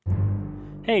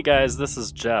Hey guys, this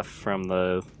is Jeff from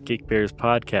the Geek Beers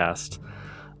podcast.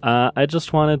 I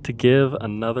just wanted to give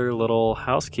another little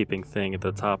housekeeping thing at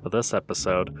the top of this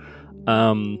episode.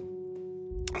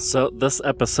 So this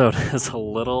episode is a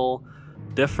little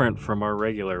different from our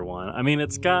regular one. I mean,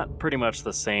 it's got pretty much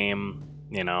the same,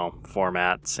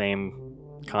 format, same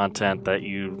content that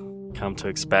you come to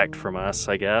expect from us,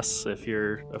 I guess, if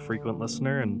you're a frequent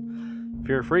listener. And if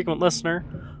you're a frequent listener,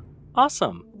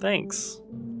 awesome, thanks.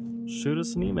 Shoot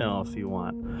us an email if you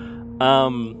want.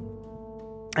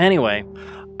 Anyway,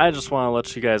 I just want to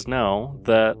let you guys know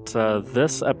that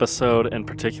this episode in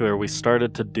particular, we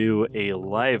started to do a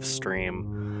live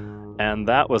stream, and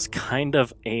that was kind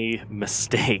of a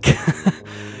mistake.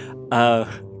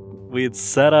 We had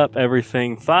set up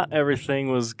everything, thought everything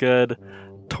was good.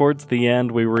 Towards the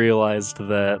end, we realized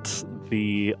that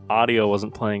the audio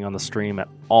wasn't playing on the stream at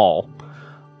all.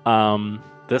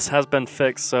 This has been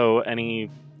fixed, so any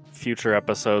future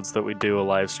episodes that we do a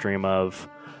live stream of,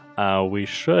 we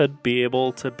should be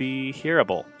able to be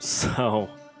hearable. So,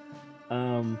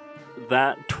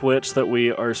 that Twitch that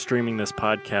we are streaming this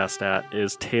podcast at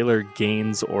is Taylor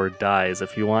Gains or Dies.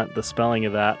 If you want the spelling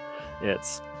of that,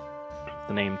 it's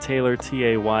the name Taylor,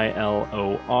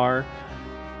 Taylor,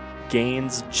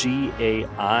 Gains, Gains,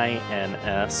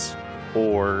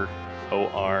 or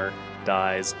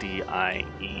Dies,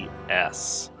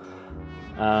 Dies.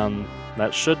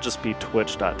 That should just be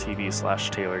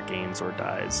twitch.tv/Taylor Gains or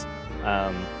Dies.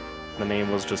 The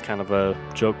name was just kind of a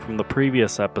joke from the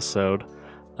previous episode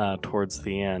towards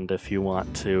the end, if you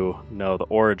want to know the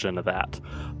origin of that.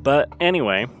 But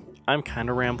anyway, I'm kind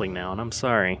of rambling now, and I'm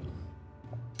sorry.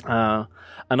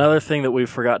 Another thing that we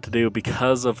forgot to do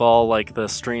because of all like the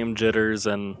stream jitters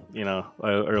and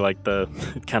or like the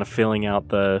kind of filling out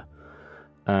the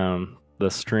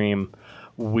stream,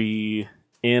 we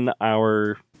in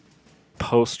our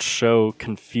post-show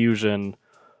confusion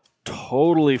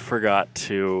totally forgot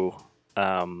to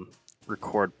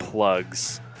record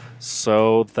plugs.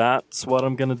 So that's what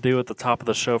I'm going to do at the top of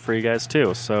the show for you guys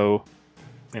too. So,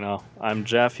 I'm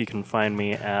Jeff. You can find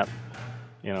me at,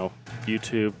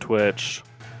 YouTube, Twitch,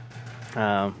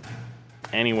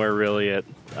 anywhere really at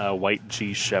White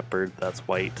G Shepherd. That's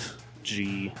White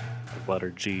G,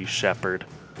 letter G, Shepherd.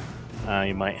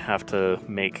 You might have to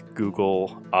make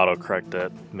Google autocorrect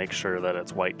it, make sure that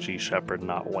it's White G Shepherd,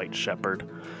 not White Shepherd.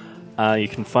 You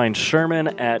can find Sherman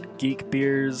at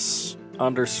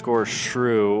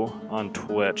geekbeers_shrew on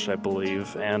Twitch, I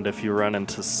believe. And if you run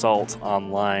into Salt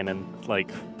online and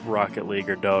like Rocket League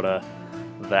or Dota,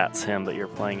 that's him that you're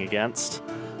playing against.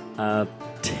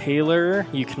 Taylor,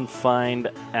 you can find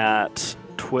at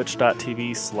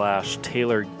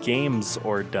twitch.tv/Taylor Games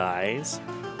or Dies.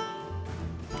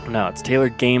 No, it's Taylor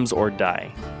Games or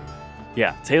Die.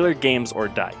 Yeah, Taylor Games or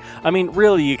Die. I mean,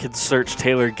 really, you could search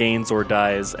Taylor Games or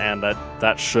Dies, and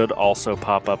that should also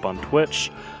pop up on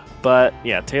Twitch. But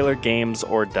yeah, Taylor Games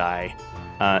or Die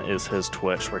is his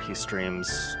Twitch, where he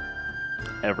streams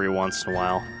every once in a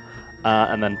while.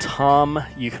 And then Tom,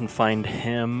 you can find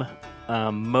him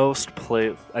I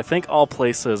think all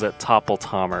places at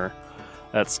Toppletommer.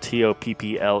 That's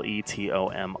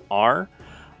TOPPLETOMR.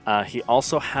 He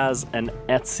also has an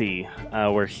Etsy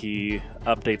where he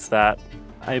updates that,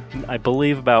 I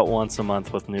believe, about once a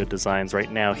month with new designs.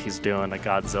 Right now he's doing a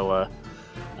Godzilla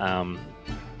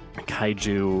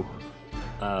kaiju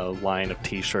line of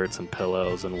t-shirts and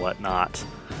pillows and whatnot.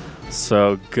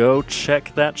 So go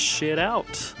check that shit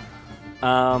out.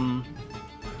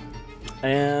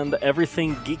 And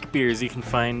everything Geek Beers, you can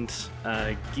find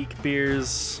Geek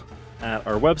Beers at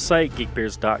our website,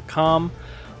 geekbeers.com.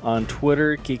 On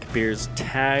Twitter,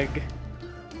 GeekBeersTag.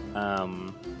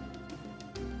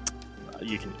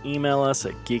 You can email us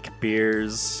at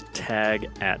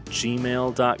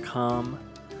geekbeerstag@gmail.com.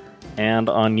 And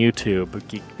on YouTube,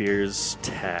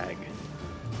 GeekBeersTag.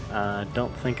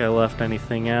 Don't think I left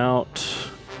anything out.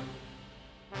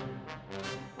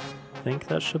 I think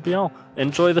that should be all.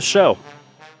 Enjoy the show.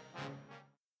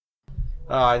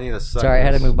 Oh, I need a second. Sorry, I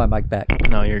had to move my mic back.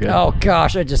 No, you're good. Oh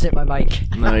gosh, I just hit my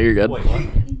mic. No, you're good. Wait, what?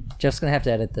 Jeff's gonna have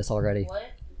to edit this already.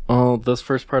 What? Oh, this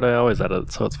first part I always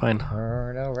edit, so it's fine.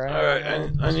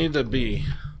 Alright, I need to be.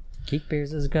 Geek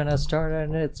Beers is gonna start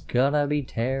and it's gonna be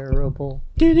terrible.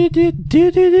 I have to wait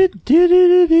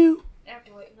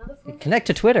another 4 minutes? Connect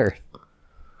to Twitter.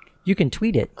 You can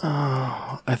tweet it.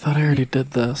 Oh, I thought I already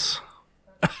did this.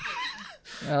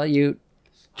 Well, you.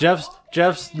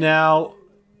 Jeff's now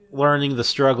learning the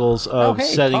struggles of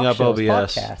setting up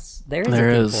OBS. Podcasts. There There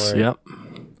a thing is, for it. yep.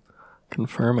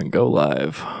 Confirm and go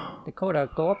live. Dakota,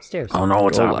 go upstairs. I don't know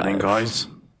what's Go happening, live. guys.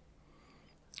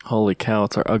 Holy cow,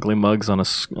 it's our ugly mugs on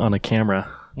a camera.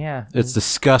 Yeah. It's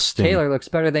disgusting. Taylor looks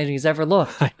better than he's ever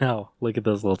looked. I know. Look at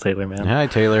this little Taylor man. Hi,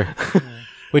 Taylor.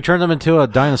 We turned him into a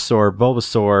dinosaur,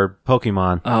 Bulbasaur,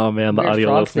 Pokemon. Oh man, the Weird audio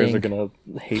frog listeners thing. are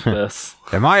gonna hate this.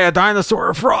 Am I a dinosaur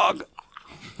or frog?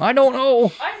 I don't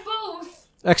know. I'm both.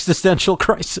 Existential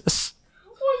crisis.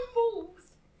 I'm both.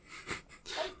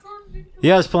 He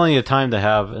has plenty of time to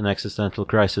have an existential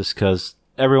crisis because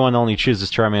everyone only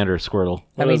chooses Charmander or Squirtle. I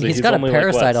What mean, is he? he's He's got a only, like, what,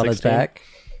 parasite on his 16? back.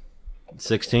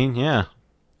 16, yeah.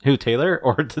 Who, Taylor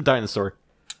or the dinosaur?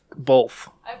 Both.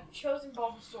 I've chosen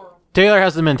Bulbasaur Taylor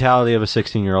has the mentality of a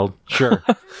 16-year-old, sure.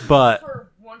 But for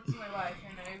once in my life,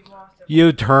 and I've lost it.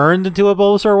 you turned into a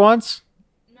Bulbasaur once?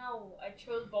 No, I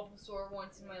chose Bulbasaur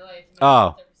once in my life, and Oh. I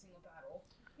lost every single battle.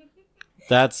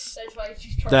 That's That's why I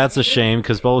choose Charmander. that's a shame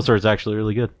because Bulbasaur is actually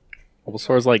really good.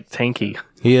 Bulbasaur's like tanky.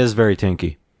 He is very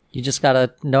tanky. You just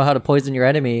gotta know how to poison your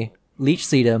enemy, leech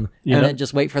seed him, You and know- then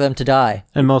just wait for them to die.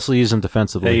 And mostly use him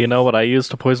defensively. Hey, you know what I use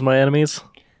to poison my enemies?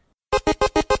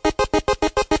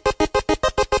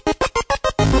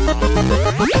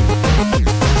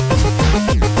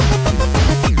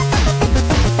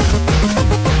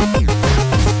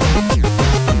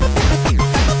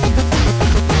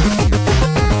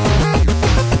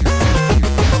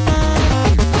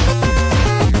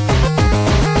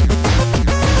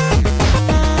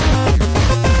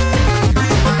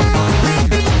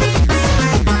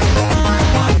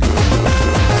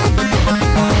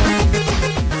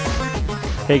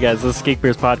 Hey guys, this is Geek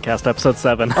Beers Podcast, episode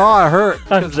 7. Oh, it hurt.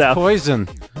 I'm It's Jeff. poison.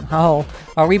 Oh,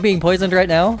 are we being poisoned right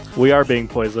now? We are being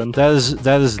poisoned. That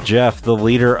is Jeff, the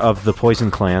leader of the Poison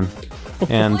Clan.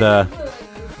 And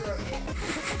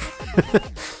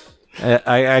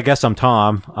I guess I'm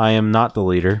Tom. I am not the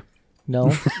leader.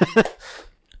 No.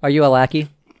 Are you a lackey?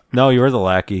 No, you're the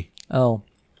lackey. Oh.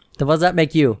 Then what does that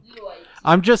make you?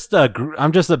 I'm just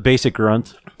a basic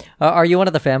grunt. Are you one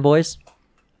of the fanboys?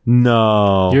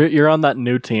 No. You're on that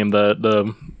new team, the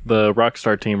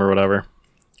Rockstar team or whatever.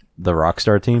 The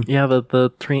Rockstar team? Yeah,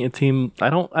 the team.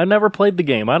 I never played the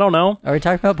game. I don't know. Are we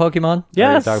talking about Pokemon?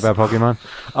 Yes. Are you talking about Pokemon?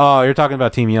 Oh, you're talking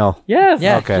about Team Yell. Yes.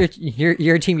 Yeah, Okay.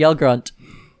 you're Team Yell Grunt.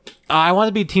 I want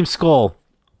to be Team Skull.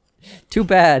 Too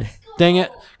bad. Dang it.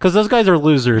 Because those guys are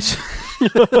losers.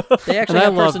 They actually I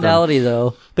have love them. personality,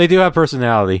 though. They do have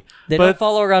personality. They but don't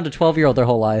follow around a 12-year-old their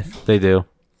whole life. They do.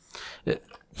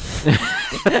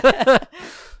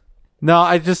 No,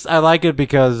 I like it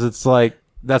because it's like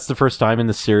that's the first time in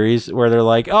the series where they're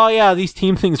like, "Oh yeah, these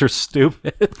team things are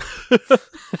stupid.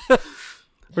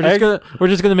 we're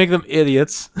just gonna make them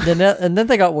idiots." And then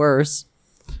they got worse.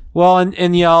 Well,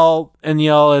 in Yell,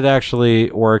 it actually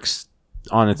works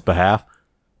on its behalf.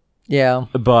 Yeah.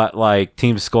 But like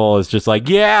Team Skull is just like,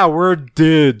 yeah, we're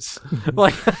dudes.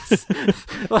 like,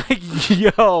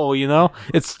 yo, you know,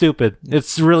 it's stupid.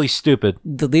 It's really stupid.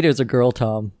 The leader's a girl,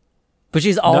 Tom. But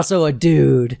she's also a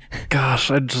dude. Gosh,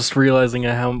 I'm just realizing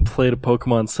I haven't played a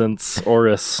Pokemon since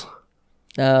Oris.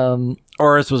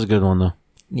 Oris was a good one though.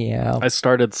 Yeah. I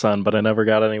started Sun, but I never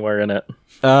got anywhere in it.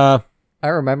 I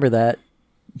remember that.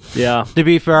 Yeah. To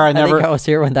be fair, I think I was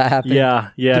here when that happened. Yeah.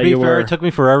 To be you fair, were. it took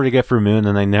me forever to get through Moon,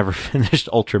 and I never finished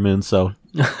Ultra Moon. So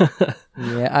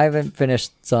Yeah, I haven't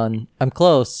finished Sun. I'm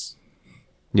close,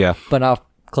 yeah, but not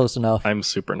close enough. I'm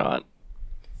super not.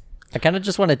 I kind of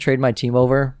just want to trade my team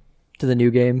over to the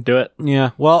new game. Do it.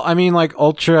 yeah. Well, I mean, like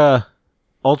the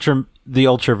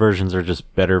Ultra versions are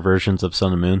just better versions of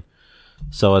Sun and Moon.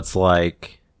 So it's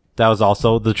like that was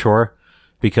also the chore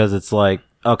because it's like,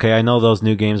 okay, I know those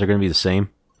new games are going to be the same,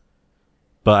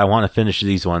 but I want to finish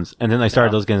these ones. And then I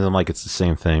started those games, and I'm like, it's the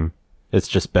same thing. It's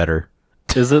just better.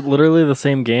 Is it literally the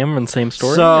same game and same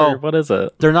story? So- or what is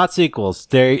it? They're not sequels.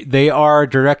 They are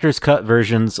director's cut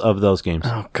versions of those games.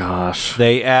 Oh gosh.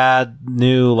 They add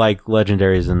new like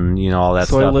legendaries and all that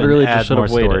So stuff. I literally and just add should more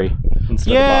have waited story.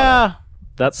 instead of bought Yeah, it.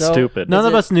 That's So- stupid. none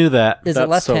of it- us knew that. Is it That's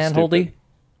less so handholdy?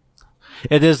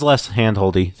 It is less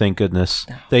handholdy, thank goodness.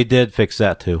 They did fix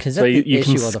that too. Because So you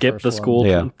can skip the school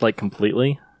Yeah. like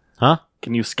completely? Huh?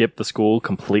 Can you skip the school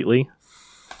completely?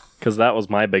 Because that was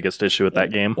my biggest issue with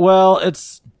that game. Well,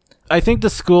 I think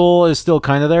the school is still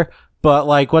kind of there, but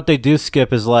like what they do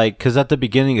skip is like, because at the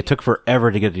beginning it took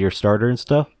forever to get to your starter and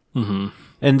stuff. Mm-hmm.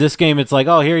 In this game, it's like,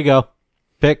 oh, here you go,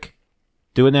 pick,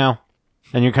 do it now,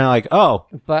 and you're kind of like, oh,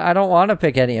 But I don't want to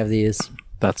pick any of these.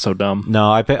 That's so dumb.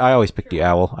 no, I always pick the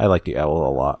owl. I like the owl a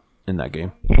lot in that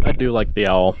game. I do like the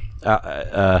owl.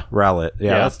 Rowlet,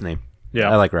 yeah, Yeah. that's the name.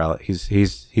 Yeah. I like Rowlet. He's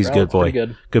good Rowlet's boy. pretty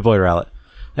good. Good boy, Rowlet.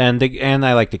 And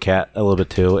I like the cat a little bit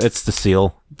too. It's the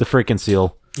seal, the freaking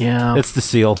seal. Yeah. It's the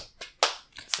seal.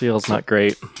 Seal's not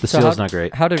great. The So seal's how- not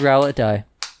great. How did Rowlet die?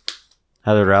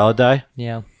 How did Rowlet die?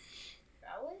 Yeah.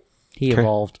 Valid? He Okay.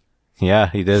 evolved. Yeah,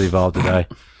 he did evolve to die.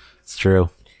 It's true.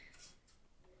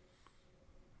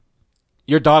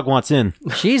 Your dog wants in.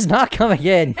 She's not coming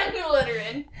in. I'm gonna let her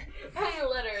in. I'm gonna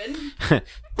let her in.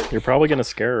 You're probably gonna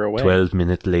scare her away. 12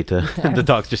 minutes later, the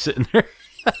dog's just sitting there.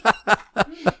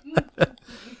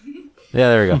 Yeah,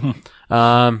 there we go.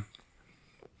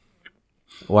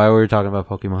 Why were we talking about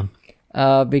Pokemon?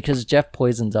 Because Jeff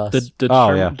poisons us.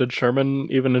 Did Sherman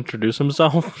even introduce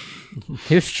himself?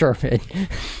 Here's Sherman.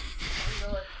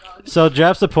 So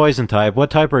Jeff's a poison type.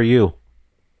 What type are you?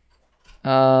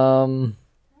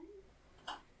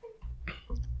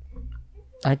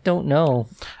 I don't know.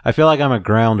 I feel like I'm a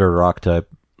ground or rock type.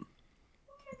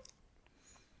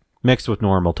 Mixed with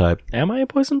normal type. Am I a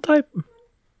poison type?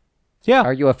 Yeah.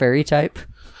 Are you a fairy type?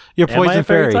 You're Am I poison a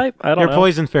fairy fairy. type? I don't You're know.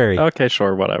 poison fairy. Okay,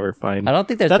 sure, whatever, fine. I don't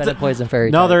think there's That's been a poison fairy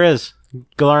No, type. there is.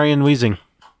 Galarian Weezing.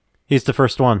 He's the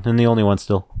first one and the only one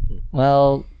still.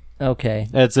 Well, okay.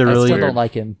 It's a I really still don't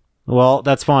like him. well.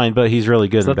 That's fine, but he's really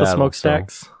good Is in that the battle.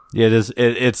 smokestacks? So. Yeah, it is.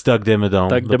 It's Doug Dimmadome.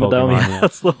 Doug the Dimmadome, Pokemon, yeah,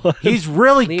 that's the one. He's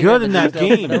really Leave good it in to that Doug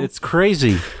game. Dimmadome. It's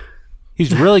crazy.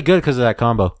 He's really good because of that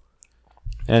combo.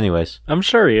 Anyways, I'm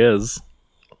sure he is.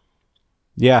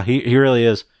 yeah, he really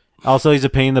is. Also, he's a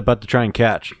pain in the butt to try and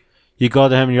catch. You go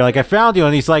to him and you're like, "I found you,"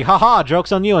 and he's like, "Haha,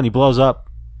 joke's on you," and he blows up.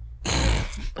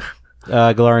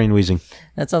 Galarian Weezing.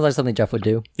 That sounds like something Jeff would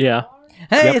do. Yeah.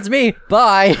 Hey, Yep. it's me.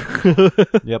 Bye.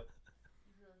 Yep.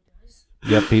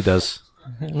 Yep, he does.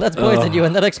 Let's poison you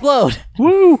and then explode.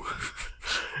 Woo!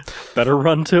 Better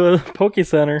run to a Poke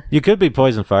Center. You could be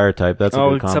poison fire type. That's a Oh,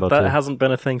 good except combo that too. hasn't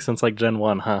been a thing since like Gen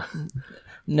 1, huh?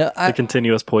 No, The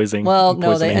continuous poisoning. well, no,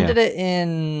 they poisoning. ended it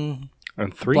in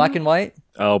And 3? black and white.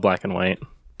 Oh, black and white.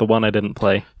 The one I didn't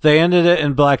play. They ended it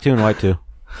in Black 2 and White 2.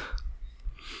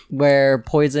 Where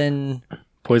poison.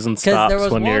 Poison there stops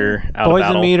was when one- you're out of Poison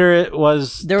battle. meter it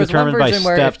was There was one determined by version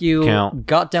where step if you count.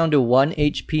 got down to 1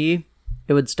 HP,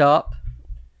 it would stop.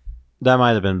 That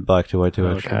might have been Black 2, White 2.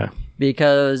 Actually. Okay.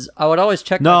 Because I would always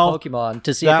check No, my Pokemon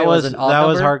to see That if it was was an odd that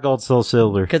was number. Heart Gold Soul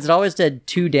Silver. Because it always did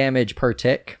 2 damage per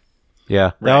tick.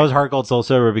 Yeah, that Right. was Heart Gold Soul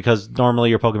Silver because normally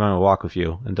your Pokemon would walk with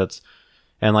you,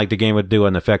 and like the game would do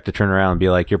an effect to turn around and be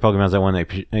like, your Pokemon's at 1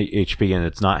 HP and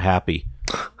it's not happy.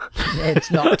 It's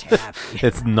not happy.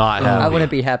 It's not happy. I wouldn't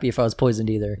be happy if I was poisoned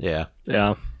either. Yeah.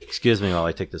 Yeah. Excuse me while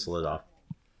I take this lid off.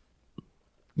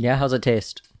 Yeah, how's it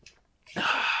taste?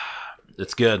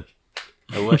 It's good.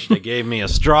 I wish they gave me a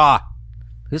straw.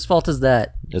 Whose fault is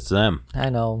that? It's them. I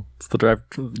know. It's the drive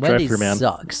Wendy's through man.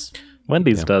 sucks.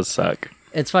 Wendy's does suck.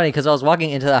 It's funny because I was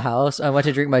walking into the house. I went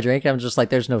to drink my drink. And I'm just like,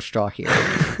 there's no straw here.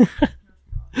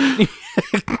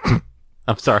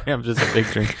 I'm sorry, I'm just a big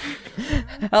drink.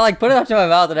 I like put it up to my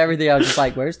mouth and everything. I was just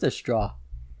like, where's the straw?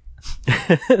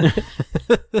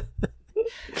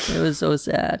 It was so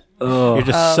sad. You're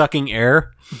just sucking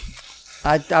air.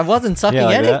 I wasn't sucking Yeah,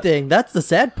 like that. anything. That's the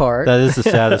sad part. That is the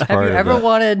saddest Have part. you of ever it.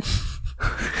 wanted?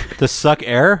 To suck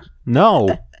air?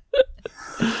 No.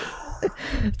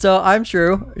 So I'm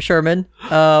Sherman.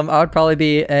 I would probably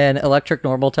be an electric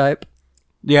normal type.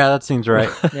 Yeah, that seems right.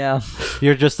 Yeah.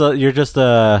 You're just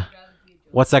a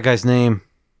what's that guy's name?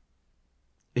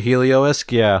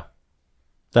 Helioisk? Yeah.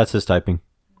 That's his typing.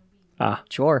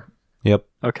 Sure. Yep.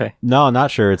 Okay. No, not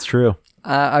sure. It's true.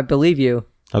 I believe you.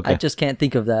 Okay. I just can't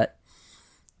think of that.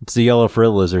 It's the yellow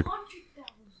frill lizard.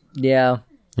 Yeah.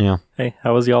 Yeah. Hey,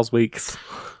 how was y'all's weeks?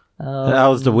 That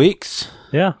was the weeks.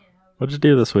 Yeah. What'd you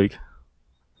do this week?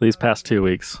 These past 2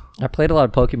 weeks. I played a lot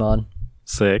of Pokemon.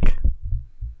 Sick.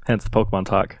 Hence the Pokemon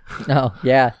talk. Oh,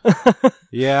 yeah.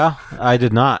 Yeah, I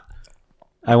did not.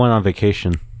 I went on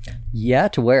vacation. Yeah,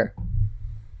 to where?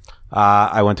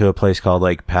 I went to a place called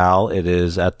Lake Powell. It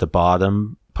is at the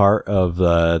bottom part of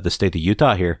the state of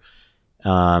Utah here.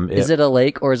 Is it a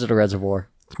lake or is it a reservoir?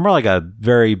 It's more like a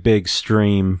very big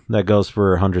stream that goes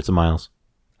for hundreds of miles.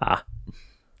 Ah.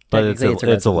 But it's Technically,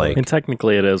 a it's a I lake. mean,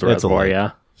 technically it is a It's a reservoir, lake.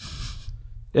 yeah.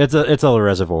 It's a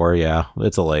reservoir, yeah.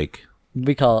 It's a lake.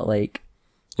 We call it lake.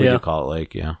 We Yeah. do call it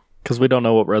lake, yeah. Because we don't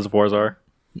know what reservoirs are.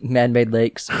 Man-made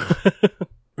lakes.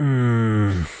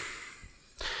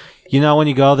 You know, when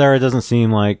you go there, it doesn't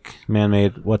seem like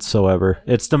man-made whatsoever.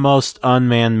 It's the most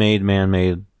unman-made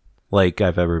man-made lake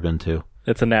I've ever been to.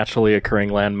 It's a naturally occurring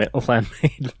land-made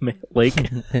lake.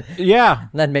 Yeah,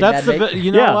 Man-made, that's the man-made?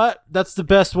 you know Yeah. what? That's the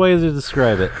best way to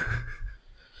describe it.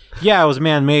 Yeah, it was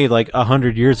man-made like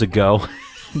 100 years ago,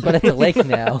 But it's a lake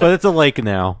now. but it's a lake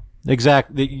now.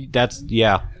 Exactly. That's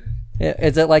yeah.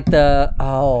 Is it like the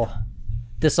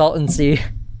Salton Sea?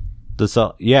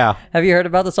 Yeah, Have you heard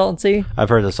about the Salton Sea? I've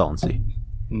heard of Salton Sea.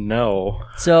 No.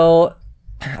 So,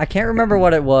 I can't remember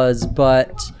what it was,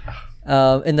 but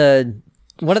in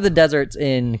one of the deserts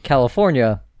in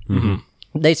California,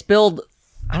 They spilled,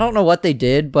 I don't know what they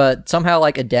did, but somehow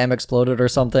like a dam exploded or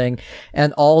something,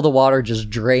 and all the water just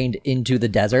drained into the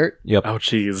desert. Yep. Oh,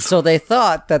 jeez. So they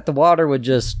thought that the water would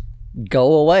just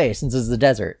go away since it's the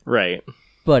desert, Right.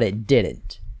 but it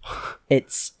didn't.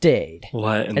 It stayed.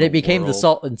 What? And it became the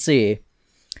Salton Sea.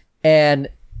 And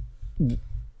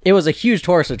it was a huge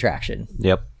tourist attraction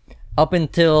Yep. up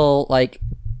until like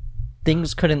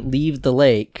things couldn't leave the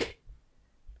lake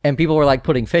and people were like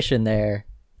putting fish in there.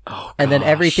 Oh, and then gosh.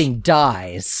 everything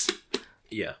dies.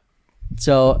 Yeah.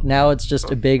 So now it's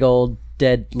just a big old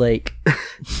dead lake.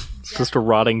 It's just a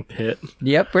rotting pit.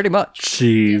 Yep, pretty much.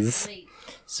 Jeez.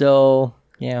 So,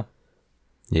 yeah.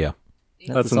 Yeah.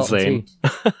 That's the Salton insane.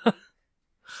 Sea.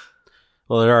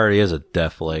 Well, there already is a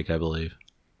Death Lake, I believe.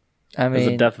 I There's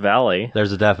mean, a Death Valley.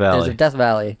 There's a Death there's Valley. a Death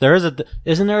Valley. There is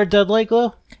isn't there a Dead Lake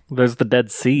though? There's the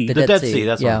Dead Sea. The The Dead Dead Sea, Sea.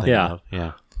 That's what yeah. I'm thinking Yeah. of.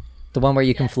 Yeah. The one where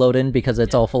you can float in because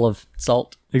it's all full of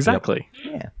salt. Exactly.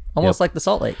 Yeah. Almost like the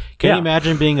Salt Lake. Can Yeah. you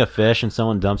imagine being a fish and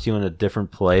someone dumps you in a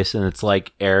different place and it's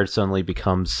like air suddenly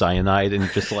becomes cyanide and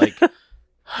you're just like,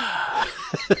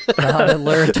 Gotta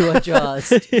learn to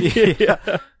adjust.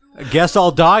 Yeah. guess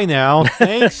I'll die now.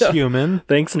 Thanks, human.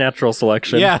 Thanks, natural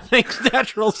selection. Yeah, thanks,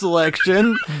 natural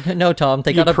selection. No, Tom,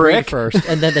 they You gotta breed prick. first,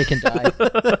 and then they can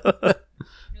die.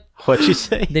 What'd you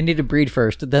say? They need to breed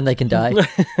first, then they can die.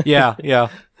 Yeah, yeah.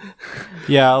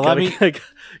 Yeah, let me.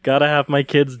 Gotta have my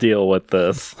kids deal with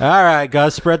this. All right,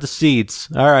 gotta spread the seeds.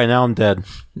 All right, now I'm dead.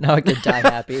 Now I can die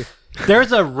happy.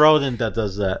 There's a rodent that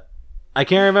does that. I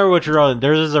can't remember which rodent.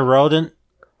 There's a rodent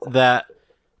that,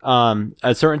 at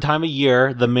a certain time of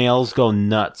year, the males go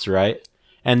nuts, right?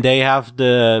 And they have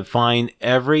to find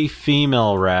every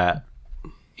female rat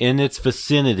in its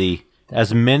vicinity,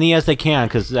 as many as they can,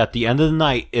 because at the end of the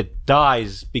night, it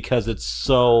dies because it's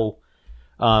so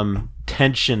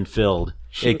tension filled.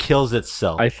 It kills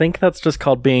itself. I think that's just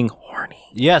called being horny.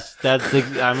 Yes,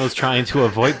 I was trying to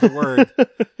avoid the word,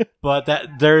 but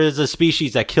that there is a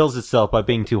species that kills itself by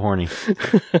being too horny.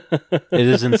 It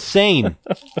is insane.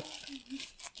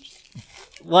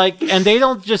 Like, and they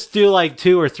don't just do like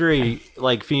 2 or 3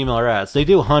 like female rats. They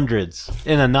do hundreds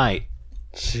in a night.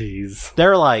 Jeez.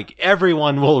 They're like,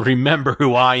 everyone will remember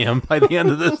who I am by the end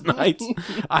of this night.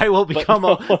 I will become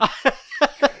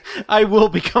I will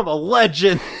become a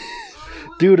legend.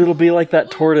 Dude, it'll be like that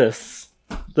tortoise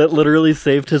that literally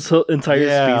saved his entire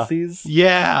Yeah. species.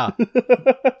 Yeah.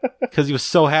 Because he was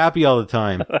so happy all the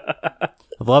time. I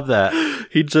love that.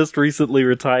 He just recently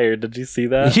retired. Did you see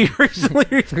that? He recently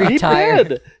retired.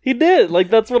 Retired. He did. Like,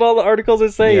 that's what all the articles are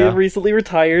saying. Yeah. He recently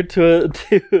retired to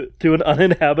an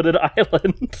uninhabited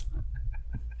island.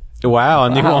 Wow,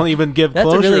 and they Wow. won't even give That's a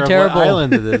closure really of terrible- what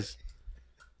island it is.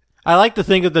 I like to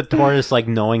think of the tortoise like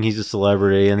knowing he's a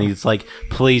celebrity, and he's like,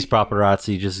 "Please,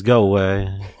 paparazzi, just go away.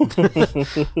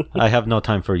 I have no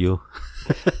time for you."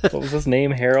 What was his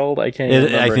name? Harold? I can't even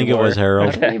remember I think anymore. it was I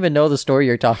Harold. don't even know the story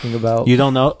you're talking about. You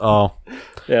don't know? Oh,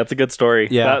 Yeah, it's a good story.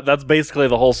 Yeah. That's basically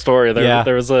the whole story. Yeah.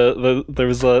 There was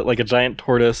a like a giant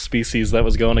tortoise species that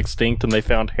was going extinct, and they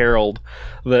found Harold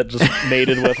that just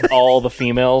mated with all the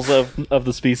females of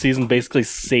the species and basically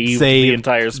saved the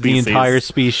entire species. The entire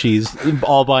species,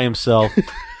 all by himself.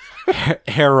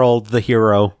 Harold, the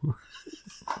hero.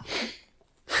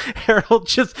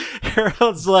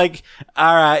 Harold's like,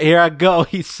 all right, here I go.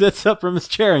 He sits up from his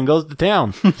chair and goes to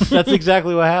town. That's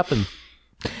exactly what happened.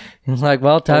 It's like,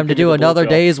 well, time to give you do the another blowjob.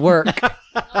 day's work.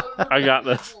 I got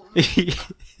this.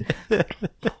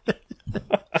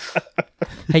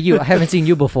 Hey, you, I haven't seen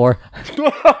you before.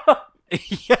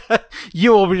 Yeah,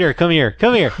 you over here. Come here.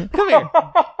 Come here. Come here.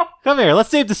 Come here. Let's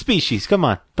save the species. Come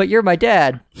on. But you're my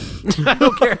dad. I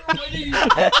don't care.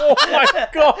 Oh my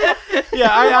god! Yeah,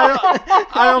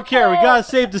 I don't care. We gotta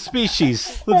save the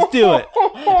species. Let's do it.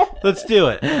 Let's do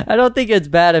it. I don't think it's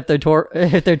bad if they're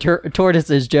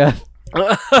tortoises, Jeff.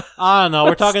 I don't know.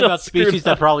 We're talking Still about species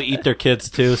that probably eat their kids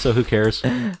too, so who cares?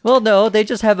 Well, no, they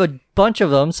just have a bunch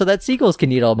of them so that seagulls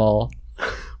can eat them all.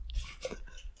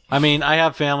 I mean, I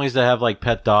have families that have like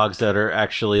pet dogs that are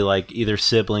actually like either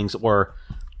siblings or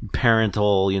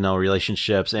parental,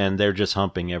 relationships, and they're just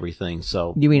humping everything.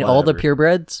 So You mean all the whatever.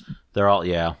 purebreds? They're all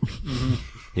Yep.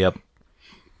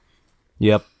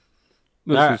 Yep.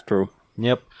 This Alright. is true.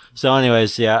 Yep. So,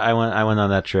 anyways, yeah, I went on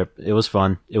that trip. It was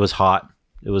fun. It was hot.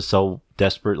 It was so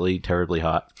desperately, terribly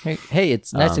hot. Hey,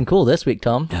 it's nice and cool this week,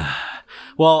 Tom.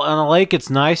 Well, on a lake, it's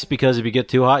nice because if you get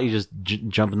too hot, you just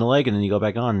jump in the lake and then you go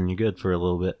back on and you're good for a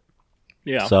little bit.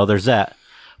 Yeah. So there's that.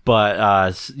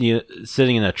 But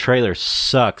sitting in a trailer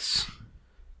sucks,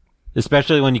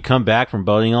 especially when you come back from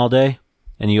boating all day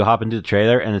and you hop into the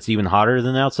trailer and it's even hotter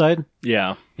than outside,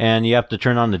 yeah. and you have to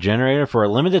turn on the generator for a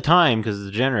limited time because of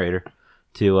the generator.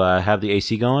 to have the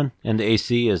AC going, and the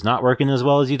AC is not working as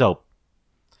well as you'd hope.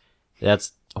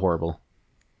 That's horrible.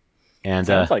 And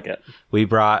Sounds like it. we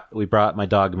brought my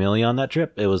dog Millie on that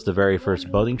trip. It was the very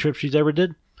first boating trip she's ever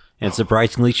did, and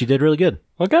surprisingly, she did really good.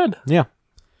 Well, good. Yeah,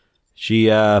 she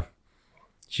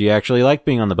actually liked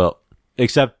being on the boat.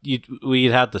 Except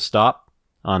we'd have to stop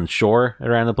on shore at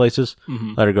random places,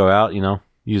 let her go out,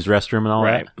 use restroom and all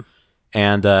Right. that.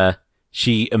 And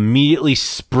she immediately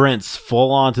sprints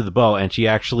full onto the boat, and she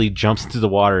actually jumps into the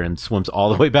water and swims all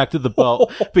the way back to the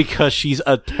boat because she's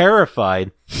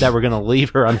terrified that we're going to leave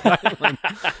her on the island.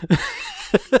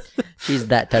 She's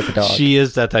that type of dog. She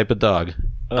is that type of dog.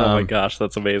 Oh my gosh,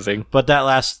 that's amazing. But the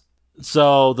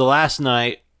last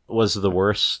night was the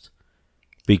worst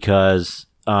because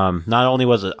not only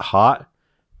was it hot,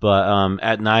 but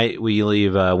at night we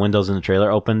leave windows in the trailer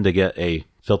open to get a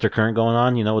filter current going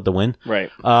on, with the wind.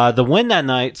 Right. The wind that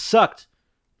night sucked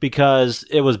because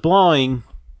it was blowing,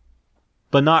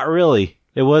 but not really.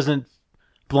 It wasn't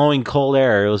blowing cold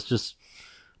air. It was just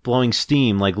blowing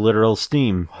steam, like literal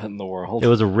steam. What in the world? It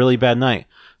was a really bad night.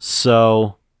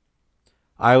 So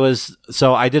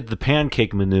I did the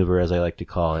pancake maneuver, as I like to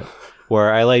call it,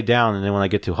 where I lay down, and then when I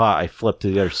get too hot, I flip to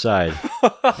the other side,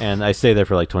 and I stay there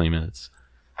for like 20 minutes.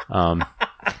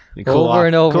 Over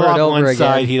and over and over one again.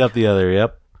 side, heat up the other.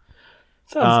 Yep.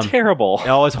 Sounds terrible.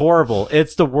 Oh, it's horrible.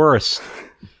 It's the worst.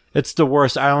 It's the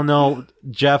worst. I don't know,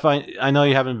 Jeff. I know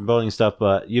you haven't been boating stuff,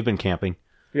 but you've been camping.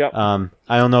 Yep. I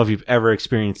don't know if you've ever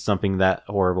experienced something that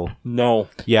horrible. No.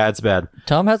 Yeah, it's bad.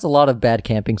 Tom has a lot of bad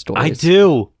camping stories. I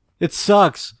do. It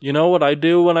sucks. You know what I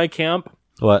do when I camp?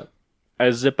 What?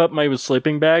 I zip up my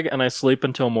sleeping bag and I sleep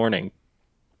until morning.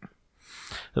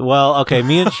 Well, okay.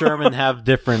 Me and Sherman have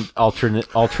different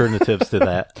alternatives to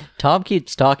that. Tom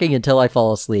keeps talking until I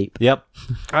fall asleep. Yep.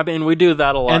 I mean, we do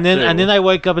that a lot. And then too. I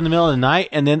wake up in the middle of the night,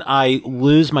 and then I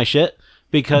lose my shit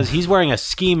because he's wearing a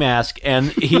ski mask,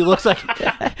 and he looks like,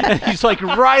 and he's like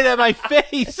right at my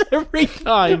face every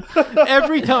time.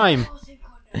 Every time.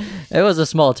 It was a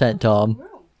small tent, Tom.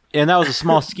 And that was a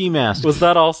small ski mask. Was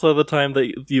that also the time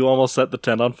that you almost set the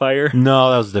tent on fire? No,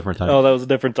 that was a different time. Oh, that was a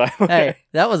different time. Okay. Hey,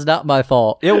 that was not my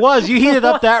fault. It was. You heated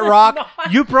up that rock.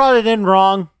 You brought it in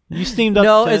wrong. You steamed up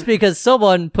No, the it's tent. because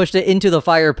someone pushed it into the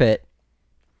fire pit.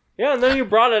 Yeah, and then you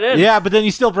brought it in. Yeah, but then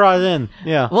you still brought it in.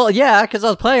 Yeah. Well, yeah, because I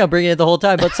was planning on bringing it the whole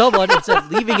time, but someone, instead of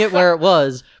leaving it where it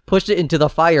was, pushed it into the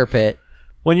fire pit.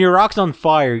 When your rock's on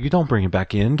fire, you don't bring it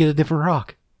back in. Get a different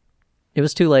rock. It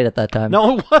was too late at that time.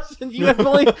 No, it wasn't. You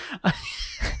Emily.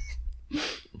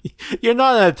 You're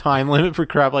not at a time limit for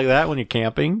crap like that when you're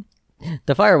camping.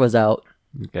 The fire was out.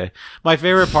 Okay. My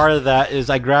favorite part of that is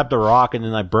I grabbed a rock and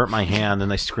then I burnt my hand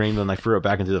and I screamed and I threw it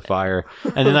back into the fire.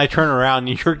 And then I turn around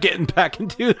and you're getting back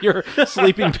into your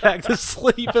sleeping bag to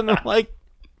sleep. And I'm like,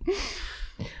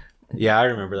 yeah, I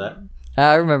remember that.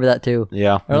 I remember that too.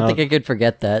 Yeah. I don't think I could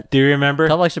forget that. Do you remember?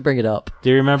 Tom likes to bring it up. Do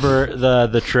you remember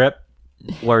the trip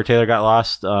where Taylor got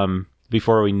lost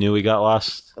before we knew we got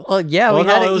lost? Well, yeah, Well, we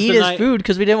had no, it to was eat the his night- food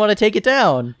because we didn't want to take it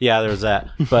down. Yeah, there was that.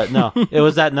 But no, it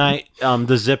was that night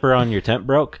the zipper on your tent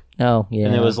broke. Oh, yeah.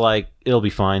 And it was like, it'll be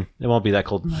fine. It won't be that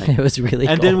cold tonight. It was really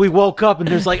And cold. then we woke up and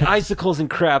there's like icicles and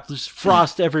crap. There's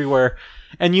frost everywhere.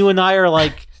 And you and I are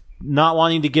like not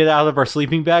wanting to get out of our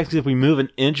sleeping bags because if we move an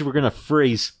inch, we're going to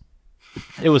freeze.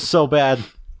 It was so bad.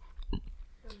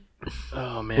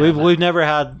 Oh man. We've never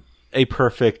had a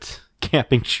perfect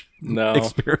camping No.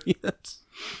 experience.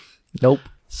 Nope.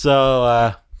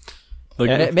 So,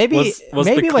 Like, Maybe was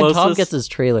maybe the when Tom closest- gets his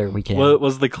trailer, we can.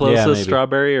 was the closest maybe.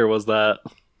 strawberry, or was that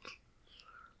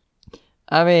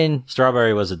I mean,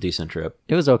 Strawberry was a decent trip.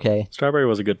 it was okay. strawberry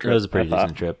was a good trip? It was a pretty I thought.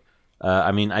 decent trip.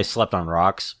 I mean, I slept on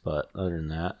rocks, but other than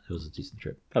that, it was a decent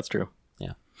trip. That's true.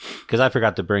 Because I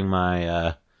forgot to bring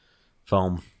my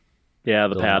foam. Yeah,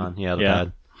 the going pad. on. Yeah,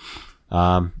 the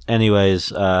pad.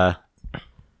 Anyways, what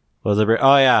was it?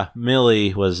 Oh yeah,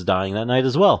 Millie was dying that night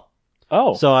as well.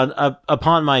 Oh. So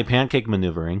upon my pancake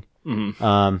maneuvering,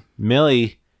 Mhm.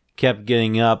 Millie kept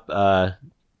getting up To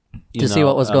see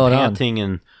what was going on. panting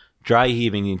and dry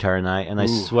heaving the entire night. And I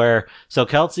swear, so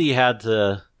Kelsey had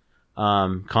to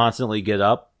constantly get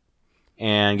up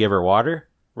and give her water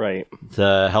Right.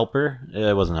 to help her.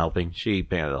 It wasn't helping. She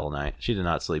panted all night. She did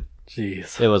not sleep.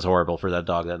 Jeez. It was horrible for that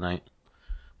dog that night.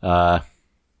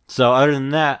 So other than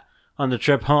that, on the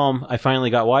trip home, I finally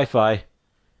got Wi-Fi,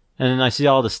 and then I see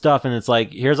all the stuff, and it's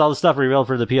like, here's all the stuff revealed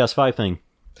for the PS5 thing.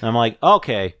 And I'm like,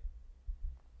 okay,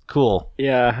 cool.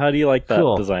 Yeah. How do you like that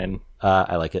Cool. design?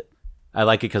 I like it. I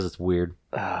like it because it's weird.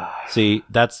 See,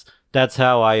 that's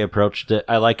how I approached it.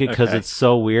 I like it because Okay. it's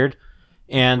so weird,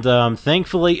 and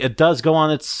thankfully, it does go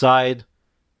on its side.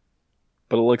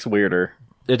 But it looks weirder.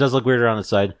 It does look weirder on the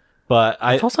side, but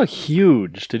It's also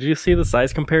huge. Did you see the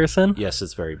size comparison? yes,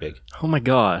 it's very big. Oh my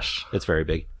gosh. It's very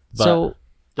big. But So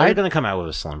they're going to come out with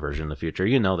a slim version in the future.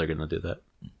 You know they're going to do that.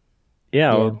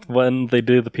 Yeah, Yeah. when they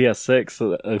do the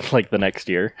PS6, like the next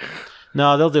year.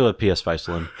 No, they'll do a PS5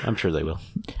 Slim. I'm sure they will.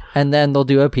 and then they'll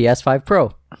do a PS5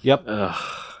 Pro. Yep.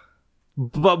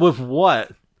 But with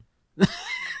what?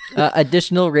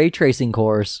 Additional ray tracing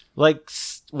cores. Like,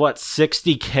 what,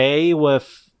 60K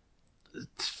with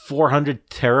 400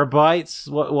 terabytes?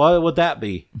 What would that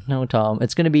be? No, Tom.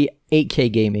 It's going to be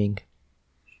 8K gaming.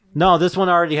 No, this one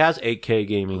already has 8K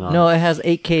gaming on No, it has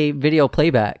 8K video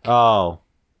playback. Oh.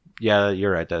 Yeah,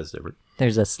 you're right. That is different.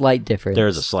 There's a slight difference.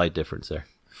 There's a slight difference there.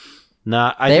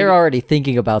 Nah, They're already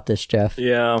thinking about this, Jeff.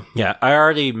 Yeah. Yeah, I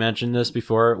already mentioned this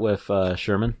before with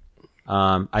Sherman.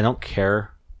 I don't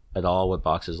care at all what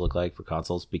boxes look like for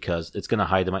consoles because it's going to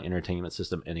hide in my entertainment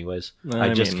system anyways. I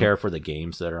just care for the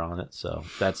games that are on it, so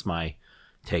that's my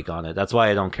take on it. That's why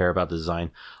I don't care about the design.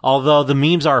 Although the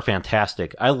memes are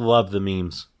fantastic. I love the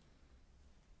memes.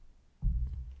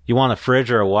 You want a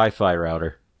fridge or a Wi-Fi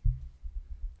router?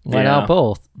 Why Yeah. not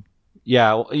both?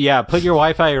 Yeah, put your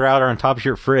Wi-Fi router on top of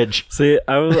your fridge. See,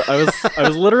 I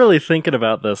was literally thinking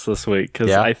about this week because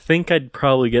Yeah? I think I'd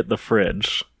probably get the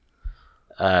fridge.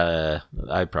 I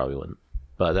probably wouldn't,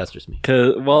 but that's just me.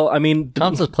 Cause, well, I mean,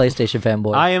 Tom's a PlayStation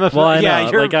fanboy. I am a Well, I yeah.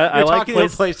 know. You're, Like, I you're like talking to a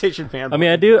PlayStation fan. I mean,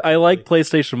 I like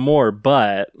PlayStation more,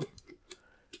 but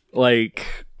like,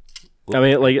 I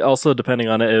mean, like also depending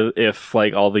on it, if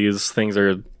like all these things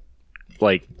are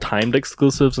like timed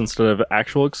exclusives instead of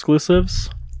actual exclusives.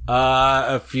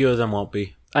 A few of them won't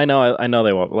be. I know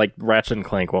they won't. Like Ratchet and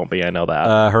Clank won't be. I know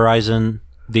that. Horizon,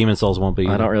 Demon Souls won't be.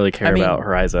 I don't really care I mean, about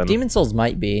Horizon. Demon Souls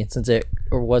might be, since it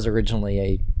was originally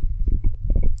a...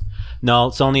 No,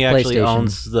 Sony actually PlayStation.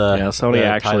 owns the Yeah, Sony the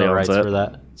actually title owns rights it. for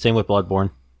that. Same with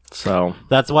Bloodborne. So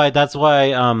That's why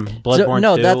Bloodborne.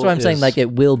 no, 2 that's what I'm saying. is- Like,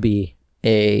 it will be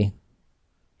a...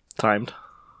 timed.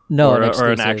 No, or, an or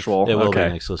exclusive. an actual. it will okay. be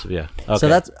an exclusive. Yeah. Okay. So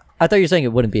that's... I thought you were saying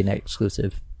it wouldn't be an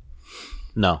exclusive.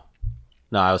 no.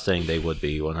 I was saying they would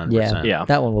be 100%. Yeah, Yeah.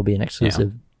 that one will be an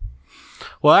exclusive.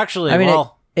 Well, actually, I mean,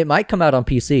 well, it might come out on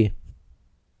PC.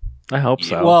 I hope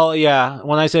so. well, yeah.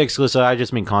 When I say exclusive, I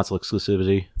just mean console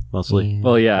exclusivity mostly.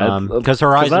 well, yeah. Because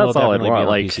Horizon will that's all I'd definitely be want, on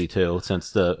like- PC too,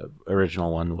 since the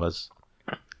original one was.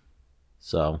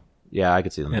 So yeah, I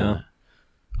could see them doing Yeah. that.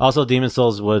 Also, Demon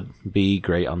Souls would be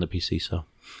great on the PC. So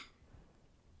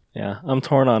Yeah, I'm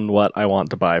torn on what I want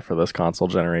to buy for this console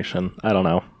generation. I don't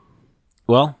know.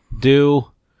 well, do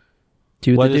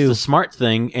Do what the is do. the smart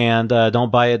thing, and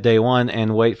don't buy it day one,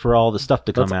 and wait for all the stuff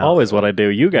to come That's out. always what I do.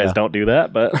 You guys don't do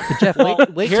that, but Jeff,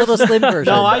 wait till the slim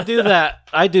version. No, I do that.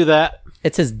 I do that.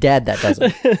 It's his dad that does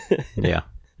it. Yeah,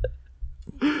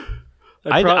 I'd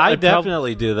I I'd prob-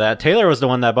 definitely do that. Taylor was the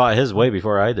one that bought his way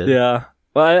before I did. Yeah.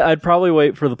 Well, I'd probably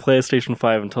wait for the PlayStation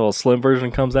 5 until a slim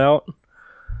version comes out,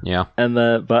 Yeah.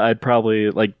 but I'd probably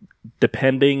like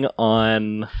depending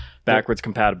on backwards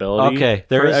compatibility. Okay, for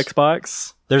there is-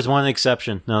 Xbox. There's one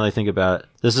exception. Now that I think about it,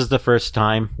 this is the first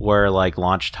time where like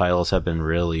launch titles have been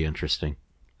really interesting.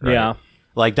 Right? Yeah.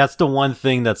 Like that's the one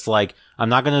thing that's like I'm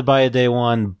not going to buy a day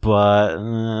one,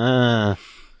 but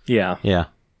Yeah. yeah,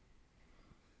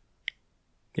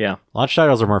 Yeah. launch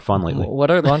titles are more fun lately.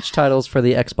 What are launch titles for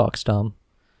the Xbox, Tom?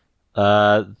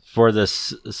 For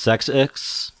this Sex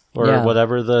X or Yeah.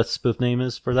 whatever the spoof name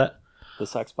is for that.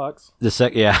 This Xbox.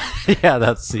 Yeah,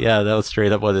 that was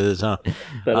straight up what it is, huh?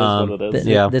 That is what it is.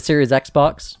 The, Yeah. the Series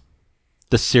Xbox?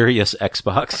 The serious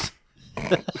Xbox.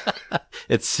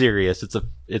 It's serious.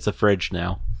 It's a fridge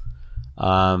now.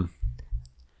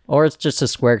 Or it's just a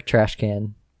square trash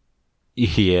can?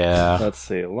 Yeah. Let's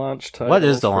see. Launch title. What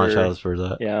is the launch for- titles for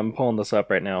that? Yeah, I'm pulling this up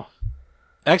right now.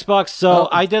 Xbox. So Oh.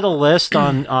 I did a list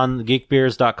on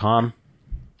geekbeers.com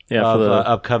Yeah, of for the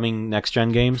upcoming next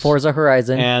gen games. Forza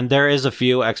Horizon. And there is a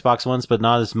few Xbox ones, but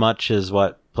not as much as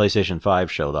what PlayStation 5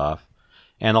 showed off.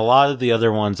 And a lot of the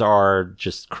other ones are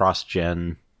just cross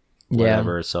gen,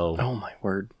 whatever. So Oh my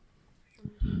word.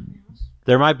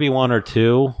 there might be one or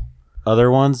two other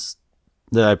ones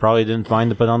that I probably didn't find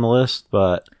to put on the list,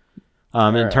 but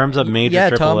in terms of major Yeah,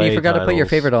 AAA Tom, you forgot to put your titles,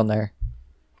 favorite on there.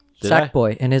 Did I?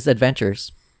 Sackboy and his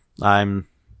adventures. I'm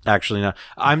actually not.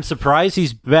 I'm surprised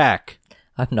he's back.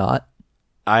 I'm not.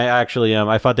 I actually am.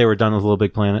 I thought they were done with Little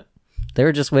Big Planet. They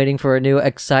were just waiting for a new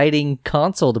exciting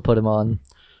console to put him on.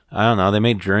 I don't know. They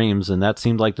made Dreams, and that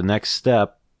seemed like the next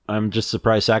step. I'm just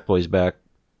surprised Sackboy's back.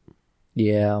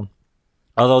 Yeah.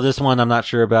 Although this one I'm not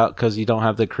sure about because you don't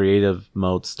have the creative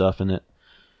mode stuff in it.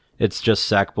 It's just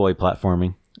Sackboy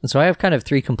platforming. So I have kind of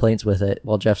 3 complaints with it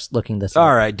while Jeff's looking this up.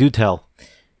 All right, do tell.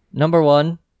 Number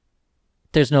 1,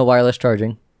 there's no wireless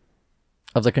charging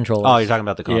of the controllers. Oh, you're talking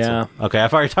about the console. Yeah. Okay, I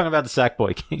thought you were talking about the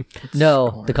Sackboy game.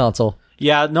 No, the console.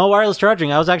 Yeah, no wireless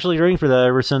charging. I was actually rooting for that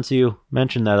ever since you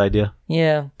mentioned that idea.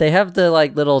 Yeah, they have the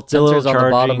like little The little sensors on the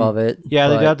bottom charging- of it. Yeah,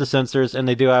 they but- do have the sensors, and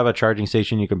they do have a charging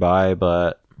station you can buy,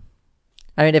 but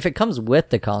I mean, if it comes with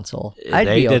the console, I'd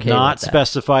they be did okay not with that.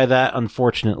 specify that,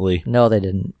 unfortunately. No, they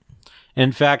didn't.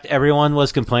 In fact, everyone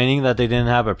was complaining that they didn't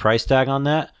have a price tag on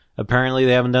that. Apparently,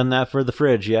 they haven't done that for the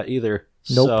fridge yet either.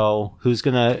 Nope. So, who's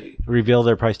going to reveal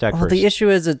their price tag Well, first? the issue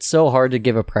is it's so hard to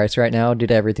give a price right now due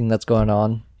to everything that's going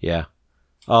on. Yeah.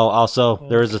 Oh, also,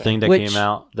 there was a thing that Which came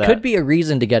out that could be a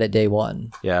reason to get it day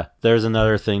one. Yeah, there's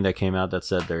another thing that came out that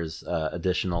said there's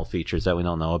additional features that we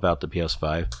don't know about the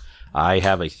PS5. I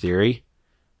have a theory.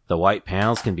 The white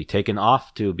panels can be taken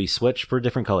off to be switched for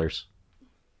different colors.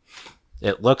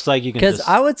 It looks like you can Because just,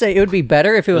 I would say it would be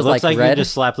better if it was looks like red. you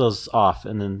just slap those off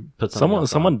and then put something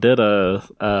Someone else did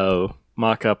a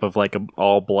mock-up of like a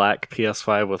all black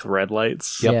PS5 with red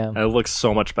lights. Yep. Yeah. And it looks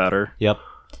so much better. on. Yep.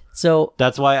 So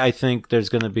That's why I think there's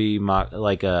going to be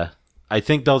I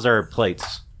think those are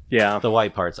plates, Yeah. the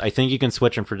white parts. I think you can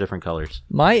switch them for different colors.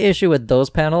 my issue with those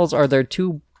panels are they're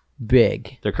too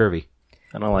big. They're curvy.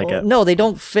 I don't like it. No, they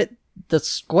don't fit the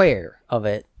square of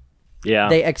it. Yeah.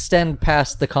 They extend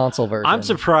past the console version. I'm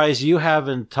surprised you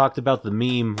haven't talked about the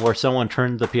meme where someone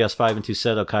turned the PS5 into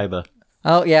Seto Kaiba.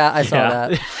 Oh yeah, I saw Yeah.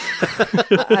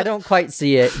 that. I don't quite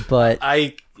see it, but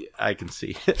I can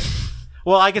see it.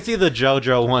 Well, I can see the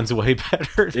JoJo ones way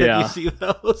better than Yeah. you see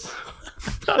those.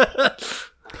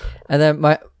 and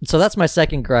then so that's my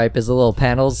second gripe is the little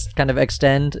panels kind of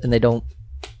extend and they don't.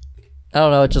 I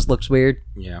don't know. It just looks weird.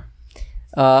 Yeah.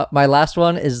 My last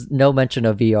one is no mention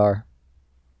of VR.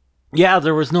 Yeah,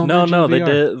 there was no no, mention no, of they VR.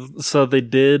 did. So they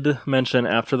did mention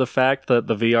after the fact that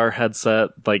the VR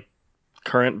headset, like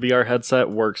current VR headset,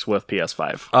 works with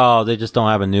PS5. Oh, they just don't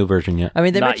have a new version yet. I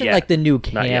mean, they Not mentioned yet. like the new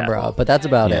Not yet. camera, but that's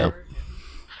about Yeah. it.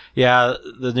 Yeah,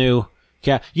 the new...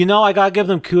 Yeah, I gotta give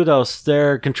them kudos.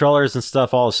 Their controllers and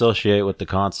stuff all associate with the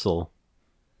console.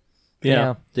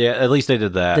 Yeah. Yeah, at least they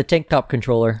did that. The tank top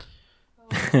controller.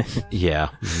 Yeah.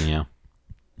 All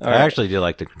I right. actually do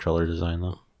like the controller design,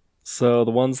 though. So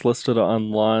the ones listed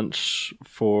on launch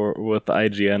with the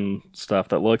IGN stuff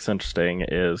that looks interesting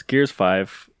is Gears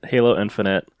 5, Halo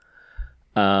Infinite.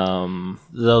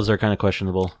 Those are kind of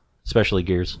questionable, especially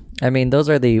Gears. I mean, those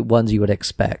are the ones you would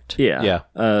expect. Yeah.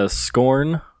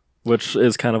 Scorn, which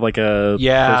is kind of like a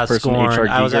Yeah, first-person Scorn. HR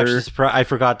I was geeker. actually surprised. I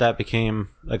forgot that became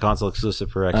a console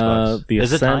exclusive for Xbox. The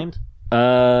Is it Ascent-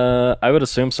 timed? I would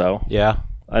assume so. Yeah.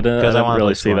 I didn't, 'Cause I wanna really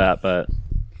play see Scorn. that, but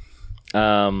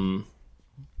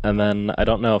and then I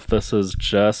don't know if this is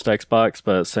just Xbox,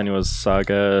 but Senua's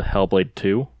Saga Hellblade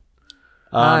 2.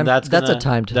 That's gonna- a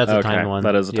timed. That's a Okay, timed one.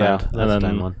 that is a timed. Yeah, and that's a then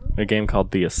timed one. a game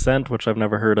called The Ascent, which I've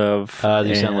never heard of.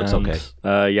 The Ascent looks and, okay.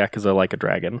 Yakuza Like a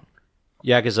Dragon.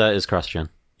 Yakuza is cross-gen.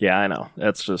 Yeah, I know.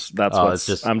 It's just that's Oh, what's.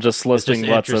 it's just- I'm just It's listing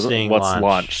just what's interesting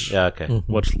launch. Yeah, okay.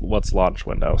 What's launch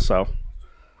window. So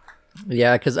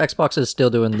Yeah, because Xbox is still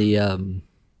doing the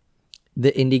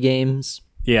indie games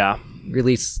yeah,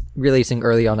 releasing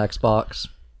early on Xbox.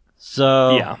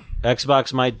 So Yeah.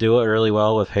 Xbox might do it really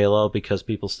well with Halo because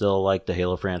people still like the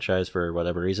Halo franchise for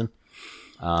whatever reason.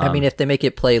 I mean, if they make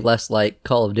it play less like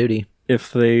Call of Duty.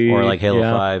 if they Or like Halo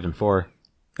yeah, 5 and 4.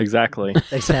 exactly.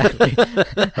 Exactly.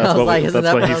 That's I was what, like, isn't that's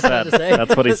that what what he I was trying said. to say?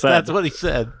 That's what he said. That's what he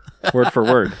said. Word for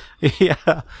word. Yeah.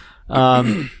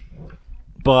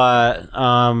 But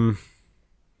I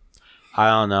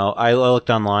don't know. I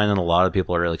looked online and a lot of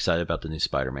people are really excited about the new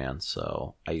Spider-Man.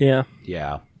 So Yeah.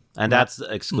 yeah. And that's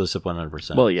exclusive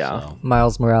 100%. Well, yeah. So,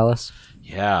 Miles Morales.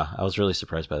 yeah, I was really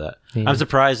surprised by that. Yeah. I'm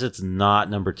surprised it's not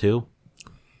number 2.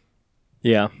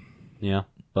 Yeah. Yeah.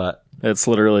 But It's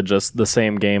literally just the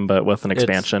same game but with an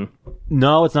expansion.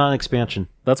 no, it's not an expansion.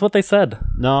 That's what they said.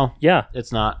 No, Yeah,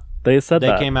 it's not. they said They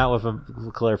that. came out with a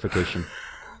clarification.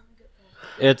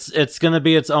 It's going to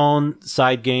be its own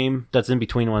side game that's in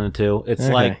between 1 and 2. It's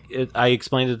Okay. like I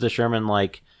explained it to Sherman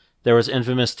like there was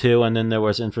Infamous 2 and then there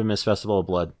was Infamous Festival of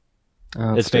Blood.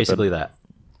 Oh, It's stupid. basically that.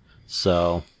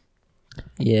 So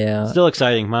Yeah. still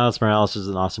exciting. Miles Morales is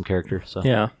an awesome character. So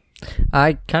Yeah.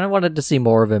 I kind of wanted to see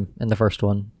more of him in the first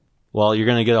one. well, you're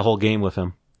going to get a whole game with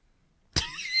him.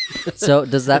 So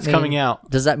does that It's mean coming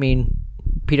out Does that mean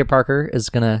Peter Parker is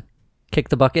gonna kick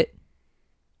the bucket?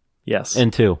 Yes. in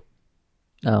 2.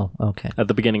 Oh, okay. At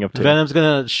the beginning of 2. Venom's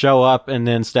going to show up and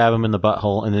then stab him in the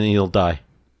butthole and then he'll die.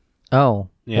 Oh,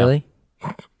 Yeah. really?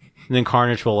 And then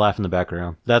Carnage will laugh in the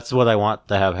background. That's what I want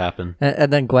to have happen.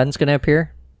 And then Gwen's gonna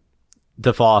appear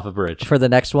To fall off a bridge. for the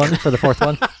next one, for the fourth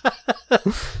one.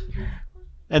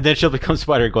 And then she'll become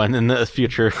Spider-Gwen in the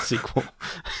future sequel.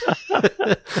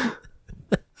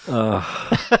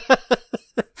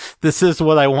 This is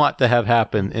what I want to have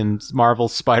happen in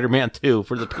Marvel's Spider-Man 2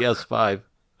 for the PS5.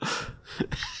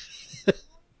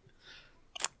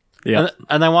 Yeah.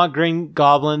 And I want Green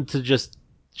Goblin to just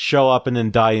show up and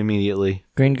then die immediately.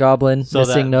 Green Goblin, So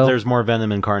Missing that No. there's more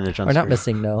Venom and Carnage on Or not screen.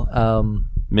 Missing No.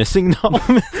 Missing No?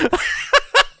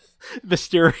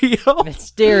 Mysterio?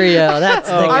 Mysterio, that's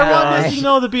the I guy. want Missing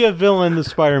No to be a villain to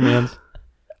Spider-Man.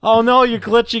 Oh no, you're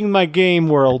glitching my game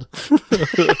world.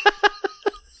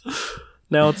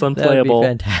 Now it's That would be unplayable.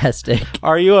 fantastic.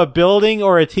 Are you a building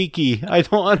or a tiki? I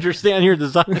don't understand your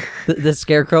design. The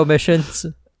Scarecrow missions,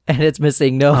 and it's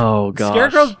Missing No. Oh gosh.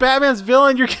 Scarecrow's Batman's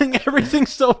villain. You're getting everything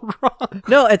so wrong.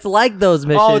 No, it's like those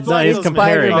missions. Oh, it's like he's those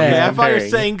comparing. Okay, Spider-Man. I thought you were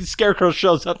Comparing. saying Scarecrow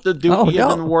shows up to do Oh, even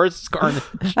no. worse Carnage.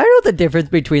 I know the difference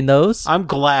between those. I'm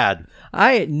glad.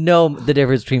 I know the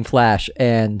difference between Flash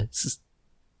and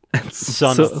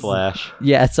Son So- of Flash.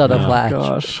 Son of Oh, Flash.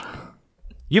 Gosh.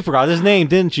 You forgot his name,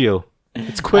 didn't you?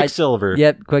 It's Quicksilver.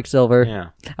 Yep, Quicksilver. Yeah.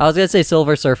 I was gonna say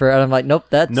Silver Surfer, and I'm like, nope,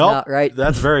 that's Nope. not right.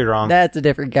 That's very wrong. That's a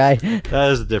different guy.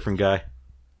 That is a different guy.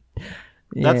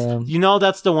 That's Yeah.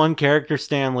 that's the one character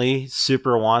Stan Lee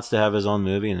super wants to have his own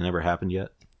movie, and it never happened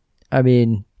yet. I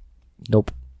mean,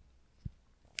 nope.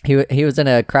 He was in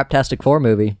a Craptastic 4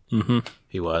 movie. Mm-hmm.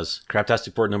 He was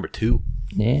Craptastic Four #2.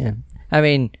 Yeah. I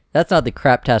mean, that's not the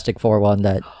Craptastic 4 one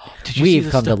that Did you see we've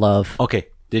the come to stuff- love. Okay,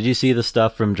 did you see the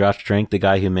stuff from Josh Trank, the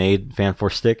guy who made Fan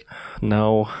Force Stick?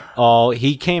 No. Oh,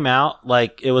 he came out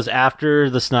like it was after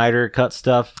the Snyder cut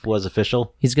stuff was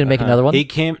official. He's gonna make another one. He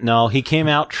came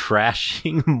out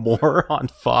trashing more on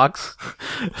Fox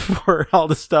for all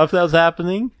the stuff that was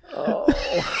happening.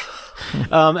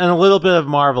 And a little bit of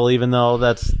Marvel, even though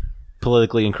that's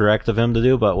politically incorrect of him to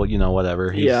do, but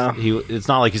whatever. It's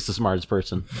not like he's the smartest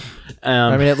person.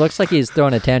 I mean, it looks like he's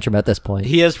throwing a tantrum at this point.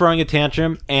 He is throwing a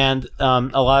tantrum, and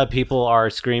a lot of people are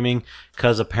screaming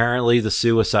because apparently the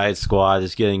Suicide Squad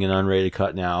is getting an unrated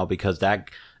cut now because that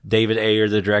David Ayer,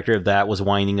 the director of that, was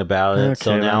whining about it.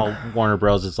 So Okay, now Warner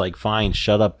Bros. Is like, fine,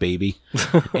 shut up, baby.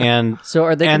 And So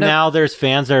are they and gonna- now there's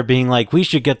fans that are being like, we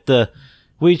should get the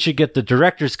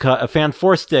director's cut, a Fan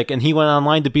Force Stick, and he went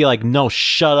online to be like, no,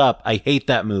 shut up, I hate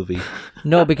that movie.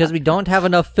 No, because we don't have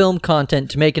enough film content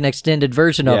to make an extended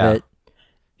version Yeah. of it.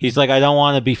 He's like, I don't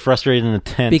want to be frustrated in the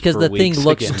tent Because for the thing weeks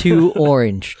looks again." too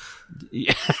orange.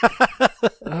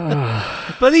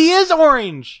 But he is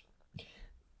orange.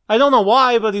 I don't know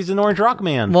why, but he's an orange rock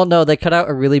man. Well, no, they cut out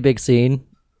a really big scene.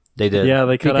 They did. Yeah,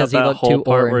 they cut Because out he that looked whole too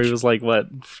part where orange. he was like, what,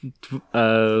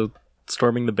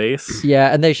 storming the base?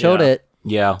 Yeah, and they showed Yeah. it.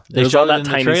 Yeah. They It was showed on that it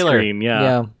in tiny the trailer. screen, yeah.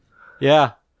 Yeah.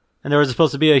 Yeah. And there was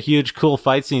supposed to be a huge, cool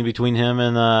fight scene between him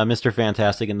and Mr.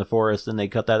 Fantastic in the forest, and they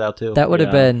cut that out too. That would have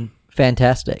Yeah. been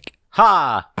fantastic.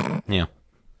 Ha! Yeah.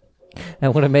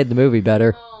 That would have made the movie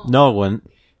better. No, it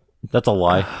wouldn't. That's a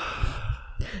lie.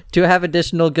 To have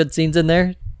additional good scenes in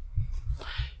there?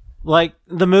 Like,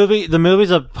 the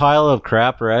movie's a pile of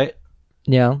crap, right?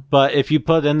 Yeah. But if you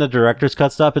put in the director's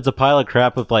cut stuff, it's a pile of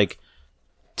crap with, like,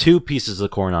 2 pieces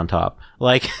of corn on top.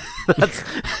 Like, that's...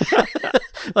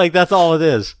 like, that's all it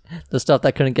is. The stuff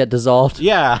that couldn't get dissolved.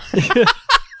 Yeah.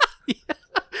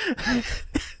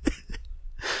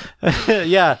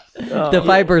 Yeah. The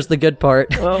fiber's the good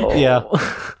part. Oh. Yeah.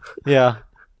 Yeah.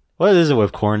 What is it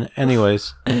with corn?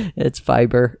 Anyways. It's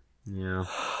fiber. Yeah.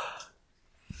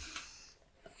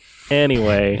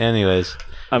 Anyway, Anyways.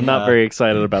 I'm not very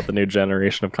excited about the new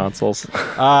generation of consoles.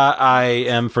 I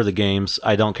am for the games.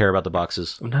 I don't care about the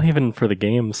boxes. I'm not even for the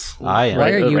games. I am.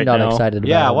 Why are you right not now. excited about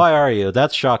Yeah, it? why are you?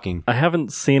 That's shocking. I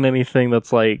haven't seen anything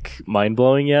that's like mind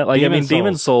blowing yet. Like, Demon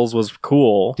Demon Souls was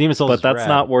cool. Demon Souls but is that's rad.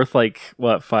 not worth like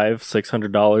what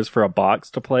 $500-$600 for a box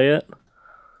to play it.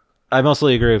 I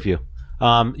mostly agree with you.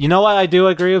 You know what I do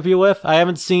agree with you with? I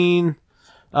haven't seen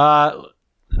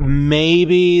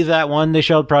maybe that one they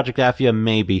showed, Project Athia,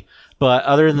 maybe. But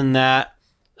other than that,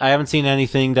 I haven't seen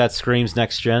anything that screams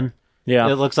next gen.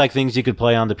 Yeah, It looks like things you could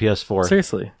play on the PS4.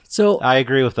 seriously. So I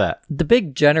agree with that. the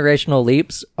big generational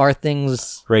leaps are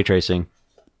things. Ray tracing.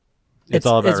 It's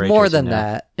all about it's ray more tracing than now.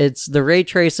 that. It's the ray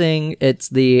tracing. It's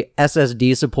the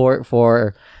SSD support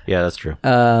for Yeah, that's true.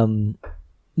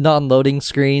 non-loading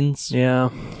screens. Yeah,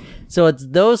 So it's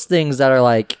those things that are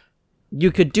like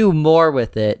you could do more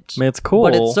with it. I mean, it's cool,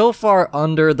 But it's so far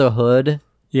under the hood.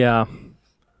 yeah.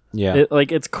 Yeah.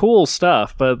 It's cool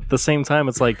stuff, but at the same time,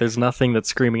 it's like there's nothing that's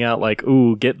screaming out like,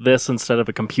 "Ooh, get this instead of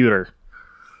a computer."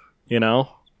 You know?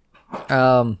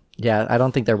 Yeah, I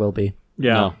don't think there will be.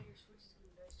 Yeah. No.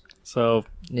 So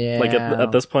Yeah. like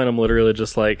at this point, I'm literally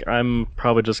just like, I'm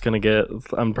probably just gonna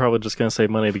save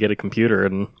money to get a computer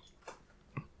and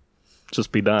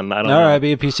just be done. I don't All know. right,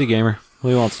 be a PC gamer.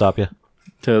 We won't stop you.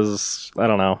 Because I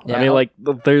don't know. Yeah, I mean, like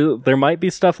there might be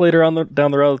stuff later on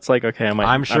down the road. It's like, okay,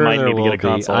 I'm sure I might there need to will get a be.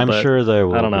 console. I'm but sure there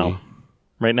will. I don't know. be.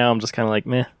 Right now, I'm just kind of like,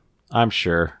 meh, I'm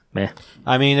sure. meh.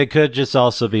 I mean, it could just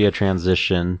also be a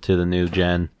transition to the new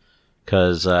gen,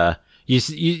 because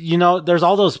you know, there's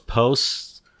all those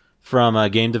posts from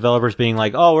game developers being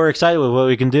like, "Oh, we're excited with what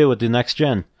we can do with the next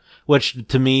gen," which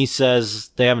to me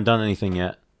says they haven't done anything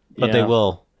yet, but they Yeah.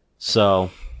 will. So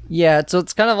Yeah, so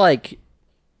it's kind of like,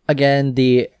 again,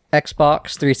 the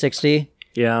Xbox 360.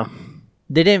 Yeah,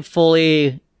 They didn't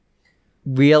fully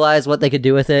realize what they could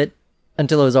do with it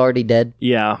until it was already dead.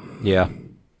 yeah. yeah,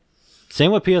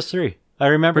 same with PS3. I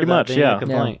remember Pretty that much, being yeah. a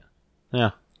complaint. Yeah.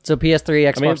 So PS3,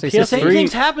 Xbox I mean, 360. The same PS3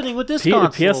 thing's happening with this console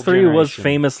PS3 was generation.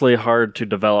 famously hard to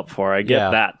develop for. I get Yeah.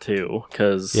 that too,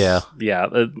 because Yeah.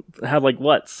 it had like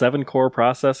what 7-core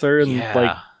processor and Yeah.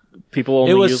 like people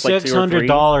only It was use like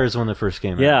 $600 when it first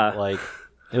came out. Yeah. Like,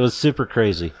 it was super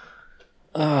crazy.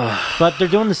 But they're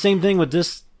doing the same thing with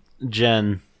this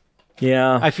gen.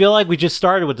 Yeah, I feel like we just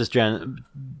started with this gen.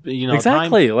 You know,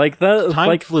 exactly. Like that. Time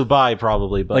like flew by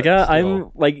probably, but like still.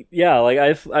 I'm like yeah, like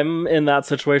I'm in that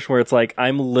situation where it's like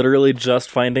I'm literally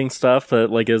just finding stuff that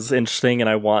like is interesting and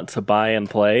I want to buy and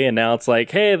play, and now it's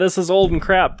like, hey, this is old and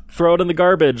crap. Throw it in the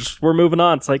garbage. We're moving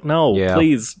on. It's like, no, Yeah.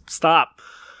 please stop.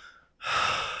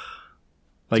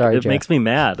 Like Sorry, it Jeff. makes me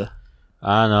mad.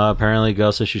 I don't know. Apparently,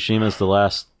 Ghost of Tsushima is the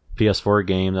last PS4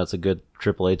 game that's a good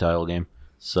AAA title game.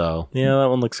 So Yeah, that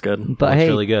one looks good. But it's hey,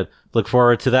 really good. Look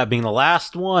forward to that being the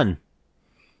last one.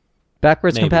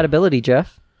 backwards maybe. compatibility,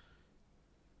 Jeff.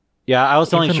 Yeah, I was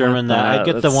telling Even Sherman with that that, I'd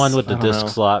get the that's- one with the I don't disc know.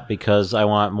 slot because I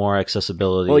want more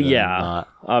accessibility. Well, than yeah, not.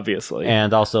 obviously.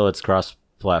 And also it's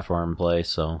cross-platform play,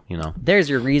 so you know. There's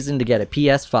your reason to get a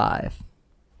PS5.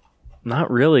 Not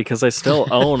really, because I still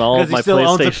own all 'Cause of he my still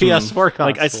owns a PlayStation. PS4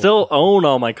 Like I console. still own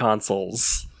all my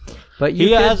consoles. But you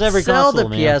He could has every sell console, the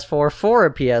man. PS4 for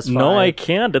a PS5. No, I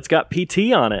can't. It's got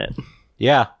PT on it.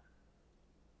 Yeah.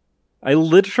 I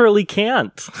literally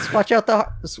can't.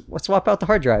 swap out the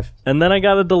hard drive. And then I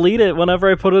gotta delete it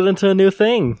whenever I put it into a new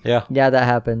thing. Yeah. Yeah, that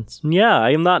happens. Yeah, I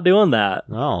am not doing that.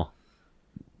 No.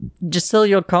 Just sell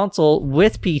your console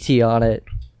with PT on it.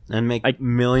 And make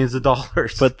millions of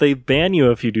dollars. But they ban you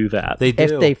if you do that. they do.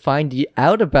 If they find you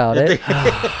out about it,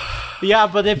 Yeah,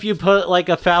 but if you put like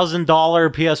 $1,000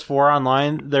 PS4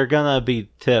 online, they're gonna be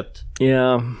tipped.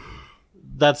 Yeah.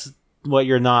 That's what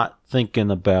you're not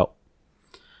thinking about.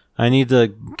 I need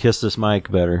to kiss this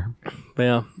mic better. But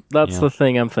yeah. That's Yeah. the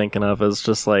thing I'm thinking of is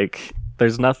just like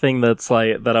there's nothing that's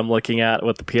like that I'm looking at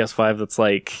with the PS5 that's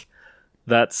like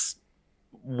that's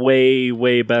way,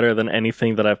 way better than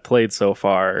anything that I've played so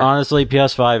far. Honestly,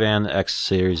 PS5 and X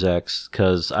Series X,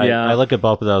 because Yeah. I look at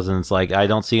both of those and it's like I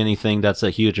don't see anything that's a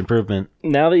huge improvement.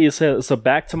 Now that you say it, so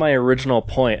back to my original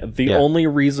point, the Yeah. only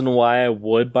reason why I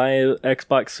would buy an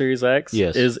Xbox Series X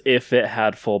Yes. is if it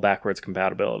had full backwards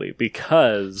compatibility.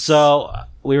 Because So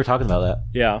we were talking about that.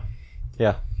 yeah.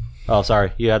 Yeah. Oh,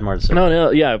 sorry. You had more to say.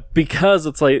 No, yeah, because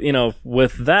it's like, you know,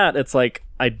 with that, it's like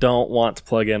I don't want to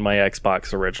plug in my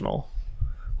Xbox original.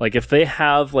 Like if they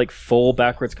have like full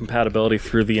backwards compatibility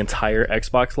through the entire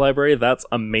Xbox library, that's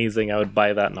amazing. I would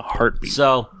buy that in a heartbeat.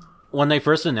 So when they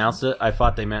first announced it, I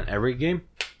thought they meant every game,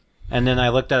 and then I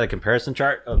looked at a comparison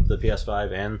chart of the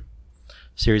PS5 and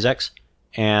Series X,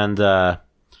 and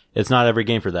it's not every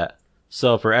game for that.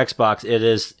 So for Xbox, it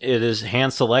is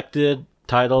hand selected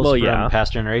titles Well, from yeah.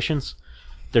 past generations.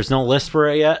 There's no list for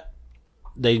it yet.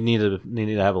 They need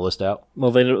to have a list out.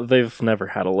 Well, they've never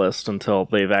had a list until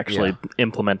they've actually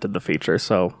implemented the feature.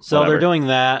 So So they're whatever. doing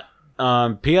that.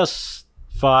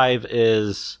 PS5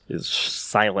 is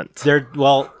silent.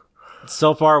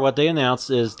 so far what they announced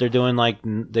is they're doing like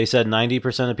they said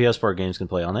 90% of PS4 games can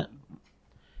play on it.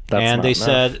 That's and not they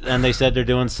enough. said they're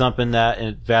doing something that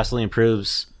vastly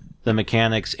improves the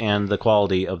mechanics and the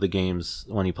quality of the games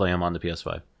when you play them on the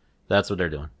PS5. That's what they're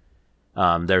doing.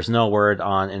 There's no word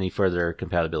on any further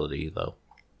compatibility though.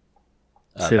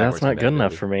 See, that's backwards not good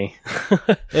enough compatibility. for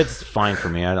me. It's fine for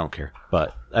me. I don't care.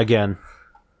 But again,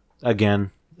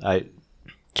 I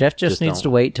Jeff just Just needs don't to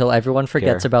wait till everyone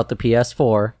forgets care. about the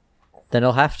PS4. Then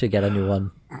he'll have to get a new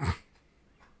one.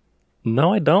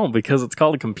 No, I don't, because it's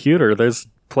called a computer. There's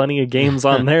plenty of games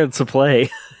on there to play.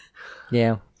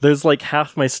 Yeah. There's like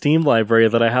half my Steam library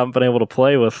that I haven't been able to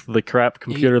play with the crap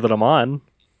computer that I'm on.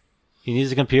 he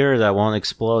needs a computer that won't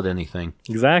explode anything.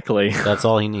 Exactly. That's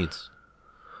all he needs.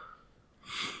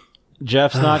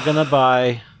 Jeff's not gonna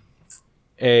buy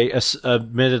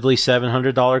admittedly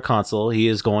 $700 console, he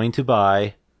is going to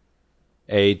buy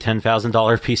a $10,000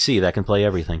 PC that can play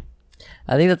everything.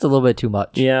 I think that's a little bit too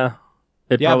much. Yeah.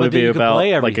 It'd Yeah, probably but then be you could about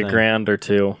play like everything. $1,000 or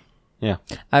 $2,000. Yeah.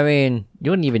 I mean,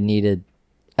 you wouldn't even need it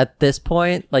at this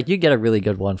point. Like, you get a really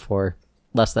good one for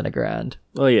less than $1,000.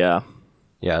 Well, yeah.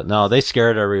 Yeah, no, they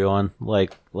scared everyone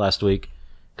like last week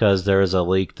because there was a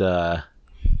leaked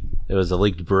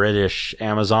British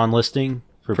Amazon listing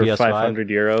for For PS5. 500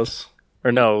 euros.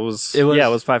 Or no, it was It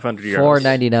was 500 euros.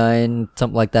 $4.99,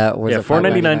 something like that. Or is Yeah, it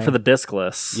 $4.99 $5.99? for the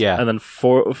discless. Yeah. And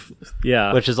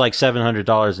then which is like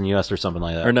 $700 in US or something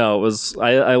like that. Or no, it was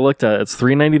I looked at it. It's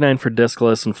 $3.99 for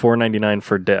discless and $4.99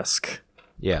 for disc,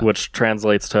 Yeah, which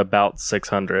translates to about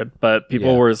 $600. But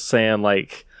people Yeah. were saying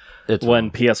like it's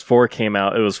when PS4 came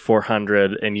out, it was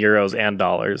 $400 in euros and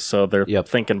dollars. So they're Yep.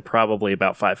 thinking probably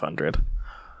about $500.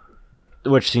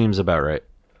 which seems about right.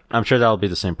 I'm sure that'll be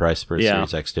the same price for Yeah.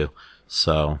 Series X too.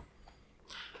 So,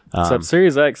 So at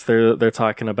Series X, they're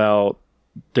talking about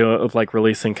doing like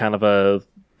releasing kind of a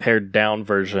pared down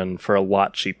version for a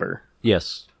lot cheaper.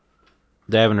 yes,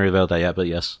 they haven't revealed that yet, but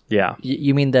yes, Yeah,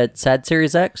 You mean that sad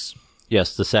Series X?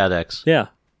 yes, the Sad X, yeah,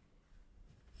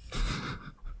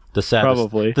 the saddest,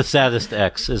 Probably. the saddest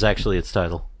X is actually its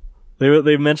title.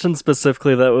 They mentioned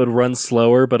specifically that it would run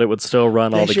slower, but it would still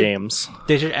run all the should- games.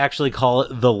 They should actually call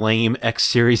it the lame X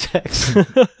Series X.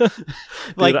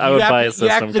 Like I would buy a you system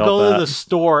have to called go that. to the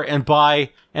store and buy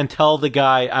and tell the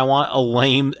guy, I want a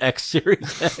lame X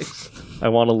Series X. I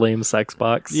want a lame sex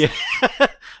box. Yeah.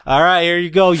 All right, here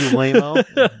you go, you lame-o.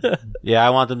 Yeah,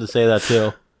 I want them to say that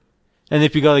too. And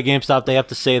if you go to GameStop, they have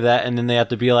to say that, and then they have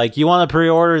to be like, you want to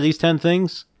pre-order these 10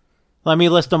 things? Let me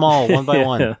list them all one by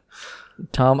one.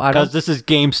 Tom, I Because don't, this is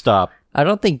GameStop. I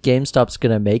don't think GameStop's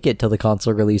gonna make it till the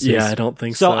console releases. Yeah, I don't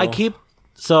think so.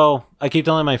 So I keep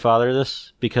telling my father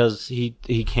this because he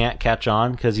can't catch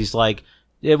on because he's like,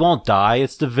 it won't die.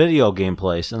 It's the video game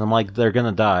place, and I'm like, they're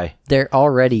gonna die. They're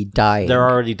already dying. They're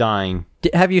already dying.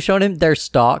 Have you shown him their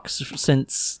stocks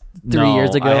since 3 No,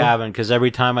 years ago? I haven't because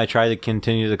every time I try to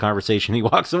continue the conversation, he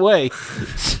walks away.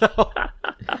 So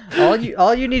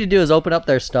all you need to do is open up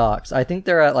their stocks. I think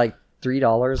they're at like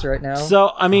 $3 right now.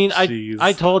 So I mean, jeez.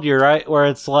 I told you right where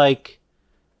it's like,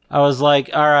 I was like,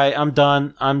 all right, I'm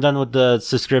done with the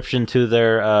subscription to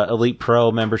their Elite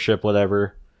Pro membership,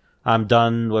 whatever. I'm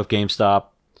done with GameStop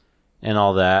and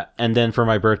all that. And then for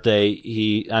my birthday,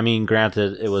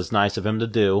 granted, it was nice of him to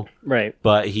do, right.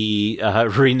 but he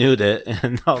renewed it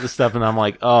and all this stuff. And I'm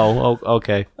like,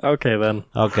 okay, Okay then.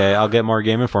 I'll get more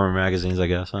Game Informer magazines, I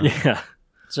guess. Huh? Yeah.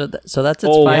 So that's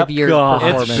its Oh, 5 year God.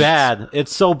 performance. It's bad.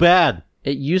 It's so bad.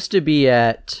 It used to be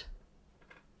at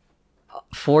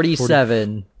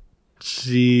 47.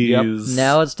 Jeez.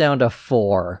 Now it's down to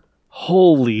 4.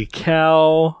 Holy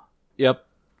cow. Yep.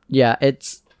 Yeah,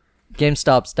 it's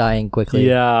GameStop's dying quickly.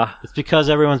 Yeah. It's because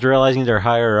everyone's realizing their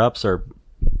higher ups are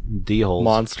D-holes.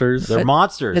 Monsters. They're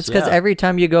monsters. It's because yeah. every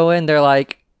time you go in, they're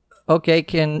like, "Okay,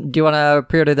 do you want to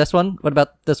pre-order this one? What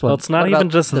about this one? Well, it's not What about even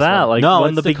just this that. one?" Like No, when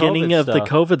it's the the beginning COVID of the stuff.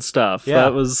 COVID stuff, Yeah.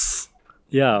 that was,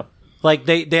 yeah. Like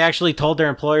they actually told their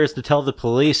employers to tell the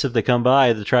police if they come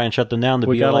by to try and shut them down. To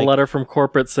We be got like, a letter from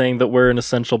corporate saying that we're an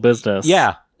essential business.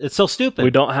 yeah, it's so stupid.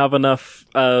 We don't have enough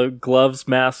gloves,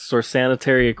 masks, or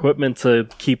sanitary equipment to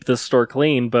keep this store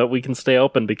clean, but we can stay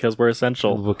open because we're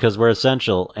essential. because we're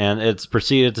essential, and it's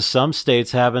proceeded to some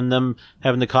states having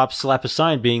the cops slap a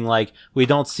sign being like, "We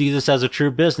don't see this as a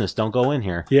true business. Don't go in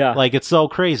here." Yeah. like it's so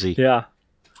crazy. Yeah.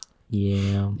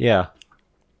 Yeah, Yeah.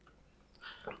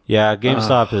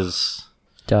 GameStop is.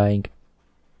 dying.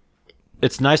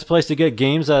 It's a nice place to get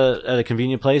games at a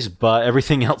convenient place, but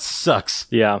everything else sucks.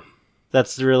 Yeah.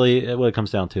 That's really what it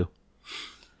comes down to.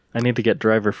 I need to get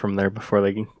Driver from there before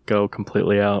they can go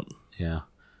completely out. Yeah.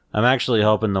 I'm actually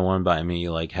hoping the one by me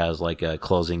has a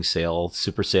closing sale,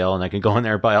 super sale, and I can go in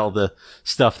there and buy all the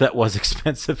stuff that was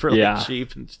expensive for Yeah.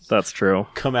 cheap and just That's true.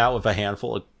 come out with a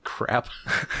handful of crap.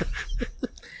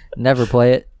 Never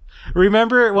play it.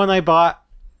 Remember when I bought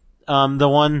the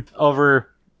one over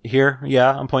here?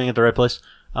 Yeah, I'm pointing at the right place.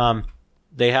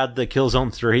 They had the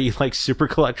Killzone 3 super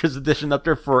collector's edition up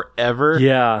there forever.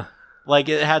 Yeah. Like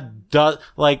it had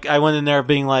I went in there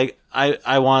being like,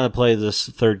 I want to play this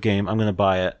third game. I'm going to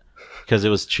buy it because it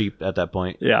was cheap at that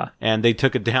point. Yeah. And they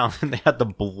took it down and they had to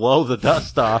blow the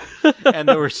dust off and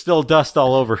there was still dust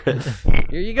all over it.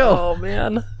 Here you go. Oh,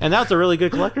 man. And that's a really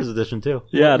good collector's edition too.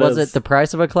 Yeah, Was it the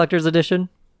price of a collector's edition?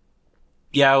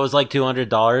 Yeah, it was like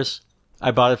 $200.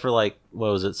 I bought it for what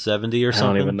was it, 70 or I don't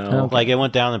something? even know. Okay. Like it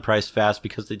went down in price fast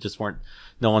because they just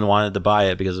no one wanted to buy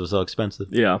it because it was so expensive.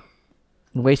 Yeah.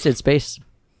 Wasted space.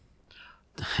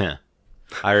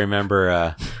 I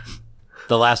remember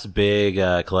The last big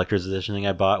collector's edition thing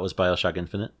I bought was BioShock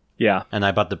Infinite. Yeah, And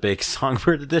I bought the big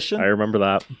Songbird edition. I remember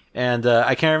that. And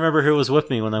I can't remember who was with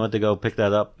me when I went to go pick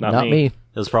that up. Not Not me. It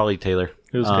was probably Taylor.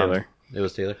 It was Taylor. It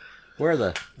was Taylor. Where are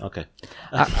the... Okay.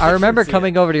 I remember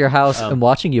coming over to your house and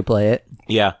watching you play it.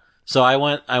 Yeah. So I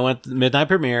went midnight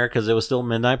premiere because it was still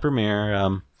midnight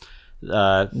premiere.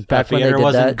 Back when they theater did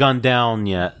wasn't that. gunned down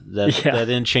yet. That Yeah.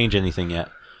 didn't change anything yet.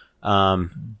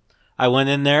 I went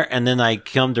in there and then I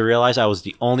come to realize I was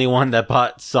the only one that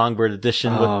bought Songbird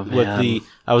edition Oh, with the.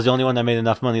 I was the only one that made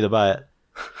enough money to buy it.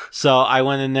 So I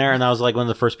went in there and I was like one of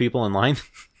the first people in line.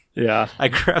 Yeah. I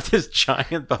grabbed this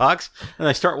giant box and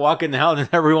I start walking out and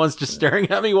everyone's just staring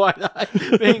at me wide-eyed,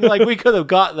 being like, we could have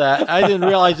got that. I didn't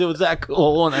realize it was that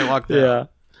cool when I walked out. Yeah.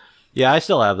 Yeah, I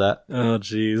still have that. Oh,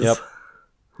 jeez.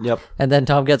 Yep. And then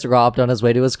Tom gets robbed on his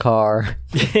way to his car.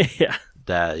 Yeah.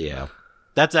 Yeah.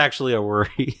 That's actually a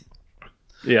worry.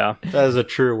 Yeah. That is a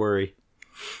true worry.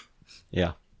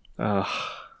 Yeah. Ugh.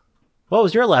 What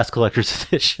was your last collector's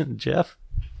edition, Jeff?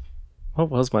 What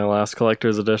was my last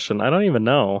collector's edition? I don't even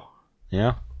know.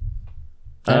 Yeah.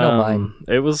 I know mine.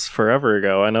 It was forever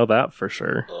ago. I know that for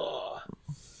sure. I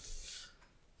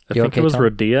You think okay, it was Tom?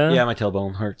 Rodea Yeah, my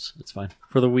tailbone hurts. It's fine.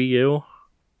 for the Wii U.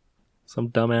 Some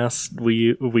dumbass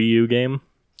Wii U game.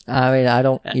 I mean, I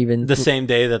don't even... The same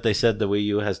day that they said the Wii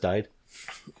U has died.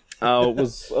 Oh, it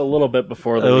was a little bit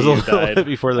before the It was Wii a U little died. bit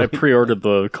before the I pre-ordered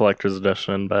the collector's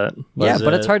edition, but Yeah, Was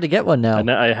but it's it- hard to get one now.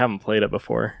 I haven't played it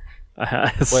before.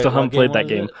 I still what haven't game played that was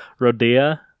game. it?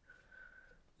 Rodea.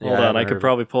 Yeah, Hold I on, haven't I heard could of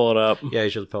probably pull it up it. Yeah, you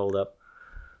should have pulled it up.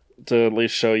 to at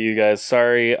least show you guys.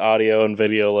 Sorry, audio and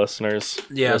video listeners.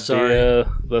 Yeah, Rodea, sorry.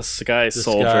 The Sky The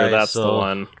Soldier, Sky that's the Sol-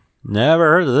 one. Never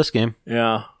heard of this game.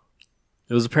 Yeah.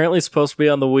 It was apparently supposed to be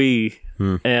on the Wii,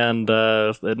 Hmm. and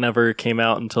it never came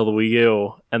out until the Wii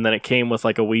U, and then it came with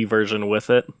like a Wii version with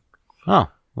it. Oh,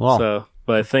 well. So,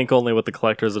 but I think only with the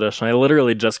collector's edition. I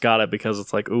literally just got it because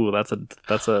it's like, ooh, that's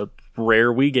a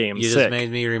rare Wii game. You Sick. just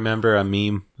made me remember a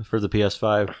meme for the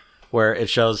PS5 where it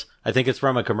shows, I think it's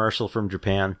from a commercial from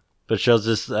Japan, but it shows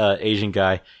this Asian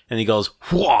guy and he goes,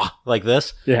 whoa, like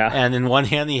this. Yeah. And in one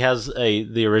hand he has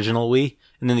the original Wii,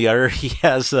 and in the other he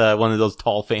has one of those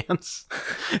tall fans.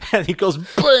 And he goes,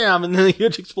 bam, and then the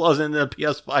huge explosion and the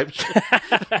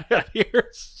PS5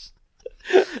 appears.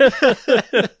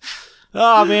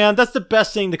 Oh man, that's the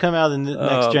best thing to come out in the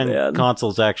next gen man.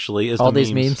 consoles. Actually, is All the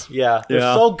these memes? Yeah, they're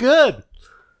Yeah. so good.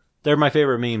 They're my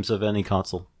favorite memes of any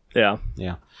console. Yeah.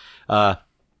 Yeah,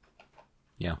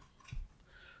 yeah.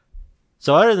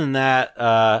 So other than that,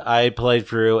 I played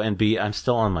through and beat. I'm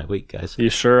still on my week, guys. You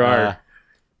sure are.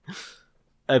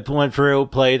 I went through,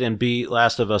 played, and beat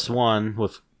Last of Us 1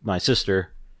 with my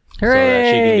sister, Hooray! so that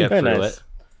she can get Very through nice.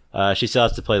 it. She still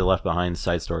has to play the Left Behind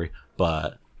side story,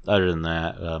 but other than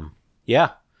that, yeah,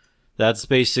 that's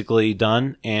basically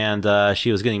done. And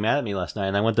she was getting mad at me last night,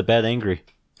 and I went to bed angry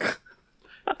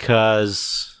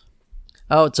because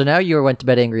Oh, so now you went to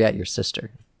bed angry at your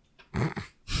sister.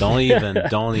 don't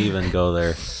even go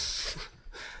there.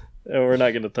 We're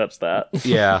not going to touch that.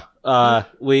 Yeah,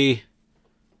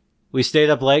 we stayed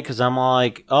up late because I'm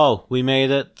like, oh, we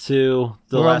made it to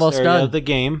the We're last almost area done. of the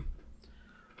game.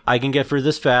 I can get through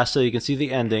this fast so you can see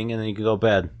the ending, and then you can go to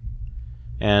bed.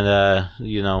 And,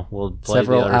 we'll play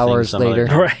Several the other hours things some other later.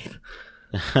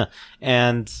 time. Right.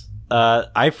 And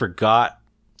I forgot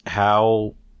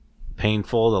how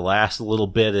painful the last little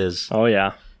bit is, Oh,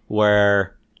 yeah.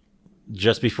 where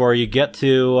just before you get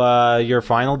to your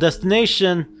final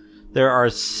destination, there are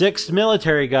 6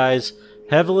 military guys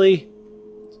heavily...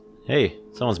 Hey,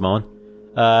 someone's mowing.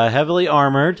 Heavily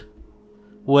armored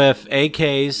with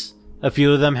AKs. A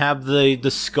few of them have the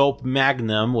scope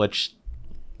Magnum, which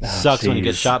sucks when you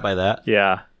get jeez. shot by that.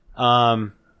 Yeah.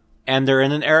 And they're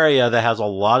in an area that has a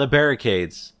lot of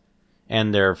barricades,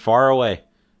 and they're far away.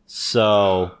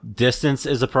 So distance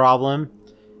is a problem.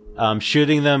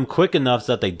 Shooting them quick enough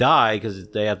so that they die because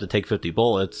they have to take 50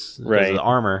 bullets because Right. of the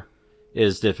armor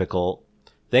is difficult.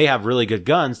 They have really good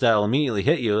guns that'll immediately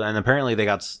hit you, and apparently they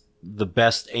got the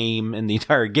best aim in the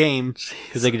entire game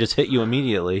because they could just hit you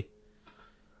immediately.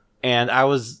 And I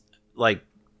was like,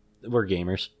 we're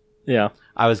gamers. Yeah.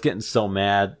 I was getting so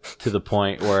mad to the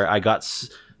point where I got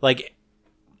like,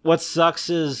 what sucks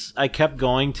is I kept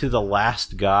going to the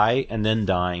last guy and then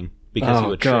dying because he Oh,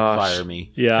 would gosh. trick fire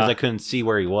me. Yeah. Because I couldn't see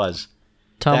where he was.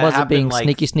 Tom That wasn't happened, being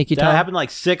like- sneaky That Tom. happened like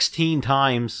 16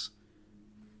 times.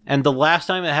 And the last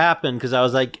time it happened, because I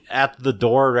was like at the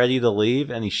door ready to leave,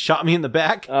 and he shot me in the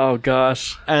back. Oh,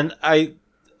 gosh. And I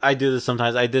do this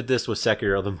sometimes. I did this with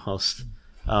Sekiro the most.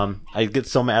 I get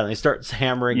so mad and I start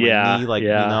hammering Yeah, my knee, like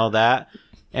yeah. that.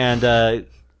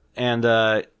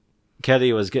 And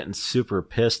Keddy was getting super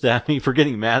pissed at me for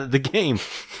getting mad at the game.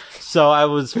 So I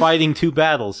was fighting 2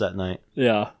 battles that night.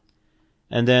 Yeah.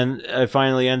 And then I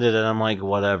finally ended it. I'm like,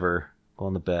 whatever.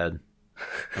 Going to bed.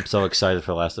 I'm so excited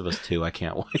for Last of Us 2. I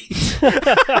can't wait.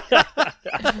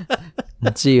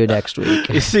 See you next week.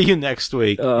 See you next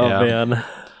week. Oh yeah. man.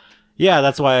 Yeah,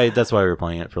 that's why we were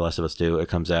playing it for Last of Us 2. It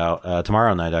comes out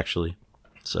tomorrow night, actually.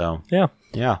 So, Yeah.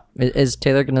 yeah. Is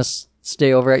Taylor gonna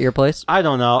stay over at your place? I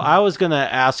don't know. I was going to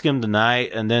ask him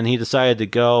tonight, and then he decided to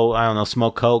go, I don't know,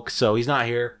 smoke coke, so he's not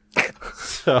here.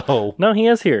 So, No, he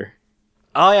is here.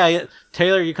 oh, yeah.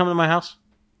 Taylor, you coming to my house?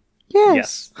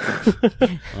 Yes.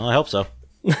 Well, I hope so.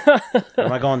 Or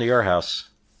am I going to your house?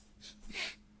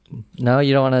 No,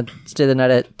 you don't want to stay the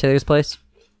night at Taylor's place?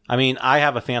 I mean, I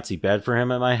have a fancy bed for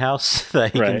him at my house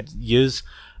that he Right. can use,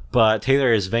 but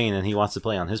Taylor is vain and he wants to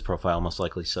play on his profile most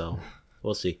likely, so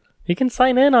we'll see. He can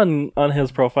sign in on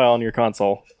his profile on your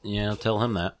console. Yeah, tell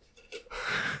him that.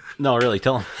 No, really,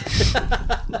 tell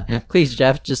him. Please,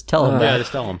 Jeff, just tell him Yeah, that.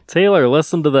 just tell him. Taylor,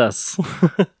 listen to this.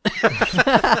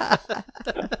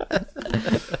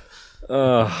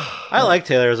 I like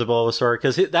Taylor as a Bulbasaur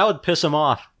because that would piss him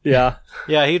off. Yeah,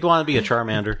 Yeah, he'd want to be a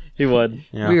Charmander. he would.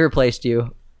 Yeah, We replaced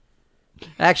you.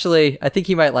 Actually, I think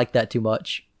he might like that too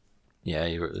much. yeah,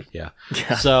 yeah.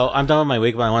 So I'm done with my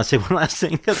week, but I want to say one last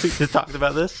thing because we just talked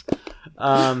about this.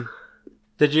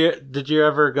 Did you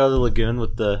ever go to Lagoon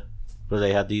with where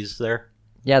they had these there?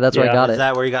 Yeah, that's where I Yeah, got Is it.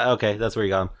 that where you got? Okay, that's where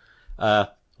you got them.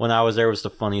 When I was there, was the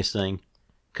funniest thing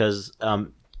because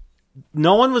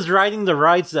no one was riding the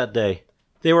rides that day.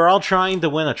 They were all trying to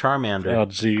win a Charmander, Oh,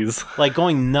 jeez. like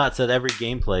going nuts at every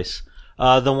game place.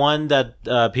 The one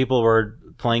that people were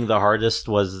playing the hardest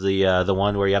was the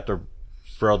one where you have to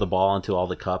throw the ball into all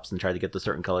the cups and try to get the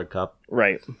certain colored cup.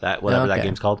 Right. That whatever that Okay.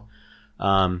 game's called.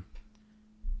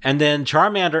 And then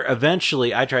Charmander.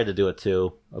 Eventually, I tried to do it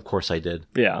too. Of course, I did.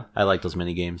 Yeah. I like those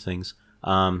mini games things.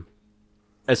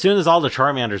 As soon as all the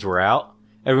Charmanders were out,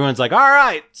 everyone's like, "All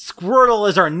right, Squirtle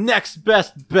is our next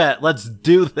best bet. Let's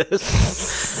do this."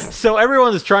 So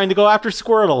everyone is trying to go after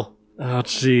Squirtle. Oh,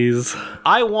 jeez.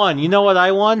 I won. You know what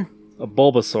I won? A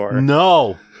Bulbasaur.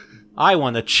 No, I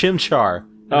won a Chimchar.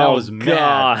 And I Oh, was mad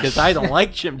gosh. because I don't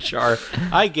like Chimchar.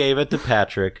 I gave it to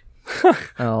Patrick.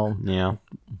 Oh, Yeah,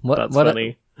 what That's what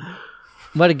funny.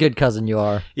 what a good cousin you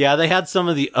are. yeah. They had some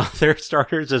of the other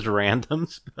starters as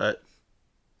randoms, but.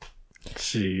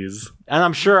 Jeez. And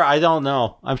I'm sure, I don't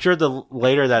know. I'm sure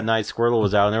later that night Squirtle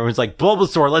was out and everyone's like,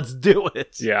 Bulbasaur, let's do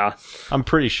it. Yeah. I'm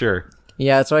pretty sure.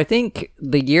 Yeah, so I think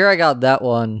the year I got that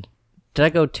one, did I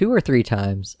go 2 or 3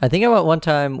 times? I think I went one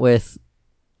time with,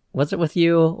 was it with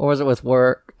you or was it with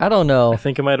work? I don't know. I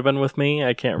think it might have been with me.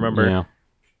 I can't remember. Yeah.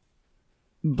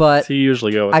 But So you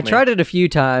usually go with I me. tried it a few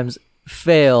times,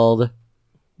 failed,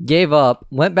 gave up,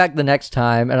 went back the next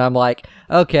time, and I'm like,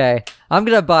 okay, I'm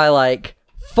going to buy like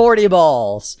 40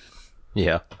 balls.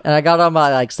 Yeah. And I got on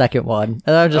my like second one.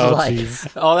 And I'm just Oh, like,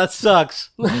 jeez. Oh, that sucks.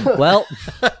 well,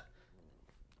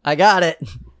 I got it.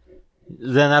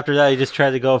 Then after that, you just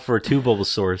tried to go for 2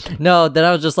 Bulbasaurs. No, then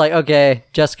I was just like, okay,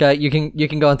 Jessica, you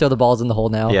can go and throw the balls in the hole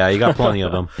now. Yeah, you got plenty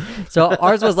of them. So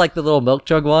ours was like the little milk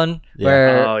jug one, Yeah.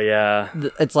 where Oh, yeah.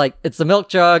 it's like it's the milk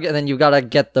jug, and then you gotta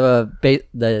get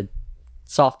the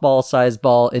softball sized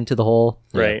ball into the hole.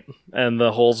 Right. And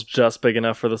the hole's just big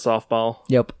enough for the softball.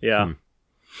 Yep. Yeah.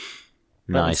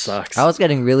 That one Nice. sucks. I was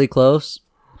getting really close,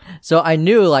 so I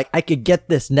knew like I could get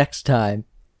this next time,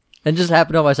 and just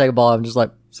happened on my second ball. I'm just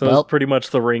like, So well, it's pretty much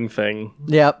the ring thing.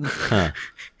 yep. Huh.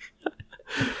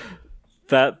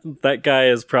 That guy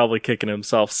is probably kicking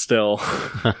himself still.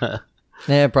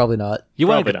 Yeah, probably not. You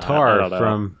want a Probably not. I guitar don't know.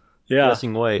 from Yeah.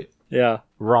 Guessing Weight. Yeah.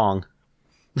 Wrong.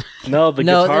 No, the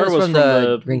No, guitar that was was from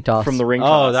the ring toss. From the ring Oh,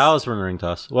 toss. that was from the ring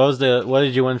toss. What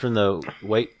did you win from the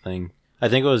weight thing? I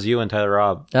think it was you and Tyler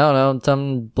Robb. I don't know,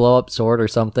 some blow up sword or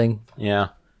something. Yeah.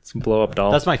 some blow up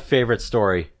doll. That's my favorite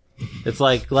story. It's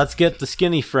like, let's get the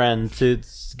skinny friend to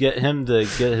get him to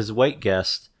get his weight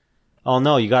guessed. Oh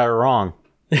no, you got it wrong.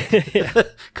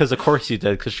 Because of course you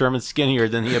did, because Sherman's skinnier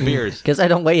than he appears. Because I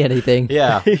don't weigh anything.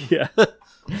 Yeah. Yeah.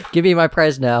 Give me my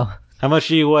prize now. How much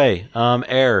do you weigh?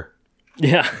 Air.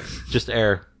 Yeah. Just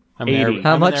air. I'm 80.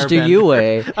 How I'm an much do you airbender.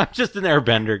 weigh? I'm just an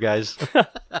airbender, guys.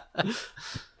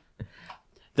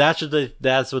 That's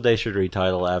what they should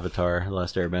retitle Avatar: The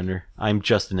Last Airbender. I'm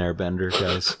just an airbender,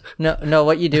 guys. No,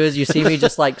 what you do is you see me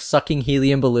just like sucking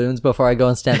helium balloons before I go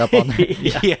and stand up on them.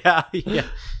 Yeah.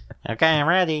 Okay, I'm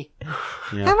ready.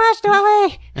 How much do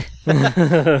I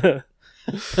weigh?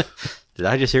 Did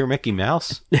I just hear Mickey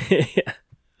Mouse?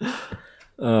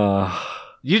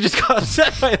 You just got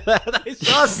upset by that. I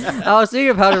saw that. I was thinking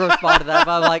of how to respond to that,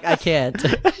 but I'm like, I can't.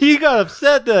 You got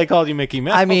upset that I called you Mickey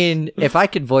Mouse. I mean, if I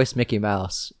could voice Mickey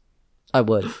Mouse, I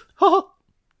would. that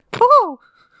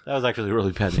was actually a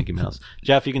really bad Mickey Mouse.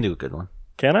 Jeff, you can do a good one.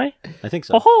 Can I? I think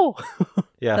so. Oh,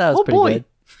 Yeah. That was Oh, pretty boy. good.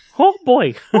 oh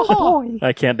boy. Oh, boy.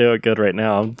 I can't do it good right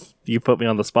now. You put me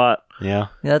on the spot. Yeah.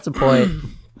 Yeah, that's a point.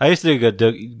 I used to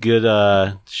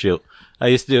do shoot. I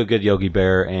used to do a good Yogi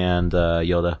Bear and Yeah.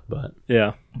 Yoda, but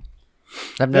I've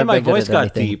then never my been good voice at got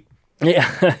anything. deep.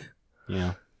 Yeah.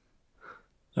 Yeah.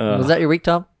 Was that your week,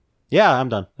 Tom? Yeah, I'm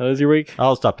done. That was your week?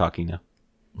 I'll stop talking now.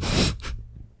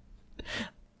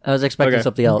 I was expecting Okay.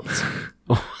 something else.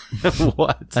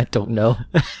 What? I don't know.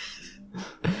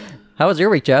 How was your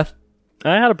week, Jeff?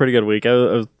 I had a pretty good week. I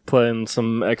was playing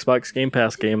some Xbox Game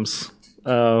Pass games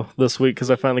this week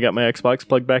because I finally got my Xbox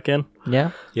plugged back in.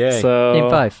 Yeah. Yay. So Name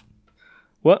 5.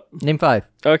 What? Name 5.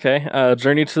 Okay.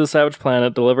 Journey to the Savage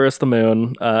Planet, Deliver Us the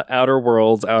Moon, Outer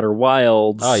Worlds, Outer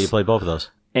Wilds. Oh, you played both of those.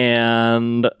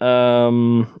 And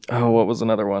what was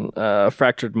another one?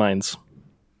 Fractured Minds.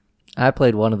 I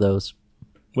played one of those.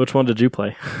 Which one did you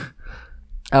play?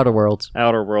 Outer Worlds.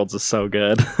 Outer Worlds is so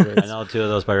good. I know two of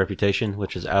those by reputation,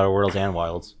 which is Outer Worlds and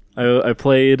Wilds. I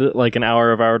played like an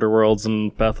hour of Outer Worlds,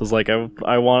 and Beth was like,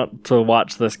 "I want to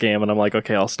watch this game," and I'm like,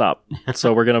 "Okay, I'll stop."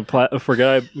 So we're gonna buy it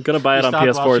on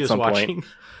PS4 at some point.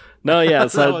 No, yeah,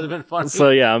 That so would've been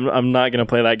funny. I'm not gonna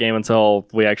play that game until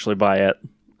we actually buy it.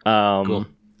 Cool.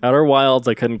 Outer Wilds,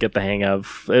 I couldn't get the hang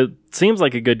of. It seems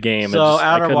like a good game. So I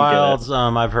Outer couldn't get it. Wilds,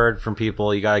 I've heard from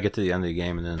people you got to get to the end of the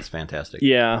game and then it's fantastic.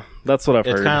 Yeah, that's what I've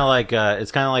It's heard. kind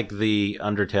of like the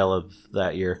Undertale of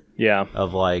that year. Yeah,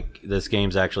 Of like this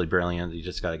game's actually brilliant. You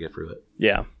just got to get through it.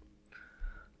 yeah.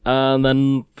 And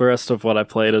then the rest of what I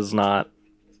played is not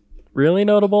really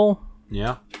notable.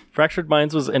 Yeah. Fractured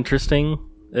Minds was interesting.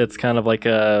 It's kind of like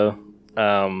a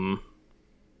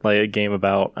game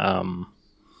about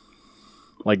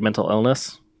like mental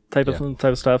illness type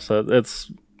of stuff. So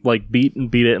it's like beat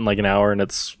it in like an hour, and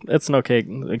it's an okay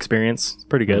experience. It's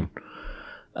pretty good.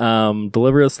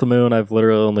 Deliver Us the Moon, I've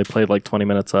literally only played like 20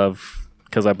 minutes of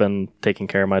because I've been taking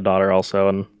care of my daughter also,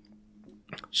 and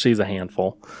she's a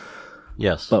handful.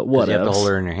 Yes. But 'cause what you have to else? hold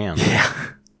her in your hand.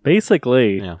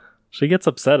 Basically, Yeah. she gets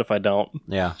upset if I don't.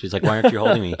 Yeah. She's like, why aren't you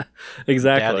holding me?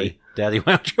 Exactly. Daddy,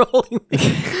 why aren't you holding me?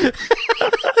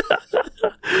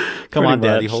 Come on,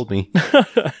 Pretty Daddy, much. hold me.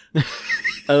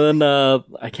 And then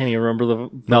I can't even remember the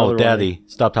No, other Daddy, one.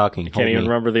 stop talking. Can't even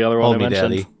remember the other one Hold I me,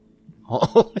 mentioned. Daddy.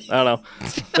 Hold me. I don't know.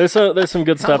 There's some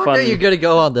good How stuff long on are you going to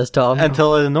go on this, Tom?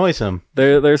 Until it annoys him.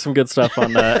 there's some good stuff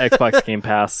on Xbox Game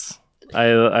Pass.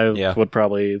 I Yeah. would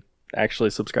probably actually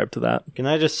subscribe to that. Can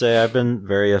I just say I've been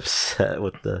very upset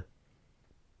with the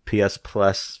PS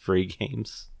Plus free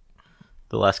games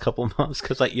the last couple of months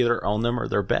because I either own them or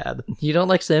they're bad. You don't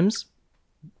like Sims?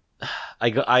 I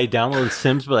downloaded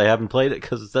Sims, but I haven't played it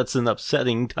because that's an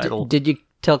upsetting title. Did you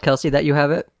tell Kelsey that you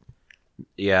have it?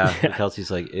 Yeah,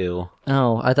 Kelsey's like, ew.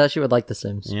 Oh, I thought she would like The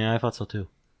Sims. Yeah, I thought so too.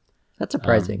 That's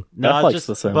surprising. No, Beth it's likes just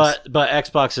The Sims. but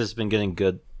Xbox has been getting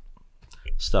good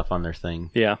stuff on their thing.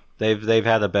 Yeah, They've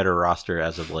had a better roster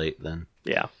as of late. Than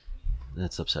yeah.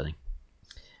 that's upsetting.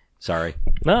 Sorry.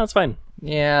 No, that's fine.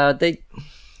 Yeah,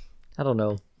 I don't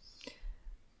know.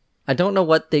 I don't know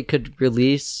what they could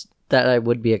release that I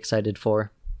would be excited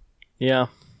for Yeah,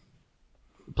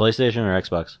 PlayStation or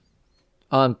Xbox?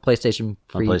 on PlayStation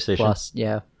Free PlayStation? Plus.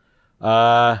 Yeah.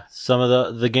 Some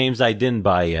of the games I didn't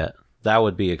buy yet. That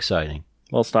would be exciting.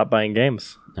 well, stop buying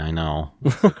games. I know.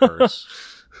 It's a curse.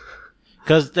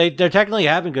 Because they're technically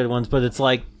having good ones, but it's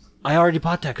like, I already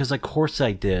bought that because of course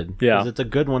I did. Yeah. 'Cause it's a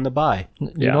good one to buy.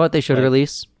 You Yeah, know what they should right.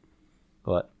 release?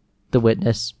 But The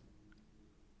Witness.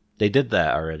 they did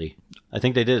that already. I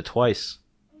think they did it twice.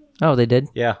 Oh, they did?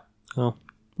 Yeah. Oh,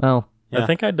 Oh. Yeah. I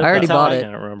think I did. I already that. bought I it.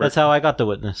 can't remember. That's how I got The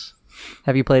Witness.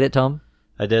 Have you played it, Tom?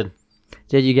 I did.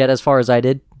 Did you get as far as I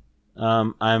did?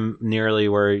 I'm nearly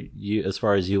as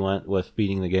far as you went with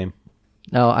beating the game.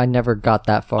 No, I never got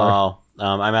that far.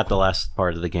 I'm at the last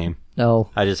part of the game. No.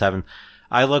 I just haven't.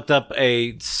 I looked up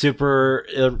a super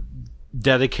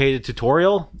dedicated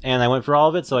tutorial, and I went for all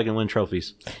of it so I can win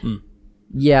trophies.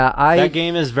 Yeah, That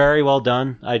game is very well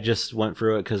done. I just went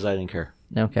through it because I didn't care.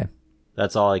 Okay.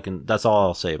 That's all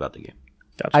I'll say about the game.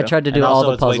 Gotcha. I tried to And do all also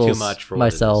the it's way too puzzles much for what it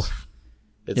is. myself.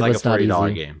 It's It like a was not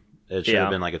 $40 easy. game. It should Yeah. have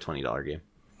been like a $20 game,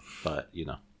 but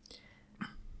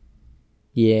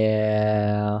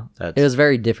Yeah. that's It was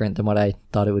very different than what I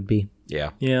thought it would be.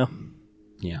 yeah. Yeah,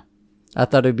 I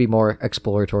thought it would be more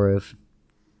explorative.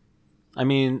 I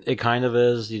mean, it kind of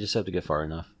is. You just have to get far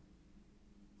enough.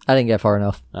 I didn't get far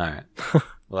enough. All right.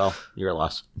 Well, you're a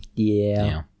loss. Yeah.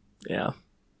 Yeah. yeah.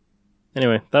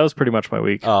 Anyway, that was pretty much my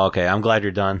week. Oh, okay. I'm glad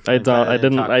you're done.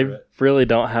 I really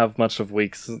don't have much of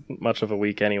a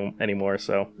week anymore,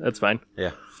 so it's fine.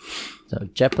 Yeah. So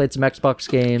Jeff played some Xbox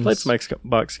games. Played some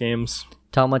Xbox games.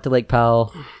 Tom went to Lake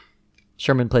Powell.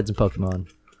 Sherman played some Pokemon.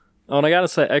 Oh, and I gotta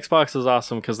say, Xbox is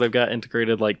awesome because they've got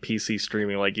integrated like PC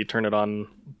streaming. Like you turn your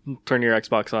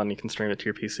Xbox on, you can stream it to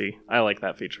your PC. I like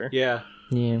that feature. Yeah.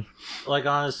 Yeah. Like,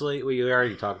 honestly, we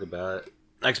already talked about it.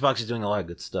 Xbox is doing a lot of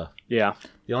good stuff. Yeah.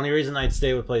 The only reason I'd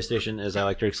stay with PlayStation is I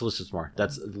like their exclusives more.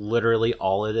 That's literally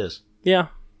all it is. Yeah.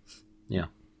 Yeah.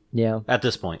 Yeah. At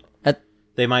this point.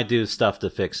 They might do stuff to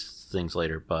fix things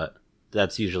later, but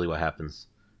that's usually what happens.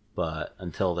 But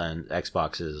until then,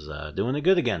 Xbox is doing it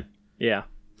good again. Yeah.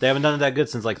 They haven't done it that good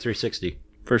since like 360.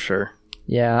 For sure.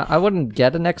 Yeah, I wouldn't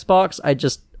get an Xbox. I'd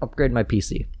just upgrade my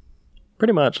PC.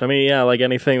 Pretty much. I mean, yeah, like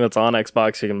anything that's on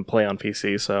Xbox, you can play on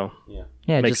PC, so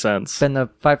Yeah, makes just sense. spend the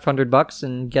 $500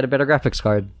 and get a better graphics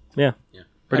card. Yeah.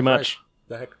 Pretty High much. five.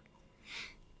 The heck?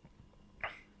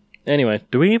 Anyway,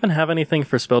 do we even have anything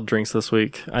for spilled drinks this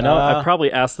week? I know I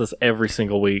probably ask this every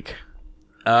single week.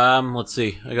 Let's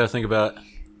see. I gotta think about it.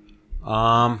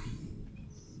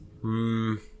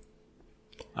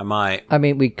 I might. I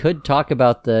mean, we could talk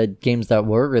about the games that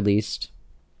were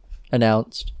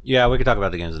announced. Yeah, we could talk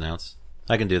about the games announced.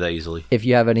 I can do that easily. If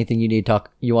you have anything you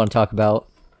want to talk about.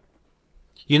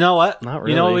 You know what? Not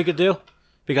You know what really. we could do?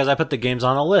 Because I put the games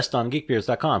on a list on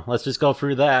geekbeers.com. Let's just go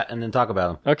through that and then talk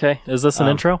about them. Okay, is this an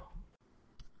intro?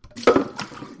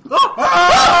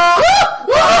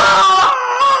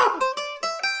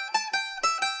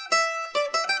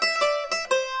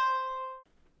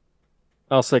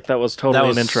 Oh, sick. That was totally That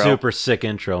was an intro. super sick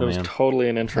intro, That was man. totally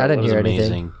an intro. I didn't That was hear anything.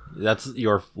 amazing. That's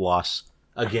your loss.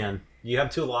 Again. You have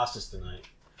 2 losses tonight.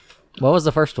 What was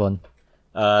the first one?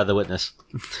 The Witness.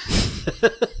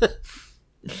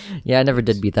 Yeah, I never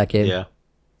did beat that game. Yeah.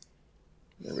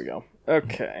 There we go.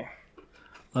 Okay.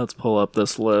 Let's pull up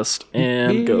this list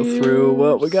and go through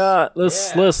what we got.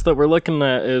 This list that we're looking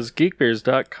at is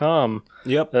geekbeers.com.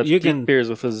 Yep. That's you can. Geekbeers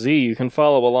with a Z. You can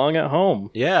follow along at home.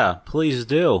 Yeah, please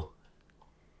do.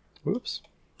 Whoops.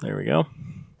 There we go.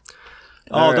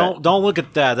 Oh, All right. don't look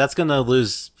at that. That's gonna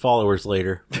lose followers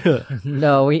later.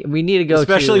 No, we need to go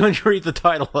Especially to when you read the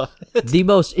title of it. the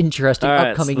most interesting All right,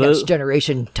 upcoming so the- next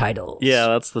generation titles. Yeah,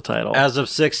 that's the title. As of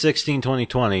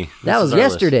 6/16/2020. that this was is our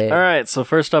list. yesterday. All right, so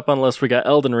first up on the list, we got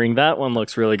Elden Ring. That one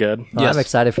looks really good. Oh, Yes. I'm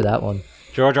excited for that one.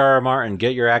 George R. R. Martin,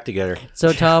 get your act together.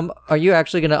 So, Tom, are you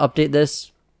actually going to update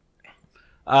this?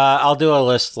 I'll do a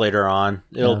list later on.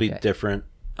 It'll be Okay. different.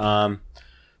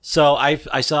 So I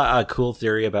saw a cool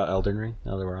theory about Elden Ring.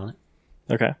 Now that we're on it,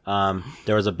 Okay.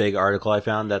 there was a big article I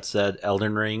found that said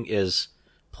Elden Ring is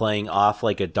playing off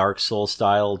like a Dark Souls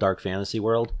style dark fantasy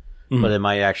world, but it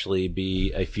might actually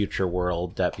be a future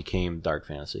world that became dark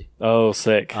fantasy. Oh,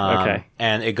 sick. Okay.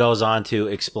 And it goes on to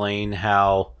explain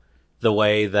how the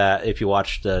way that if you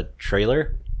watch the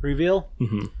trailer reveal,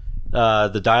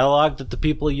 the dialogue that the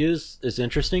people use is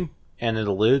interesting, and it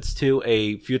alludes to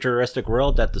a futuristic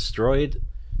world that destroyed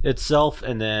itself,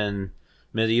 and then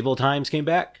medieval times came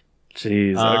back.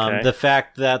 Jeez. Okay. The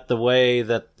fact that the way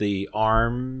that the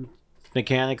arm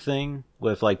mechanic thing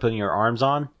with like putting your arms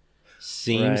on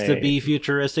seems to Right. be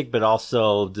futuristic, but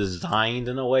also designed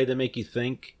in a way to make you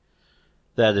think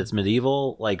that it's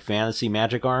medieval, like fantasy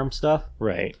magic arm stuff.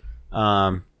 Right.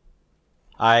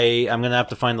 I'm gonna have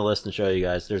to find the list and show you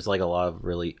guys. There's like a lot of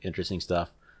really interesting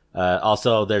stuff.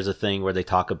 Also, there's a thing where they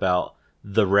talk about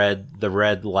the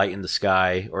red light in the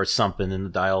sky or something in the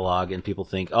dialogue, and people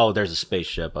think, oh, there's a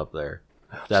spaceship up there.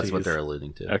 That's what jeez. they're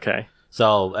alluding to. Okay.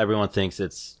 So everyone thinks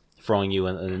it's throwing you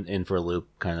in for a loop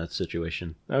kind of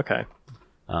situation. Okay.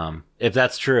 If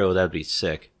that's true, that'd be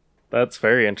sick. That's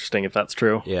very interesting if that's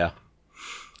true. Yeah.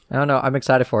 I don't know. I'm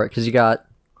excited for it because you got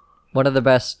one of the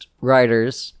best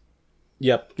writers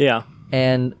Yep. Yeah,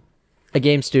 and a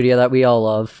game studio that we all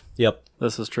love. Yep.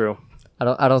 this is true.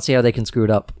 I don't see how they can screw it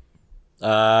up.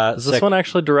 Is this one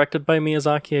actually directed by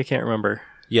Miyazaki? I can't remember.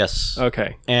 Yes.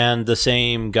 Okay. And the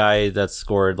same guy that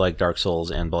scored like Dark Souls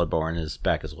and Bloodborne is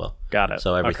back as well. Got it.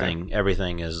 So Okay.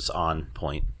 everything is on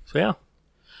point. So yeah,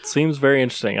 seems very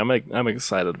interesting. I'm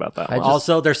excited about that I one. just-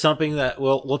 Also, there's something that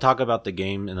we'll talk about the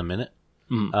game in a minute.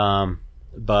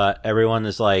 But everyone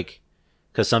is like,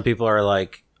 because some people are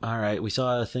like, all right, we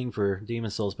saw a thing for Demon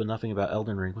Souls, but nothing about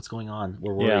Elden Ring. What's going on?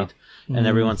 We're worried. And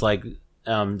everyone's like,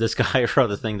 this guy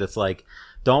wrote a thing that's like,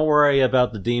 don't worry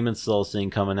about the Demon Souls thing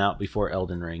coming out before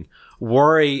Elden Ring.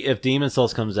 Worry if Demon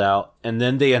Souls comes out and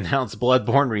then they announce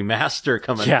Bloodborne Remaster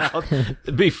coming Yeah. out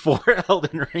before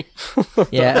Elden Ring.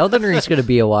 Yeah, Elden Ring's going to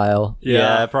be a while.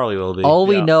 Yeah, it probably will be. All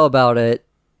we Yeah. know about it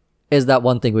is that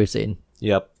one thing we've seen.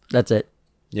 Yep. That's it.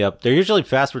 Yep, they're usually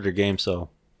fast with their games, so.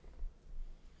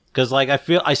 Because like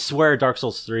I swear Dark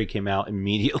Souls 3 came out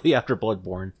immediately after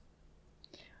Bloodborne.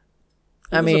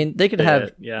 I mean, they could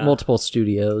have yeah. multiple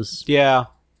studios. Yeah,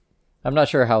 I'm not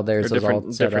sure how Or theirs is all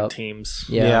different set up. teams.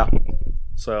 Yeah.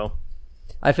 So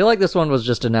I feel like this one was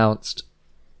just announced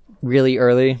really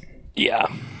early yeah,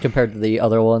 compared to the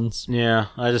other ones. yeah.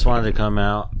 I just wanted to come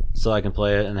out so I can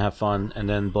play it and have fun, and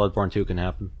then Bloodborne 2 can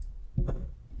happen.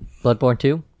 Bloodborne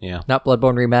 2? Yeah. Not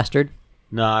Bloodborne Remastered?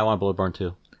 No, I want Bloodborne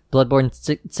 2. Bloodborne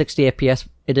 60 FPS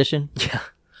edition?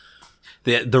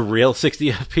 The real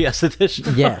 60 FPS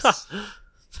edition. Yes.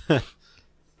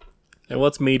 and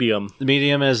what's Medium?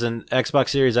 Medium is an Xbox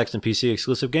Series X and PC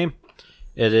exclusive game.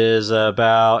 It's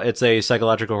a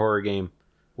psychological horror game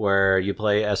where you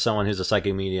play as someone who's a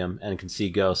psychic medium and can see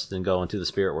ghosts and go into the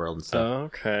spirit world and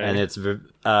stuff. Okay, And it's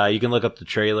you can look up the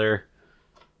trailer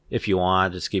if you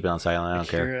want. Just keep it on silent. I don't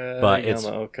care. But it's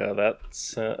Yamaoka.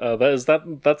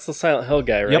 That's the Silent Hill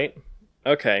guy, right?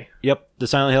 Okay. Yep, the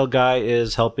Silent Hill guy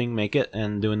is helping make it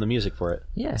and doing the music for it.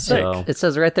 Yeah. So- It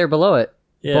says right there below it.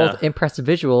 Yeah. Both impressive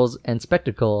visuals and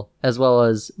spectacle, as well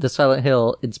as the Silent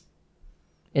Hill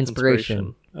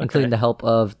inspiration, Okay. including the help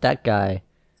of that guy.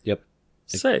 Yep,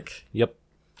 Sick. yep.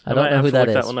 I don't might know have who to that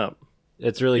look is. that one up.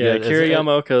 It's really Yeah, good. Akira It's-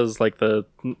 Yamaoka is like the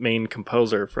main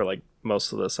composer for like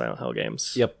most of the Silent Hill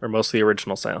games. Yep. Or most of the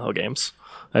original Silent Hill games,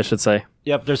 I should say.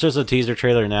 Yep, there's just a teaser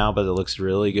trailer now, but it looks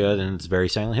really good and it's very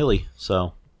Silent Hilly.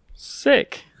 So,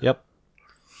 Sick. yep.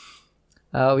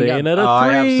 We got Bayonetta 3.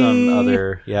 I have some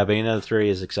other. Yeah, Bayonetta 3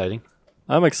 is exciting.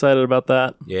 I'm excited about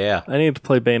that. Yeah, I need to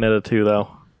play Bayonetta 2 though.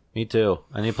 me too.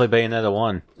 I need to play Bayonetta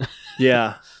 1.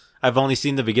 Yeah. I've only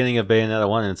seen the beginning of Bayonetta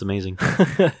 1 and it's amazing.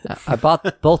 I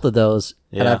bought both of those,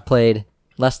 and Yeah. I've played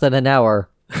less than an hour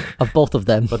of both of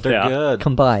them But they're Yeah. good.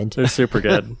 combined. They're super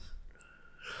good.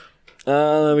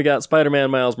 Then we got Spider-Man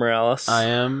Miles Morales. I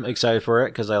am excited for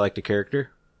it because I like the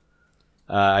character.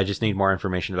 I just need more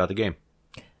information about the game.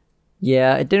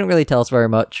 Yeah, it didn't really tell us very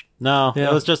much. No,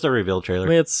 Yeah. it was just a reveal trailer. I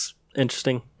mean, it's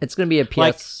interesting. It's going to be a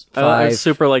Like, PS5. I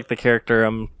super like the character.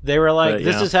 They were like, But,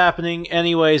 this yeah. is happening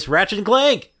anyways. Ratchet and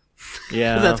Clank!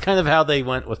 Yeah. That's kind of how they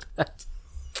went with that.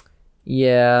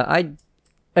 Yeah,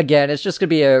 it's just going to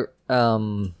be a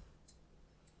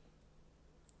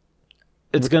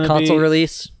It's going to console be...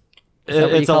 release. Is that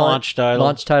what It's you a call it? launch title.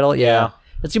 Launch title, yeah.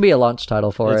 It's going to be a launch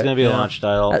title for It's it. going to be a Yeah. launch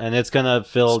title, and it's going to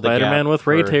fill the gap. Spider-Man with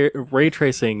for- ray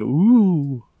tracing.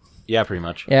 Ooh. Yeah, pretty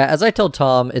much. Yeah, as I told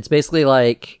Tom, it's basically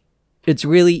like it's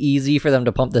really easy for them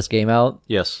to pump this game out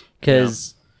Yes.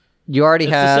 because you already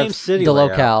It's the have same city the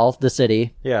layout. locale, the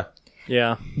city. Yeah.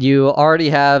 Yeah. You already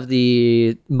have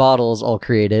the models all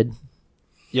created.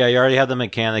 Yeah, you already have the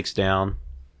mechanics down.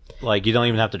 Like, you don't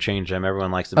even have to change them.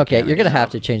 Everyone likes the Okay, mechanics. you're gonna have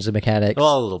to change the mechanics.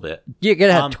 Well, a little bit. You're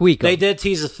gonna have to tweak They them. did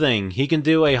tease a thing. He can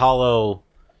do a hollow...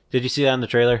 Did you see that in the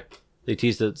trailer? They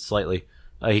teased it slightly.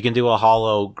 He can do a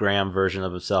hologram version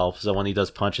of himself, so when he does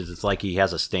punches, it's like he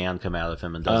has a stand come out of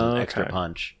him and does an Okay. extra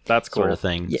punch. That's cool. Sort of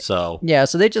thing. Yeah. So, Yeah,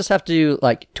 so they just have to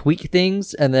like tweak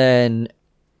things and then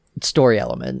story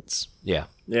elements. yeah.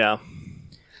 Yeah.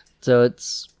 So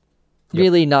it's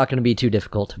really not going to be too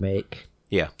difficult to make.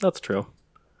 Yeah. That's true.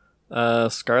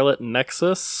 Scarlet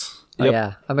Nexus. Oh, Yep.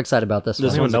 yeah, I'm excited about this I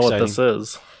This one. don't even know one's what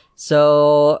this is.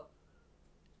 So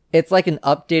it's like an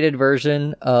updated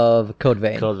version of Code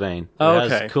Vein. Code Vein. Oh, It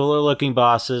okay. has cooler looking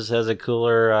bosses, has a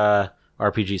cooler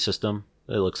RPG system,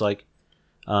 it looks like.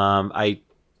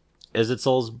 Is it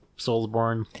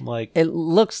Soulsborne like? It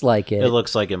looks like it. It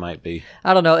looks like it might be.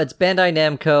 I don't know. It's Bandai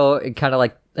Namco, kind of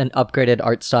like an upgraded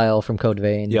art style from Code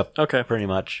Vein. Yep. Okay. Pretty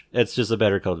much. It's just a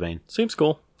better Code Vein. Seems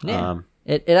cool. Yeah. Um,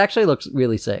 It actually looks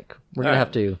really sick. We're gonna Alright.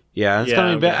 have to. Yeah, and it's Yeah,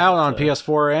 coming I'm gonna out on have to-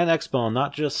 PS4 and Xbone,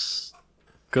 not just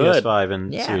Good. PS5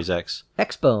 and Yeah. Series X.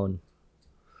 Xbone.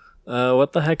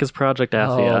 What the heck is Project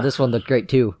Athia? Oh, this one looked great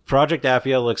too. Project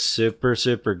Athia looks super,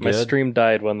 super My good. stream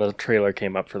died when the trailer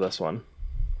came up for this one.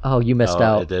 Oh, you missed Oh,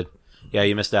 out. it did. Yeah,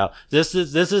 you missed out. This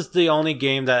is the only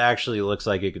game that actually looks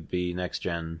like it could be next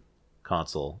gen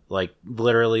console. Like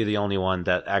literally the only one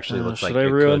that actually looks like Should I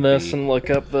it ruin could this be. and look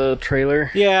up the trailer?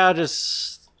 Yeah,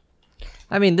 just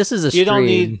I mean, this is a you stream. don't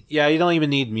need. Yeah, you don't even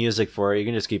need music for it. You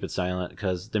can just keep it silent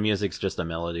because the music's just a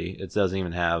melody. It doesn't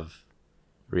even have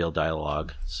real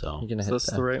dialogue. So You're gonna Is hit this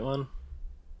that. the right one?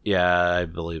 yeah, I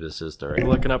believe this is the right. I'm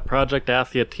one. looking up Project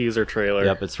Athia teaser trailer.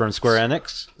 Yep, it's from Square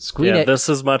Enix Squeenix. Yeah, this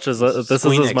is as much as I love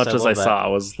that. saw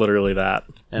was literally that.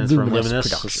 and it's from Luminous Luminous.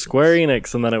 Productions. Square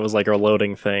Enix, and then it was like a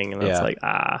loading thing, and it's Yeah. like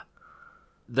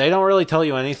They don't really tell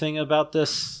you anything about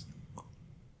this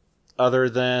other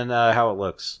than how it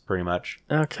looks, pretty much.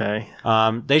 okay.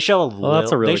 They show a little. Well,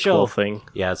 that's a really they show, cool thing.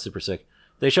 Yeah, it's super sick.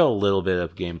 They show a little bit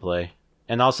of gameplay.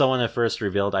 And also when it first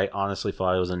revealed, I honestly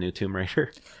thought it was a new Tomb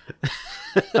Raider.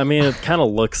 I mean, it kind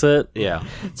of looks it. Yeah.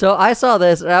 So I saw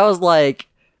this and I was like,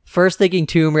 first thinking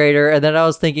Tomb Raider, and then I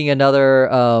was thinking another.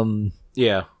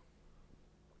 Yeah.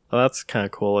 Well, that's kind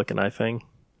of cool looking, I think.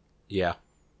 Yeah.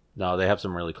 No, they have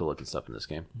some really cool looking stuff in this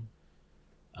game.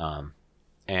 And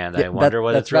Yeah, I wonder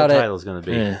what that's its real about it. title is going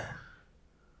to be.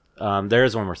 Eh. There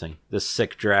is one more thing. This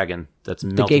sick dragon that's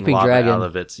melting gaping lava dragon. out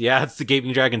of its... Yeah, it's the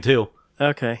Gaping Dragon too.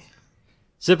 Okay.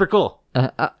 Super cool.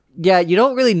 Yeah, you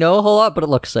don't really know a whole lot, but it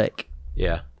looks sick.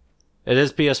 Yeah. It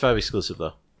is PS5 exclusive,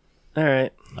 though. All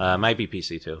right. Might be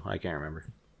PC, too. I can't remember.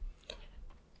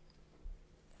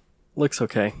 Looks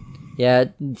okay. Yeah,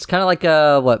 it's kind of like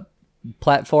a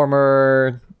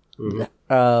platformer.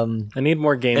 I need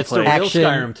more gameplay. It's the real Action.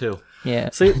 Skyrim, too.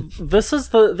 Yeah, See, this is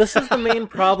the main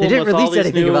problem. They didn't with all release these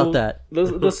anything new, about that.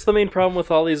 This is the main problem with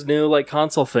all these new like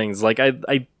console things. Like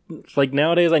I like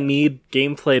nowadays I need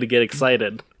gameplay to get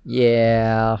excited,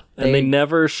 yeah. and they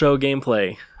never show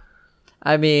gameplay.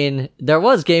 I mean, there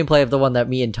was gameplay of the one that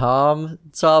me and Tom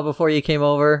saw before you came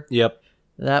over. Yep.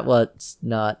 That was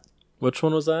not. Which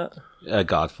one was that?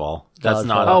 Godfall. That's Godfall.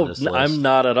 not Oh, on this list. I'm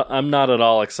not at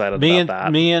all excited Me about and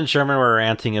that. me and Sherman were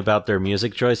ranting about their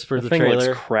music choice for the the thing trailer.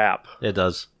 looks crap. It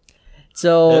does. It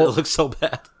So, looks so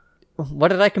bad. what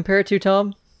did I compare it to,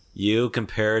 Tom? You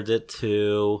compared it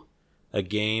to a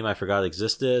game I forgot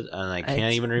existed, and I can't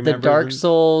It's even remember. the Dark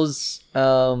Souls.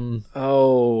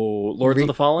 Oh, Lords of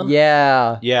the Fallen.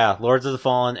 Yeah, Yeah, Lords of the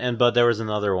Fallen, but there was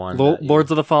another one. that you-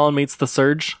 Lords of the Fallen meets the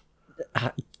Surge.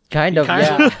 kind of. Kind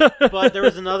Yeah, of, but there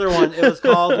was another one. It was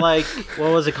called like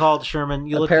what was it called, Sherman?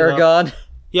 You a looked it up. Paragon.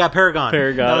 Yeah, Paragon.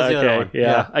 Paragon. That was the other Okay, one.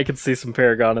 yeah, I could see some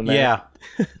Paragon in there.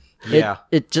 Yeah. Yeah.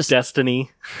 It just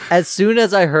Destiny. as soon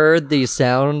as I heard the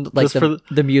sound, like Just for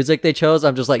the music they chose,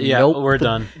 I'm just like, Yeah, nope. we're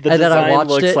done. The And then design I watched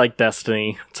looks it. like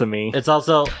Destiny to me. It's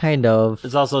also Kind of.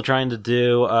 trying to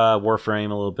do Warframe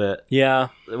a little bit, Yeah,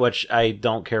 which I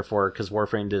don't care for because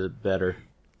Warframe did it better.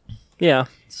 yeah.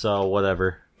 So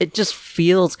whatever. It just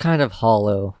feels kind of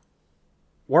hollow.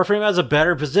 Warframe has a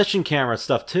better position camera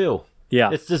stuff too. Yeah,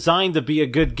 It's designed to be a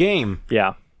good game.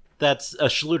 yeah. That's a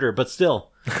Schluter, but still,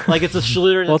 like it's a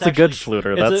Schluter. Well, that's it's a good actually-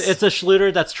 Schluter. It's a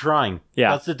Schluter that's trying.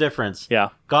 Yeah. That's the difference. Yeah.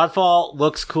 Godfall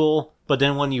looks cool, but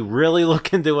then when you really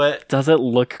look into it, Does it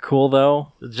look cool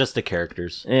though? it's just the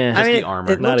characters, Eh. just the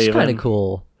armor. It Not looks even. kind of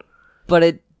cool, but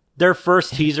it Their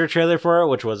first teaser trailer for it,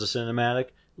 which was a cinematic,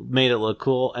 made it look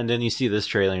cool, and then you see this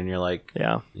trailer and you're like,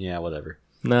 Yeah. yeah, whatever.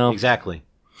 No. Exactly.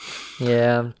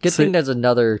 yeah. Good See- thing there's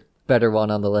another better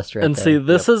one on the list right And there. see,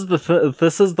 this is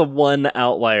this is the one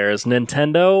outlier. Is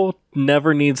Nintendo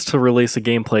never needs to release a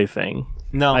gameplay thing.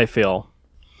 No, I feel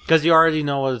because you already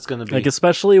know what it's going to be. like,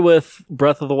 especially with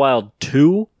Breath of the Wild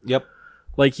 2. Yep.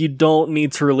 Like, you don't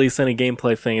need to release any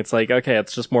gameplay thing. It's like, okay,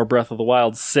 it's just more Breath of the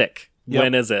Wild. Sick. Yep.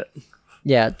 When is it?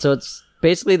 Yeah, so it's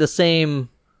basically the same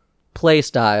play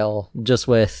style, just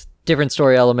with different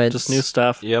story elements. Just new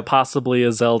stuff. Yep. Possibly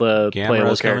a Zelda playable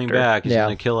Gamera's coming character. back. He's Yeah.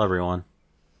 going to kill everyone.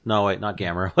 No, wait, not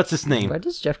Gamera. What's his name? Why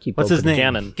does Jeff keep What's his name?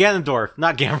 Ganon. Ganondorf,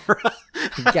 not Gamera.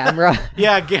 Camera.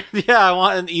 yeah, yeah. I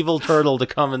want an evil turtle to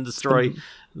come and destroy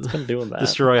It's been doing that.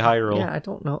 Hyrule. Yeah, I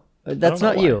don't know. That's know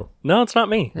not why. you. No, it's not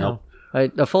me. No.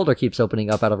 A folder keeps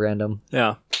opening up out of random.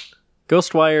 Yeah.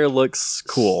 Ghostwire looks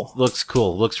cool. Looks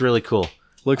cool. Looks really cool.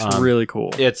 Looks really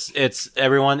cool. It's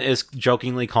everyone is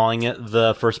jokingly calling it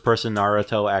the first person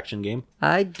Naruto action game.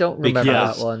 I don't remember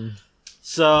Because- that one.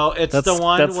 So it's the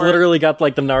one that's where literally got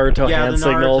like the Naruto yeah, hand the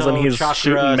signals, and Naruto he's chakra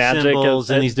shooting magic symbols,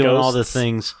 at and he's doing all the ghosts.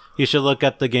 things. You should look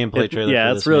at the gameplay trailer. Yeah,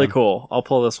 for it's this, really man. cool. I'll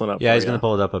pull this one up. Yeah, for he's you. gonna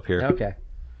pull it up here. Okay.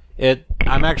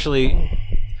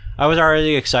 I was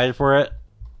already excited for it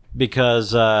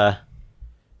because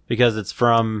it's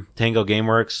from Tango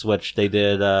Gameworks, which they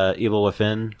did Evil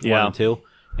Within 1 Yeah. and 2,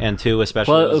 and 2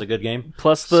 especially Well, was a good game.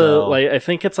 Plus the So- like, I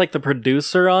think it's like the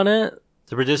producer on it.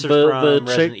 The producer's the from Resident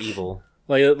chick- Evil.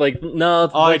 Like no,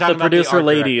 Oh, like you're the talking about the producer art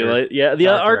lady. director. Like, yeah, the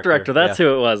art director. That's yeah.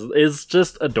 who it was. Is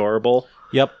just adorable.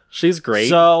 Yep. She's great.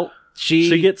 So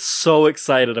she gets so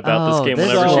excited about Oh, this game this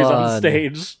whenever she's on one.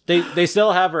 stage. they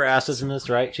still have her assets in this,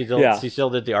 right? She Yeah. still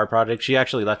did the art project. She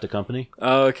actually left the company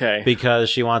Okay. because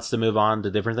she wants to move on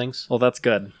to different things. Well, that's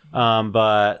good.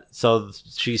 But so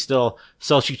she still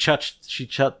she touched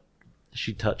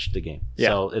the game. Yeah.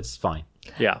 So it's fine.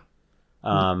 Yeah.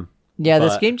 Yeah,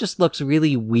 this But- game just looks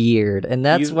really weird, and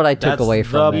that's You- what I took that's away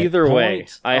from the- it. Either way,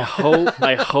 point.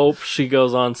 I hope she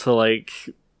goes on to like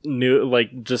new,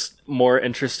 like just more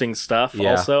interesting stuff.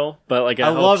 Yeah. Also, but like I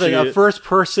love it. A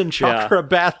first-person chakra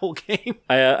battle game.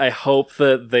 I hope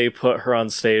that they put her on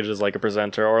stage as like a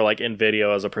presenter or like in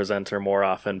video as a presenter more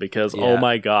often because oh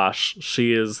my gosh,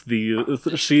 she has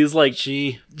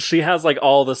like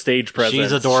all the stage presence.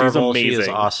 She's adorable. She's amazing. She is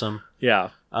awesome. Yeah.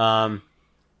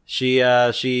 She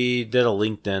did a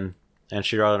LinkedIn and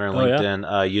she wrote on her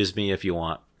LinkedIn, use me if you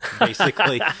want.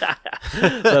 Basically.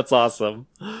 That's awesome.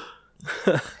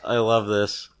 I love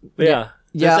this. Yeah.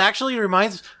 This actually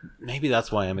reminds, maybe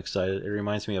that's why I'm excited. It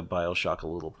reminds me of BioShock a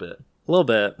little bit. A little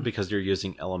bit. Because you're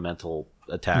using elemental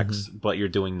attacks, but you're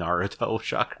doing Naruto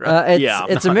chakra.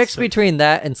 It's a mix between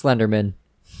that and Slenderman.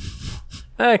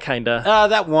 Kinda.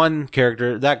 That one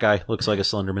character, that guy looks like a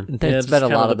Slenderman. There's been a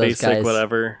lot of those basic guys.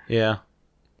 whatever. Yeah.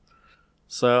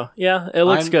 So, yeah, it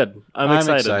looks good. I'm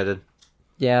excited.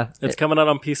 Yeah. It's coming out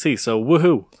on PC, so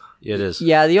woohoo. It is.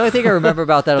 Yeah, the only thing I remember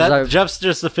about that was Jeff's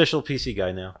just official PC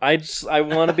guy now. I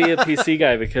want to be a PC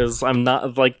guy because I'm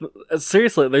not like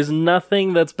seriously. There's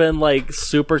nothing that's been like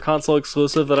super console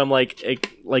exclusive that I'm like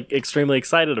extremely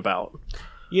excited about.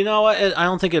 You know what? I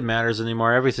don't think it matters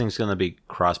anymore. Everything's going to be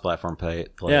cross-platform play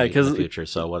in the future.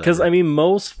 So whatever. Because I mean,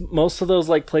 most of those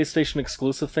like PlayStation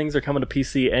exclusive things are coming to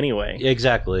PC anyway.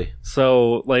 Exactly.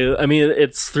 So like, I mean,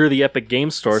 it's through the Epic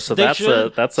Game Store. So that's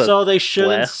a. So they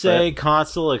shouldn't say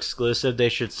console exclusive. They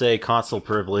should say console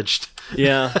privileged.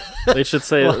 Yeah, they should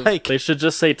say Like- they should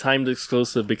just say timed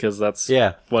exclusive because that's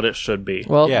what it should be.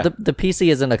 well, Yeah. the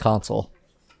PC isn't a console.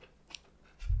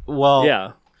 Well,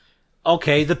 Yeah.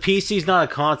 okay, the PC's not a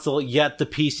console, yet the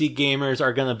PC gamers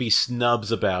are going to be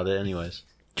snubs about it anyways.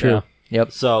 True. Yeah.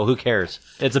 Yep. So who cares?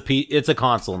 It's a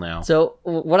console now. So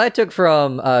what I took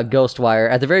from Ghostwire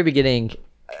at the very beginning,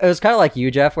 it was kind of like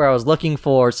you, Jeff, where I was looking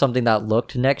for something that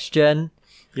looked next gen,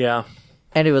 Yeah.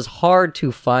 and it was hard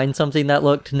to find something that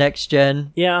looked next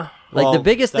gen. Yeah. Like Well, the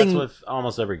biggest that's thing, with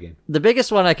almost every game. the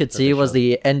biggest one I could see was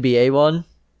the NBA one,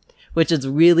 which is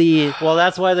really Well,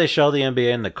 that's why they show the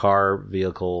NBA in the car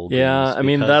vehicle. Yeah, games, I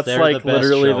mean, because that's they're like the best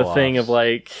literally the thing show-offs. of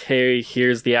like, hey,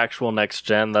 here's the actual next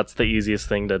gen. That's the easiest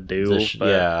thing to do. But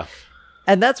Yeah.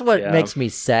 and that's what Yeah. makes me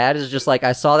sad. Is just like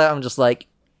I saw that, I'm just like,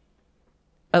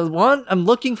 I'm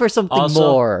looking for something Also-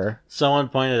 more. Someone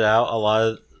pointed out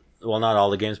not all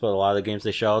the games, but a lot of the games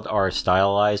they showed are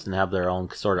stylized and have their own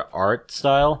sort of art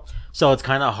style. So it's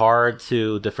kind of hard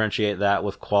to differentiate that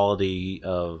with quality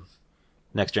of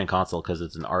next gen console because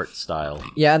it's an art style.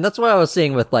 Yeah, and that's what I was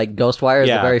seeing with like Ghostwire.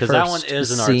 Yeah, the very because first that one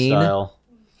is an scene. art style.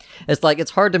 It's like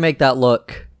it's hard to make that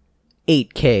look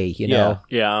 8K. You know.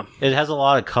 yeah, It has a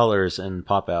lot of colors and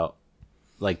pop out,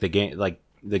 like the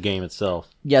game itself.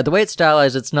 Yeah, the way it's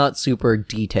stylized, it's not super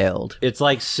detailed. It's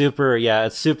like super,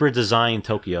 it's super designed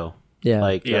Tokyo. Yeah.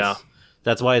 Like, Yeah.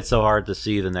 that's why it's so hard to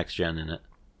see the next gen in it.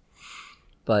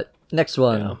 But next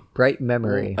one, Yeah. Bright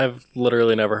Memory. I've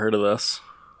literally never heard of this.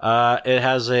 It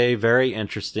has a very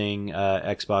interesting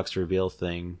Xbox reveal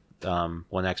thing.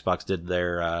 When Xbox did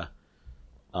their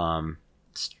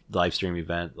live stream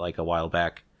event like a while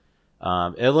back,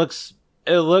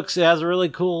 it has a really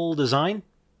cool design.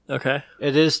 Okay.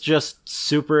 It is just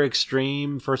super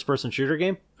extreme first person shooter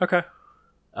game. Okay.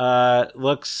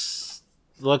 Looks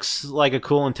like a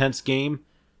cool intense game.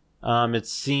 It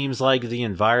seems like the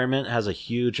environment has a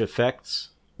huge effect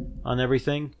on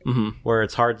everything, where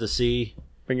it's hard to see.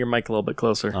 Bring your mic a little bit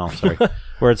closer. Oh, sorry.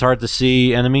 Where it's hard to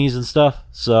see enemies and stuff.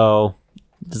 So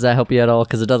Does that help you at all?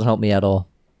 Because it doesn't help me at all.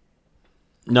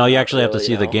 no, you actually have to really,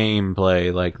 see the no.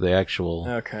 gameplay, like the actual.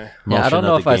 Okay. Yeah, I motion don't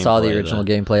know of if I saw the gameplay, original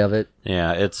though. gameplay of it.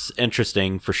 Yeah, it's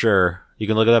interesting for sure. You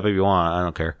can look it up if you want. I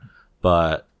don't care,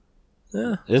 but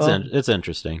Yeah. it's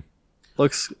interesting.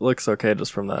 Looks okay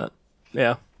just from that.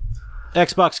 Yeah.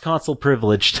 Xbox console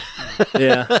privileged.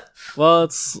 Yeah. Well,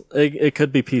 it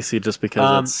could be PC just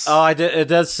because it's It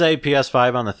does say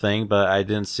PS5 on the thing, but I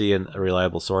didn't see a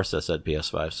reliable source that said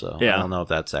PS5, so Yeah. I don't know if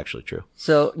that's actually true.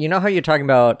 So you know how you're talking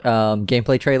about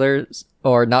gameplay trailers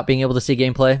or not being able to see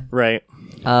gameplay? right.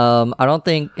 I don't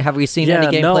think have we seen Yeah,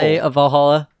 any gameplay no. of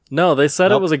Valhalla? No, they said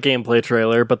Nope. it was a gameplay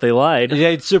trailer, but they lied. Yeah,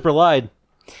 it's super lied.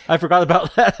 I forgot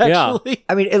about that. Yeah. Actually,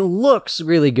 I mean, it looks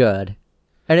really good,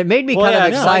 and it made me Well, kind yeah,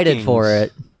 of excited Vikings. for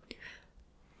it.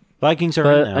 Vikings are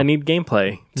But in now. I need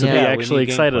gameplay to Yeah, be we actually need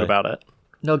excited gameplay. about it.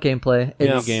 No gameplay. we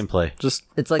It's, need gameplay. Just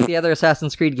it's like the other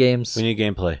Assassin's Creed games. We need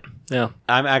gameplay. yeah.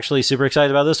 I'm actually super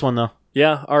excited about this one though.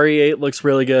 Yeah, RE8 looks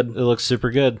really good. It looks super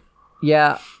good.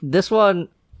 Yeah, this one,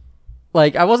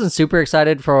 like, I wasn't super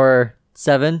excited for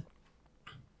 7,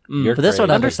 You're but this one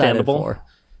crazy. I'm excited Understandable. for.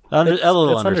 a little It's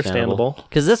understandable. understandable.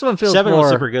 Because this one feels 7 more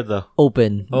was super good though.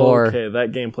 open, more Okay,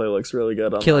 that gameplay looks really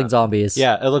good on killing that. zombies.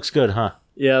 Yeah, it looks good, huh?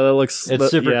 Yeah, that looks. It's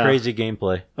super yeah. crazy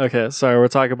gameplay. Okay, sorry, we're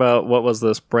talking about what was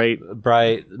this? Bright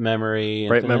Memory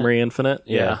Memory Infinite.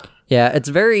 Yeah. Yeah, it's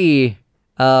very.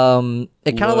 It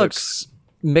kind of looks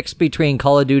mixed between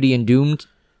Call of Duty and Doom.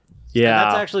 Yeah, And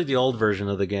that's actually the old version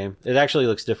of the game. It actually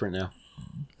looks different now.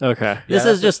 okay. This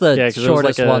Yeah, is just the 'cause it was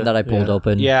shortest like a- one that I pulled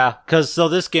open. Yeah, because so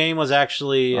this game was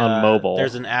actually On mobile.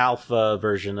 There's an alpha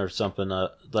version or something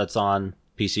that's on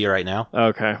PC right now.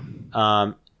 Okay.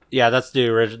 Yeah, that's the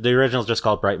original. The original is just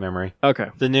called Bright Memory. Okay.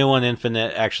 The new one,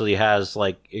 Infinite, actually has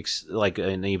like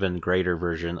an even greater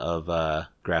version of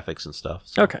graphics and stuff.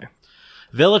 So. Okay.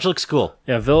 Village looks cool.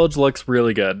 Yeah, Village looks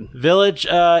really good. Village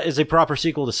is a proper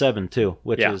sequel to 7 too,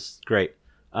 which Yeah. is great.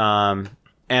 And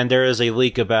there is a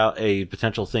leak about a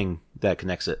potential thing that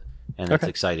connects it, and it's Okay.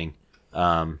 exciting.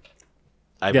 I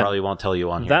Yeah. probably won't tell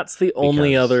you on here. That's the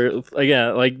only because- other.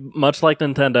 Again, like much like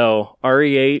Nintendo,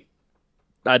 RE8.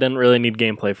 I didn't really need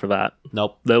gameplay for that.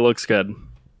 Nope, That looks good.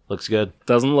 looks good.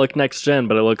 Doesn't look next gen,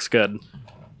 but it looks good.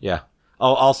 Yeah.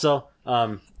 Oh, also,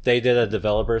 they did a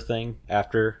developer thing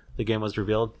after the game was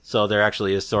revealed, so there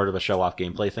actually is sort of a show-off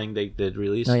gameplay thing they did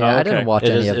release. Oh, yeah, Oh, I didn't okay. watch It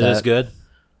any is, of it that. is good.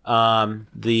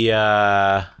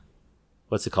 The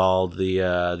what's it called?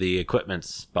 The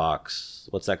equipment's box.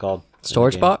 What's that called? in the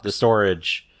Storage game? box? The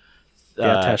storage The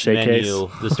attaché menu.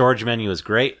 case. The storage menu is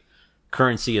great.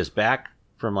 Currency is back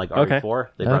from like RE4.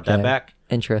 They brought that Okay. back.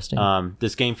 Interesting.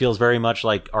 This game feels very much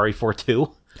like RE4 2,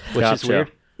 which is Gotcha.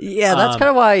 weird. yeah, that's kind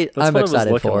of why That's I'm what it was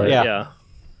excited looking for like. it. Yeah.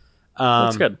 Yeah.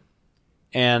 Looks good.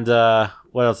 And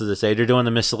what else does it say? They're doing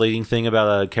the misleading thing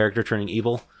about a character turning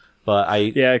evil,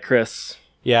 but Yeah, Chris.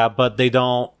 but they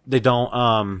don't.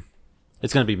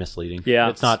 It's going to be misleading. Yeah.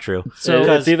 it's not true. So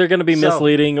Because- it's either going to be so-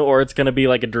 misleading or it's going to be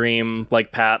like a dream,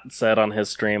 like Pat said on his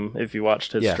stream. If you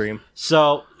watched his Yeah. stream,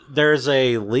 So there's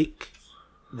a leak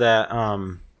that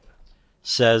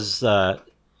says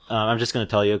I'm just going to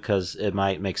tell you because it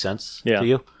might make sense Yeah. to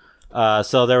you.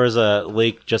 So there was a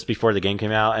leak just before the game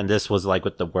came out, and this was like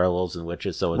with the werewolves and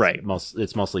witches, so it's Right.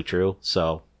 it's mostly true.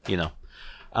 So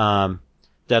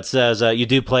that says you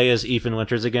do play as Ethan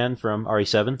Winters again from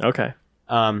RE7. okay.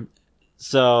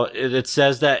 So it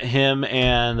says that him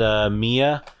and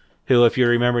Mia, who, if you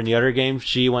remember in the other game,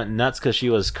 she went nuts because she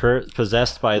was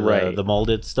possessed by Right. the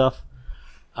molded stuff.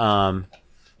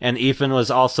 And Ethan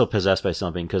was also possessed by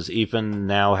something because Ethan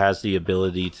now has the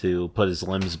ability to put his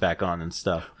limbs back on and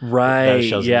stuff. Right. That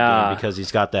shows in the game Yeah. because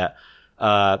he's got that.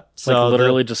 Like So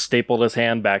literally just stapled his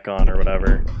hand back on or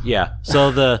whatever. yeah.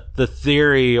 So the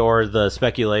theory or the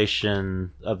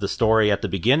speculation of the story at the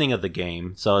beginning of the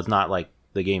game, so it's not like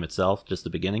the game itself, just the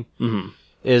beginning,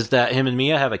 is that him and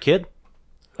Mia have a kid,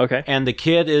 Okay. and the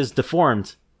kid is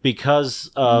deformed because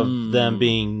of them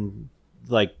being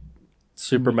like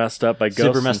Super messed up by ghosts.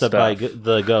 super messed and up by stuff.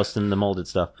 the ghost and the molded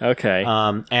stuff. Okay.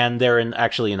 And they're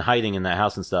actually in hiding in that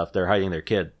house and stuff. They're hiding their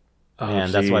kid,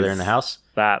 and that's why they're in the jeez. house.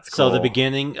 That's cool. So the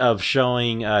beginning of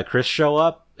showing Chris show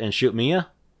up and shoot Mia,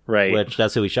 right. which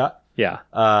that's who he shot. Yeah.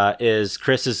 Is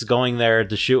Chris is going there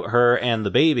to shoot her and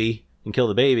the baby and kill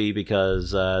the baby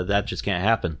because that just can't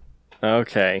happen.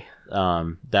 Okay.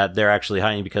 That they're actually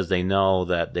hiding because they know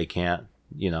that they can't,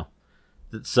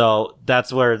 So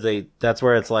that's where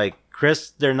it's like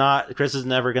Chris is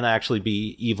never going to actually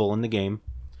be evil in the game.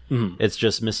 It's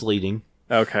just misleading.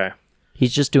 Okay.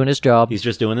 He's just doing his job, He's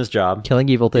just doing his job. killing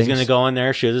evil things. He's going to go in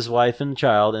there, shoot his wife and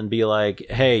child, and be like,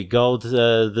 hey, go to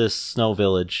this snow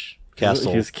village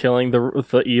castle. He's killing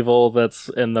the evil that's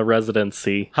in the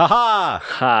residency. Ha-ha!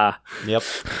 Ha. Yep.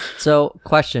 So,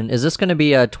 question: is this going to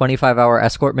be a 25-hour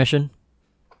escort mission?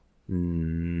 I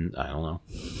don't know.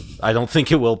 I don't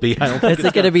think it will be. I don't think Is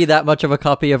it going to be that much of a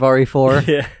copy of RE4?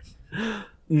 Yeah.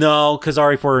 No, because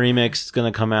RE4 Remix is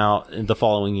going to come out in the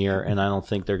following year, and I don't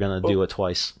think they're going to do it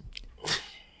twice.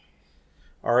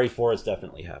 RE4 is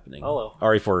definitely happening. Hello.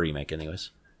 RE4 Remake, anyways.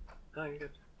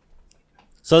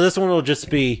 So this one will just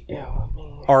be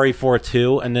RE4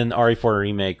 2, and then RE4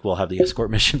 Remake will have the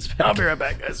escort missions back. I'll be right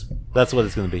back, guys. That's what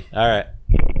it's going to be. All right.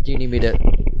 Do you need me to?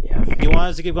 You want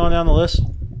us to keep going down the list?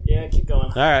 Yeah, keep going.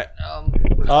 All right.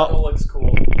 Returnal looks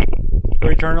cool.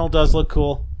 Returnal does look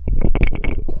cool.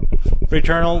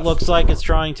 Returnal looks like it's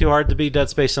trying too hard to be Dead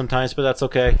Space sometimes, but that's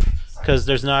okay. Because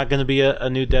there's not going to be a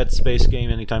new Dead Space game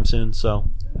anytime soon, so...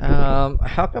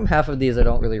 How come half of these I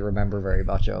don't really remember very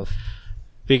much of?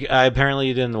 Apparently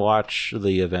you didn't watch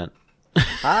the event.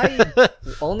 I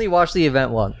only watched the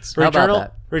event once. How about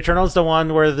that? Returnal's the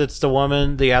one where it's the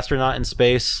woman, the astronaut in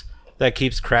space, that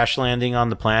keeps crash landing on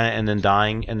the planet and then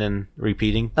dying and then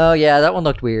repeating. Oh yeah, that one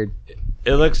looked weird.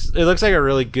 It looks like a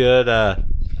really good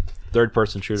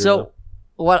third-person shooter. So, though.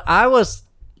 what I was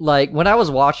like when I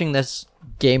was watching this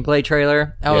gameplay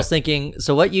trailer, I was thinking,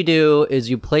 so what you do is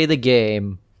you play the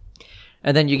game,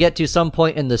 and then you get to some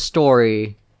point in the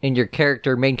story, and your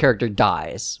main character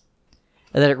dies,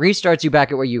 and then it restarts you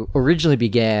back at where you originally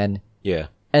began. Yeah.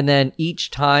 And then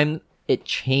each time it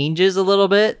changes a little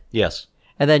bit. Yes.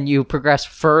 And then you progress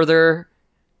further.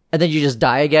 And then you just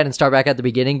die again and start back at the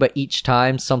beginning. But each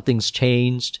time something's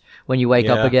changed when you wake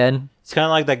up again. It's kind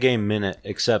of like that game Minute,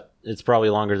 except it's probably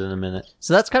longer than a minute.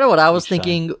 So that's kind of what I was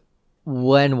thinking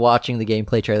when watching the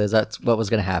gameplay trailers. That's what was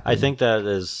going to happen. I think that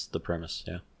is the premise.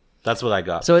 Yeah. That's what I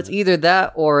got. So it's either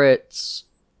that or it's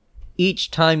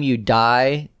each time you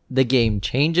die, the game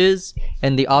changes,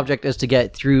 and the object is to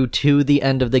get through to the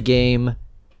end of the game.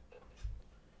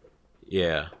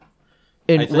 Yeah.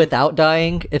 Without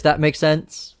dying, if that makes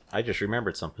sense. I just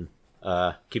remembered something.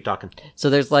 Keep talking. So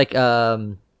there's like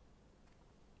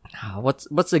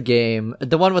what's the game?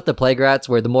 The one with the plague rats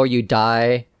where the more you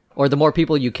die or the more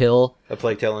people you kill. A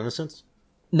Plague Tale Innocence?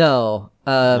 No.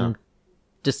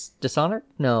 Dishonored?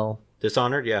 No.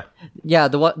 Dishonored, yeah. Yeah,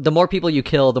 the more people you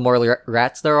kill, the more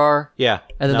rats there are. Yeah.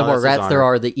 And then the more rats there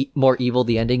are, the more evil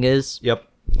the ending is. Yep.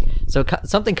 So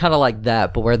something kind of like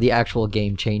that, but where the actual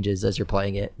game changes as you're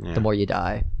playing it, the more you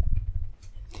die.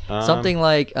 Something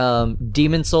like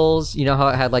Demon Souls, you know how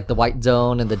it had like the white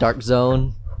zone and the dark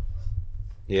zone?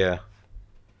 Yeah.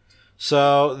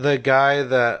 So the guy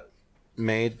that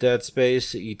made Dead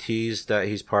Space, he teased that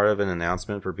he's part of an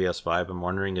announcement for PS5. I'm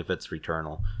wondering if it's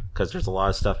Returnal, because there's a lot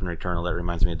of stuff in Returnal that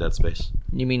reminds me of Dead Space.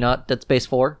 You mean not Dead Space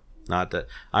 4? Not that.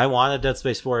 I wanted Dead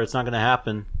Space 4. It's not going to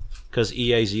happen, because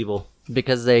EA's evil.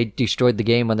 Because they destroyed the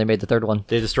game when they made the third one.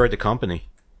 They destroyed the company.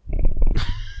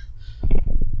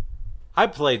 I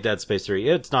played Dead Space 3.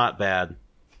 It's not bad.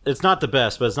 It's not the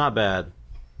best, but it's not bad.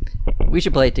 We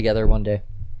should play it together one day.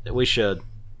 We should.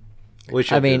 We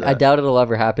should. I mean, I doubt it'll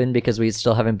ever happen because we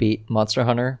still haven't beat Monster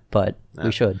Hunter, but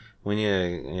we should. We need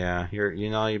to, yeah.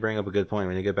 You bring up a good point.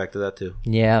 We need to get back to that too.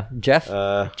 Yeah, Jeff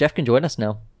can join us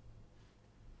now.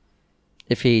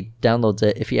 If he downloads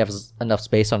it, if he has enough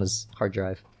space on his hard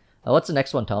drive. What's the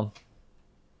next one, Tom?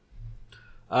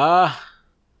 Oh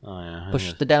yeah.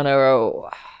 Push the down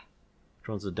arrow. Which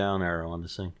one's the down arrow on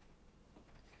this thing?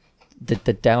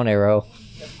 The down arrow.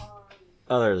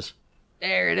 Oh, there it is.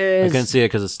 There it I is. couldn't see it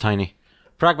because it's tiny.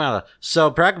 Pragmata.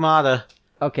 So Pragmata.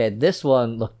 Okay, this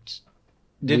one looked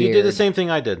Did weird. you do the same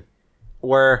thing I did,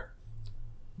 where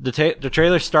the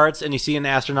trailer starts and you see an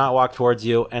astronaut walk towards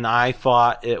you, and I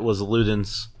thought it was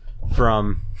Ludens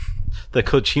from the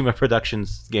Kojima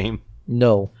Productions game.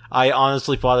 No. I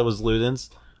honestly thought it was Ludens,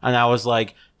 and I was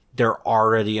like, they're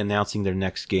already announcing their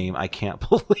next game. I can't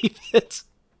believe it.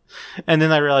 And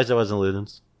then I realized it wasn't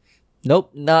Ludens.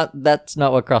 Nope, that's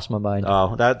not what crossed my mind.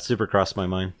 Oh, that super crossed my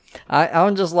mind.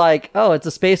 I'm just like, oh, it's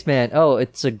a spaceman. Oh,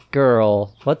 it's a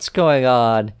girl. What's going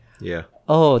on? Yeah.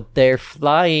 Oh, they're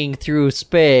flying through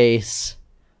space.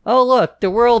 Oh, look, the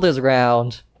world is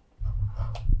round.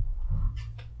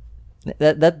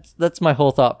 That's my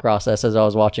whole thought process as I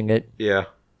was watching it. Yeah.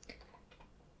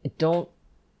 Do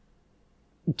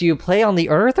you play on the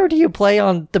Earth or do you play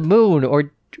on the moon?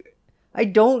 Or I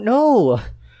don't know.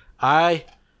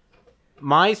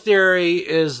 My theory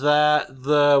is that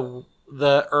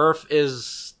the Earth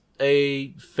is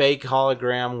a fake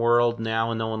hologram world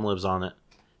now and no one lives on it.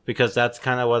 Because that's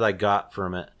kind of what I got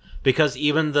from it. Because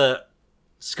even the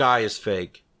sky is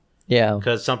fake. Yeah.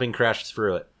 Because something crashed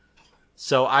through it.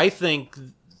 So I think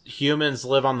humans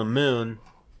live on the moon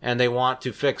and they want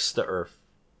to fix the Earth.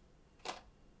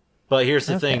 But here's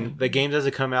the thing. The game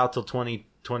doesn't come out till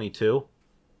 2022.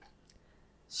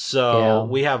 So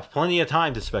we have plenty of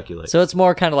time to speculate. So it's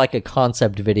more kind of like a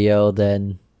concept video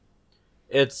than...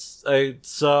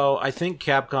 So I think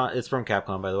Capcom... It's from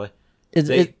Capcom, by the way.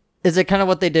 Is it kind of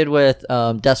what they did with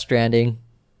Death Stranding?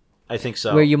 I think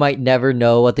so. Where you might never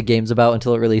know what the game's about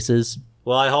until it releases?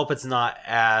 Well, I hope it's not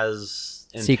as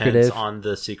intense secretive on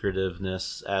the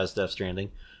secretiveness as Death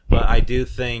Stranding. But I do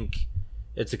think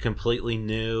it's a completely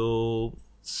new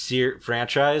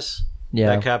franchise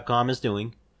that Capcom is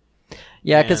doing.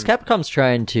 Yeah, because Capcom's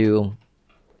trying to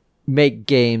make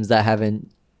games that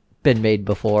haven't been made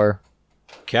before.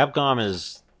 Capcom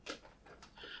is...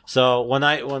 So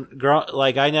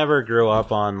I never grew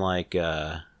up on like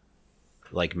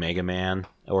Mega Man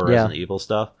or Resident Evil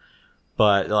stuff.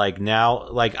 But like now,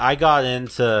 like I got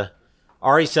into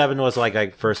RE7 was like my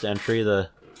first entry to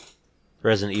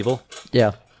Resident Evil.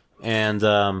 Yeah. And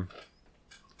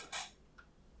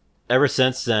ever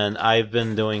since then, I've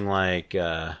been doing like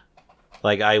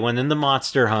I went into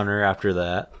Monster Hunter after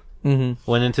that. Mm-hmm.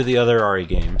 Went into the other RE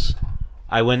games.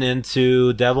 I went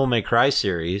into Devil May Cry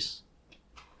series.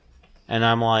 And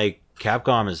I'm like,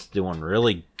 Capcom is doing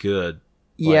really good.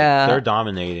 Like, Yeah. they're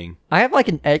dominating. I have like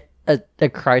a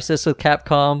crisis with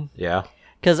Capcom Yeah.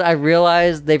 because I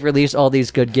realize they've released all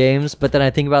these good games, but then I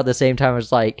think about at the same time,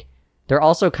 it's like they're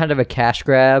also kind of a cash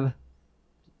grab.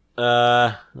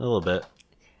 A little bit.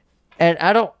 And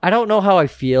I don't know how I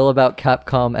feel about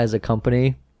Capcom as a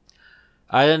company.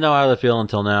 I didn't know how to feel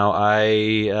until now.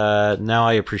 Now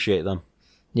I appreciate them.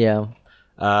 Yeah.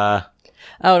 Uh,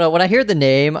 I don't know. When I hear the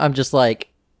name, I'm just like,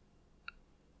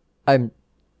 I'm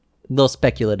a little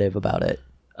speculative about it.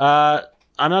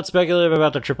 I'm not speculative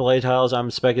about the AAA titles.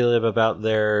 I'm speculative about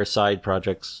their side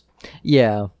projects.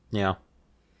 Yeah. Yeah.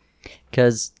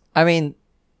 Because, I mean,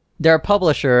 they're a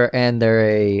publisher and they're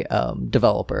a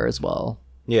developer as well.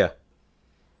 Yeah.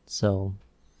 So,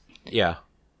 Yeah.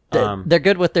 they're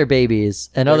good with their babies.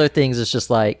 And other things, it's just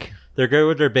like, They're good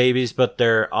with their babies, but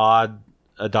their odd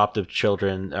adoptive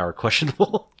children are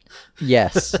questionable.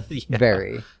 yes, Yeah.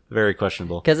 very. Very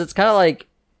questionable. Because it's kind of like,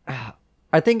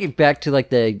 I think back to like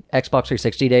the Xbox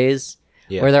 360 days,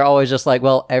 Yeah. where they're always just like,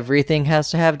 well, everything has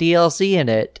to have DLC in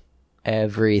it.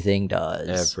 Everything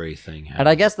does. Everything. And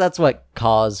I guess that's what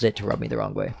caused it to rub me the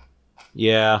wrong way.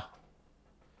 Yeah.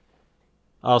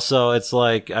 Also, it's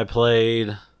like I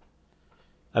played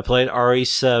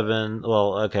RE7.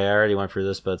 Well, okay, I already went through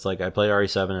this, but it's like I played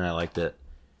RE7 and I liked it.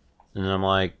 And I'm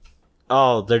like,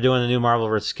 oh, they're doing a new Marvel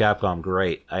vs. Capcom.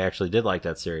 Great. I actually did like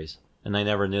that series. And I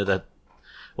never knew that.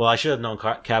 Well, I should have known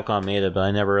Capcom made it, but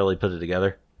I never really put it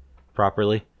together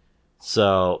properly.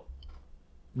 So,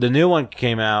 the new one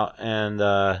came out and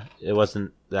it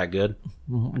wasn't that good.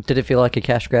 Did it feel like a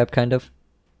cash grab, kind of?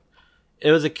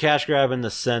 It was a cash grab in the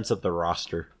sense of the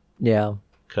roster. Yeah.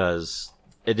 Because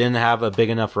it didn't have a big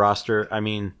enough roster. I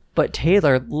mean, But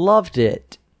Taylor loved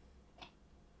it.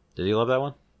 did you love that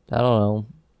one? I don't know.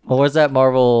 Or was that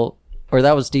Marvel? Or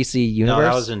that was DC Universe? No,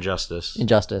 that was Injustice.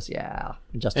 Injustice, yeah.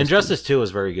 Injustice 2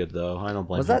 was very good, though. I don't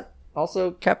blame Was you. that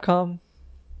also Capcom?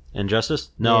 Injustice?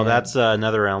 No, Yeah. that's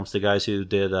NetherRealms, the guys who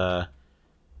did, the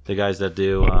guys that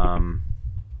do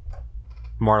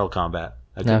Mortal Kombat.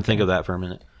 I couldn't Okay. think of that for a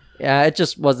minute. Yeah, it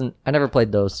just wasn't. I never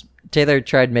played those. Taylor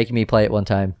tried making me play it one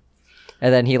time.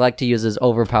 And then he liked to use his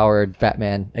overpowered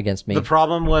Batman against me. The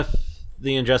problem with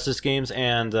the Injustice games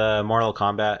and Mortal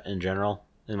Kombat in general,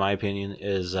 in my opinion,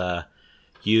 is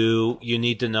you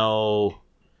need to know.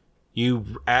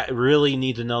 Really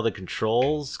need to know the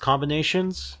controls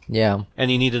combinations, Yeah. and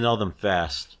you need to know them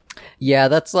fast. Yeah,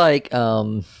 that's like,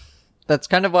 that's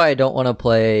kind of why I don't want to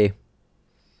play.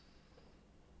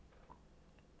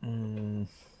 Who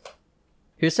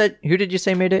did you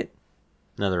say made it?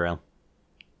 NetherRealm.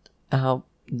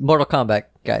 Mortal Kombat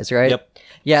guys, right? Yep.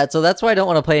 Yeah, so that's why I don't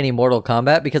want to play any Mortal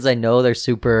Kombat because I know they're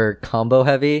super combo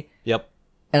heavy, Yep.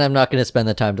 and I'm not going to spend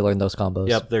the time to learn those combos.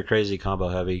 Yep, they're crazy combo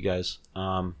heavy guys.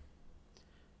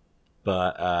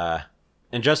 But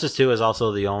Injustice 2 is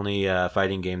also the only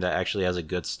fighting game that actually has a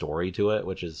good story to it,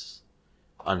 which is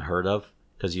unheard of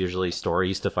because usually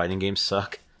stories to fighting games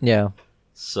suck. Yeah.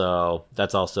 So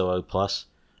that's also a plus.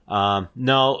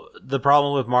 No, the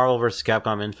problem with Marvel vs.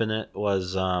 Capcom Infinite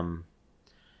was,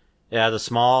 the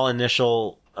small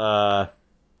initial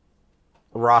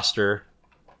roster,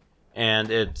 and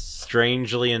it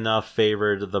strangely enough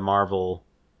favored the Marvel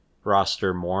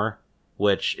roster more,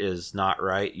 which is not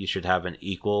right. You should have an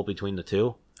equal between the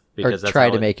two. Or try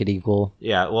to make it equal.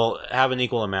 Yeah, well, have an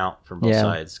equal amount from both Yeah.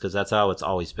 sides, because that's how it's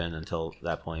always been until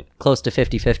that point. Close to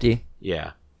 50-50.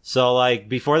 Yeah. So, like,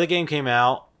 before the game came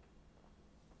out,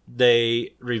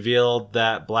 they revealed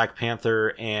that Black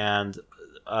Panther and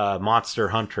Monster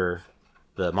Hunter,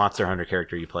 the Monster Hunter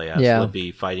character you play as, Yeah. would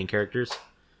be fighting characters,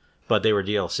 but they were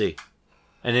DLC.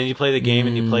 And then you play the game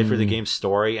and you play for the game's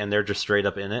story, and they're just straight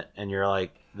up in it, and you're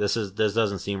like, this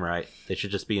doesn't seem right. They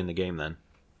should just be in the game then.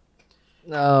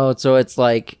 Oh, so it's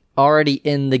like already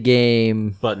in the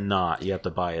game. But not. You have to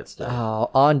buy it still.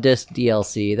 Oh, on disc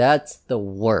DLC. That's the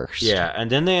worst. Yeah, and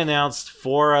then they announced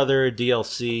 4 other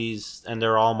DLCs, and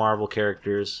they're all Marvel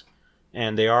characters.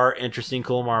 And they are interesting,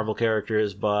 cool Marvel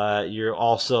characters, but you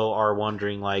also are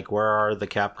wondering, like, where are the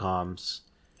Capcoms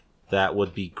that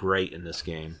would be great in this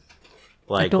game?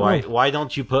 Like, don't know. why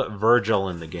don't you put Virgil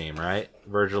in the game, right?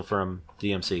 Virgil from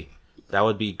DMC. That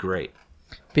would be great.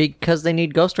 Because they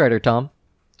need Ghost Rider, Tom.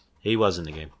 He was in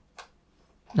the game.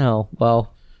 No,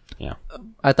 well, Yeah.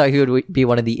 I thought he would be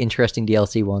one of the interesting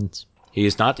DLC ones. He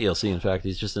is not DLC, in fact.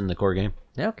 He's just in the core game.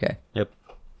 Yeah, okay.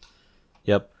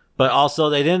 Yep. But also,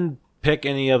 they didn't pick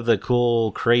any of the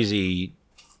cool, crazy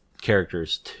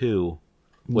characters, too,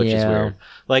 which is Yeah. weird.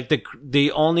 Like,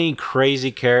 the only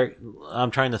crazy character...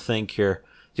 I'm trying to think here.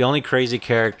 The only crazy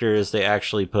characters they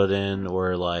actually put in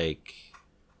were, like...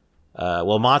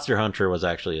 Well, Monster Hunter was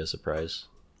actually a surprise.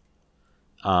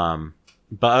 But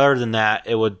other than that,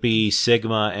 it would be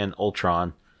Sigma and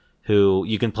Ultron, who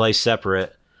you can play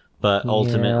separate, but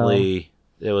ultimately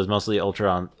it was mostly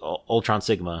Ultron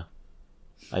Sigma,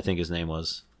 I think his name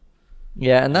was.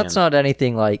 Yeah, and that's not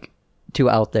anything like too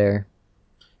out there.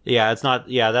 Yeah, it's not.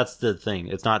 Yeah, that's the thing.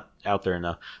 It's not out there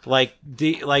enough. Like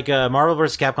Marvel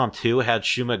vs. Capcom 2 had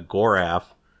Shuma Gorath,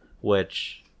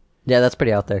 which Yeah, that's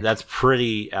pretty out there. that's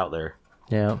pretty out there.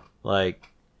 Yeah. Like,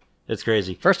 it's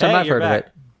crazy. First time I've you're heard back. of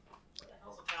it.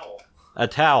 A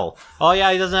towel. Oh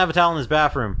yeah, he doesn't have a towel in his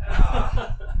bathroom.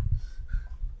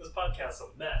 This podcast's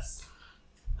a mess.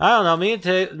 I don't know.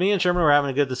 Me and Sherman were having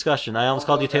a good discussion. I almost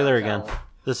called you Taylor again.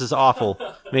 This is awful.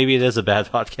 Maybe it is a bad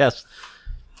podcast.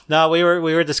 No, we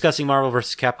were discussing Marvel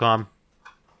vs. Capcom.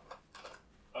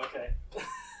 Okay.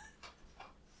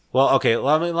 Well, okay.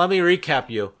 Let me recap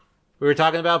you. We were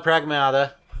talking about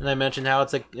Pragmata, and I mentioned how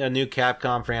it's a new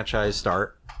Capcom franchise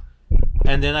start.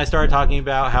 And then I started talking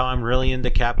about how I'm really into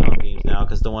Capcom games now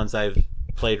because the ones I've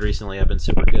played recently have been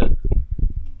super good.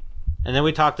 And then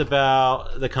we talked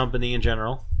about the company in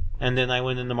general, and then I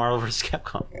went into Marvel vs.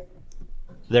 Capcom.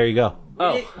 There you go.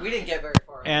 We didn't get very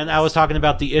far. And I was talking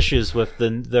about the issues with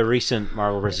the recent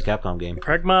Marvel vs. Capcom game.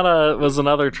 Pragmata was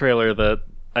another trailer that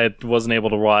I wasn't able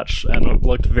to watch, and it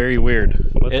looked very weird.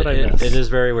 What did I miss? It is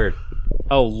very weird.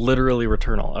 Oh, literally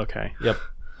Returnal. Okay. Yep.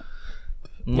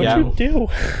 What'd you do?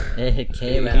 It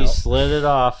came He out. slid it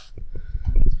off.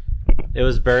 It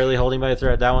was barely holding by a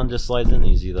thread. That one just slides in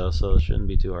easy though, so it shouldn't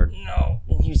be too hard. No,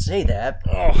 you say that.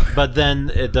 But then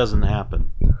it doesn't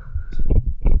happen.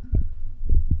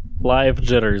 Live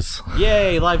jitters.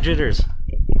 Yay, live jitters.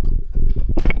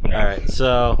 Alright,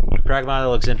 so Pragmata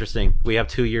looks interesting. We have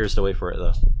 2 years to wait for it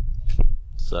though.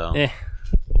 So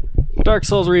Dark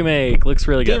Souls remake looks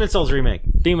really good. Demon Souls remake.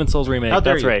 Demon Souls remake. How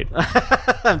dare That's you. right.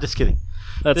 I'm just kidding.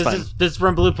 That's fine. This is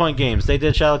from Blue Point Games. They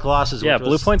did Shadow of the Colossus. Yeah, which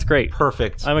Blue was Point's great.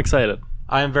 perfect. I'm excited.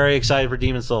 I am very excited for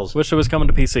Demon Souls. Wish it was coming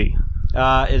to PC.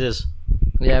 It is.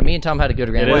 Yeah, me and Tom had a good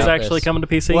It rant. is about actually this. coming to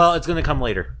PC. Well, it's going to come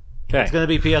later. okay. It's going to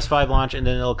be PS5 launch, and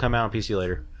then it'll come out on PC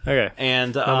later. Okay.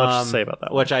 And Not much to say about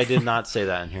that one. which I did not say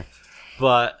that in here,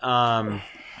 but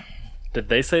Did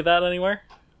they say that anywhere?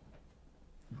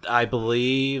 I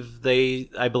believe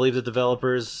the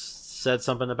developers said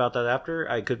something about that after.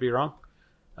 I could be wrong.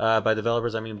 By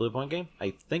developers, I mean Blue Point Game.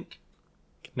 I think.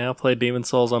 Now play Demon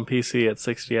Souls on PC at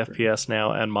 60 FPS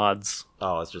now and mods.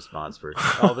 Oh, it's just mods for.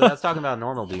 Oh, but that's talking about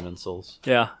normal Demon Souls.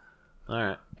 Yeah.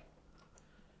 All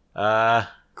right.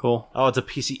 Cool. Oh, it's a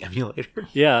PC emulator.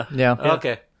 Yeah. Yeah.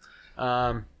 Okay.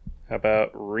 How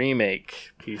about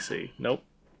remake PC? Nope.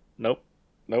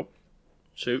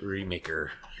 Shoot. Remaker.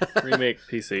 Remake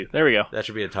PC. There we go. That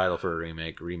should be a title for a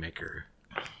remake. Remaker.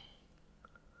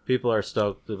 People are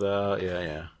stoked about.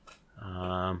 Yeah.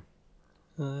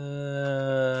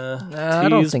 I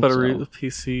don't Tease, think but so.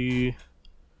 PC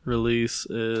release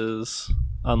is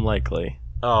unlikely.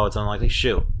 Oh, it's unlikely.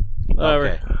 Shoot. Whatever.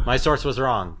 Okay. My source was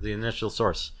wrong. The initial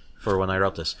source for when I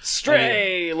wrote this.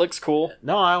 Stray looks cool.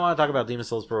 No, I want to talk about Demon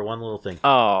Souls for one little thing.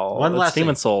 Oh, One it's last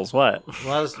Demon thing. Souls. What?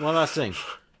 One last thing.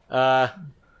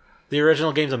 The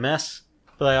original game's a mess,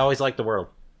 but I always like the world.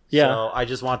 Yeah. So I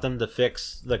just want them to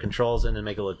fix the controls and then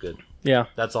make it look good. Yeah.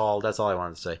 That's all I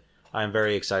wanted to say. I'm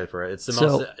very excited for it. It's the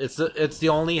So- most. It's the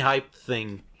only hype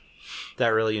thing that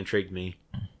really intrigued me.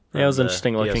 Yeah, it was from the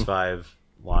interesting looking. PS5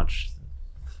 launch.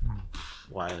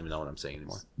 Well, I don't even know what I'm saying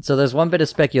anymore. So there's one bit of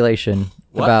speculation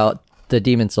What? about the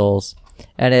Demon Souls,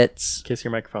 and it's Kiss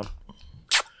your microphone.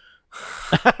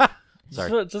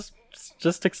 Sorry.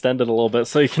 Just extend it a little bit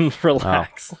so you can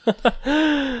relax.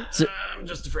 I'm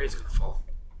just afraid it's gonna fall.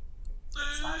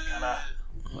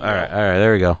 All right,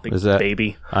 there we go. Big Is that?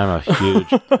 baby. I'm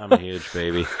a huge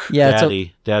baby. Yeah, it's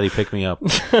a- Daddy, pick me up.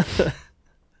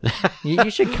 you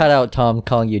should cut out Tom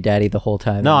calling you Daddy the whole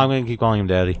time. No, I'm gonna keep calling him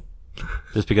Daddy,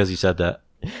 just because he said that.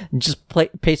 Just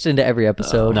paste it into every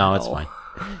episode. No, it's fine.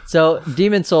 So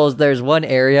Demon Souls, there's one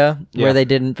area Yeah. where they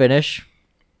didn't finish,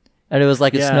 and it was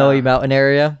like a Yeah. snowy mountain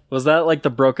area. Was that like the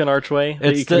broken archway? that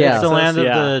you It's could the, Yeah. it's the access? land of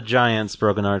Yeah. the giants,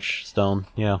 Broken Arch Stone.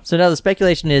 Yeah. So now the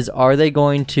speculation is, are they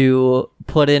going to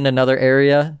put in another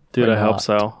area? Dude, or I hope not?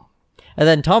 so. And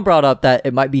then Tom brought up that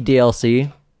it might be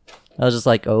DLC. I was just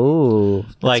like, oh,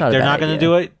 that's Like, not a they're bad not going to idea.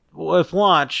 do it with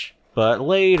launch, but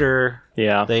later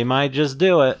Yeah. they might just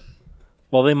do it.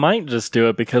 Well, they might just do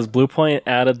it because Blue Point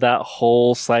added that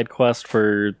whole side quest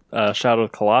for Shadow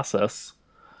of the Colossus.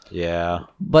 Yeah.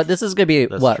 But this is going to be,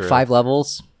 That's what, true. 5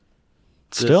 levels?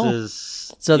 Still, This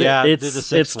is, So the- yeah, do the it's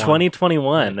sixth one.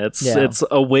 2021. It's Yeah. it's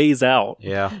a ways out.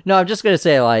 Yeah. No, I'm just going to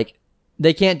say, like,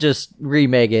 they can't just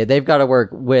remake it. They've got to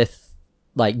work with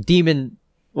like demon.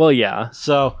 Well, yeah.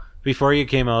 So before you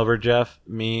came over, Jeff,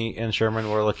 me and Sherman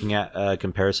were looking at a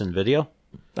comparison video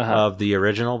Uh-huh. of the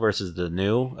original versus the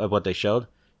new of what they showed,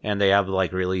 and they have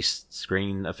like released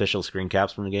official screen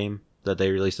caps from the game that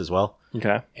they released as well.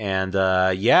 Okay. And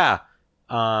the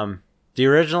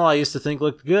original I used to think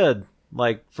looked good,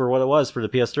 like for what it was for the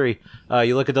PS3.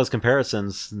 You look at those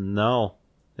comparisons, no,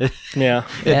 it Yeah.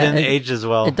 didn't it- age as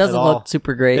well. It doesn't at all. look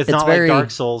super great. It's, It's not very, like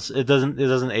Dark Souls. It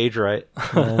doesn't age right.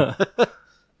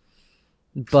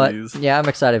 but Jeez. yeah, I'm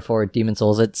excited for it. Demon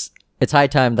Souls. It's high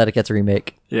time that it gets a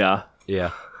remake. Yeah.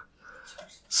 Yeah,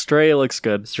 Stray looks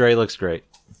good. Stray looks great.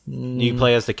 You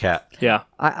play as the cat. Yeah.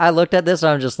 I looked at this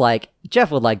and I'm just like,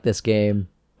 Jeff would like this game.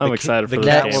 I'm excited The for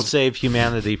cat this will game. save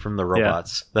humanity from the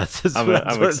robots. That's I'm what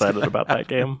it's excited gonna about that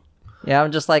game. Yeah,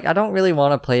 I'm just like, I don't really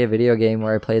want to play a video game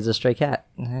where I play as a stray cat.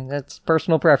 That's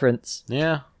personal preference.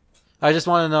 Yeah. I just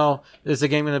want to know, is the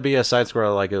game going to be a side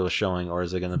scroller like it was showing, or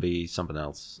is it going to be something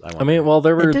else? I mean, well,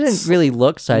 there were It didn't really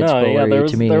look side scrollery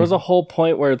to me. there was a whole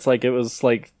point where it's like it was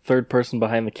like third person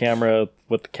behind the camera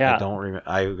with the I cat. don't remember.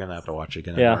 I'm going to have to watch it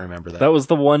again. Yeah, I don't remember that. That was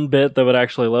the one bit that would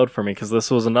actually load for me because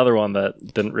this was another one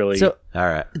that didn't really. So, All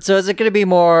right. so is it going to be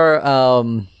more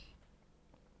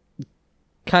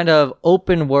kind of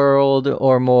open world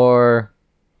or more?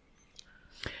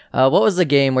 What was the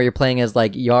game where you're playing as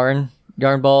like yarn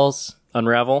balls?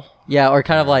 Unravel. Yeah, or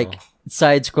kind of like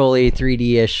side scrolly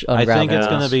 3D-ish I Unravel. think it's Yeah.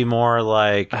 going to be more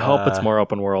like. I hope it's more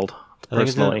open world. I think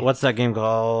it's Personally, what's that game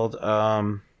called?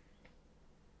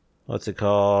 What's it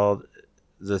called?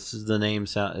 This is the name.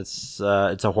 It's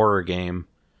a horror game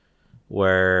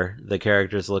where the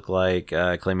characters look like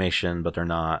claymation, but they're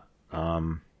not.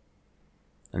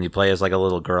 And you play as like a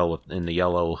little girl in the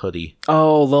yellow hoodie.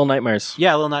 oh, Little Nightmares.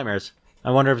 Yeah, Little Nightmares.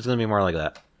 I wonder if it's going to be more like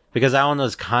that. Because that one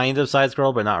was kind of side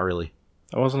scroll, but not really.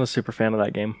 I wasn't a super fan of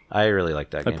that game. I really like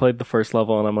that I game. played the first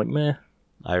level and I'm like, meh.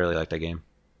 I really like that game.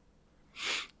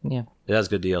 Yeah, It has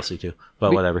good DLC too, but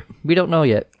We- whatever. we don't know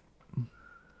yet.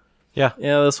 Yeah,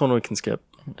 this one we can skip.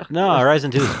 No,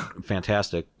 Horizon 2 is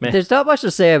fantastic. Meh. There's not much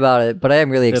to say about it, but I am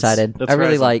really excited. it's I really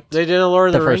Horizon. liked. They did a Lord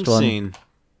of The the, first Rings one. scene.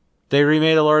 They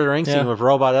remade a Lord of the Rings Yeah. scene with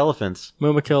robot elephants.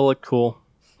 Mumakil looked cool,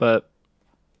 but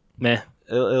meh.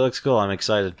 It looks cool. I'm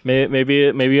excited.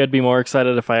 Maybe I'd be more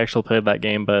excited if I actually played that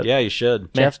game, but Yeah, you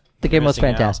should. Jeff, the game was Missing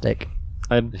out. fantastic.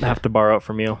 I'd have to borrow it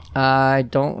from you. I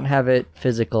don't have it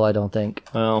physical. I don't think.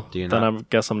 Well, Do you then not? I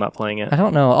guess I'm not playing it. I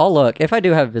don't know. I'll look. If I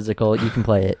do have physical, you can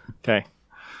play it. Okay.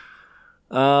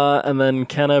 And then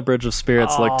Kenna Bridge of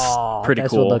Spirits looked pretty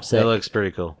That's cool. what looks sick. It looks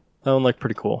pretty cool. That one looked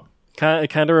pretty cool. It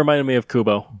kind of reminded me of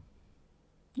Kubo.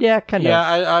 Yeah, kind of.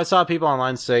 Yeah, I saw people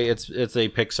online say it's a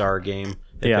Pixar game.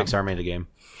 Yeah. Pixar made a game.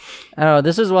 I don't know.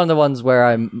 This is one of the ones where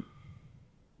I'm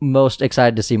most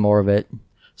excited to see more of it.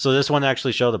 So this one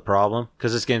actually showed a problem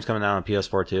because this game's coming out on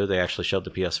PS4 too. They actually showed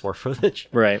the PS4 footage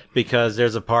Right. because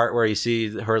there's a part where you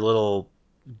see her little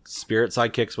spirit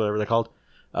sidekicks, whatever they're called.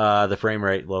 The frame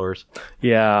rate lowers.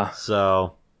 Yeah.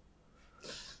 So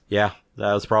yeah,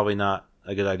 that was probably not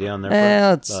a good idea on their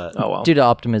part. It's But Oh well. due to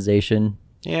optimization.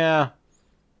 yeah,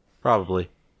 probably.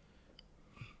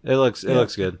 It looks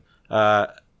good.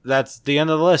 That's the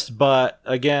end of the list. But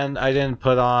again, I didn't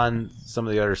put on some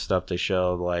of the other stuff they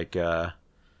showed. Like I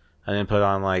didn't put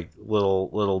on like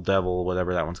little devil,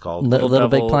 whatever that one's called. Little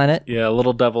Big Planet? Yeah,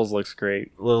 Little Devils looks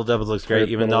great. Little Devil looks great,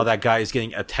 even Little- though that guy is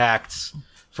getting attacked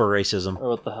for racism. Or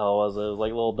what the hell was it? It was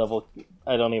like Little Devil.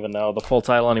 I don't even know the full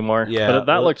title anymore. Yeah, But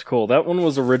that well- looked cool. That one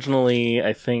was originally,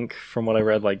 I think, from what I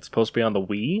read, like supposed to be on the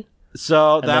Wii.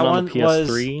 So And that then on one the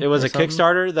PS3 was or a something?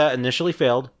 Kickstarter that initially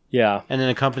failed, Yeah. and then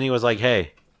the company was like,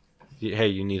 "Hey,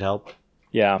 you need help."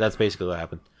 Yeah. That's basically what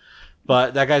happened.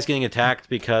 But that guy's getting attacked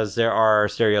because there are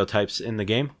stereotypes in the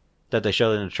game that they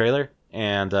showed in the trailer.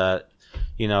 And,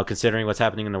 considering what's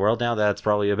happening in the world now, that's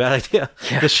probably a bad idea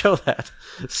to show that.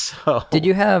 So Did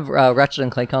you have Ratchet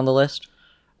and Clank on the list?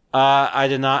 I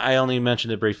did not. I only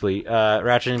mentioned it briefly.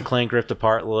 Ratchet and Clank Rift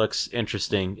Apart looks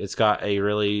interesting. It's got a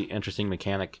really interesting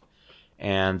mechanic.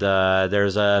 And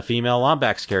there's a female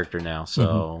Lombax character now.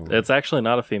 So, It's actually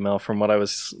not a female from what I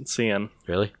was seeing.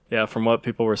 really? Yeah, from what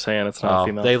people were saying, it's not a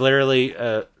female. They literally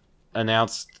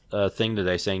announced a thing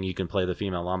today saying you can play the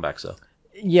female Lombax, though.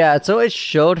 Yeah, so it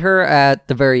showed her at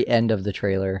the very end of the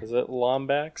trailer. Is it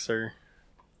Lombax or?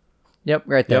 Yep,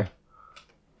 right there. Yep.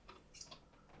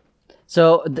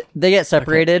 So they get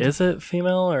separated. Is it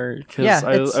female or? 'cause Yeah,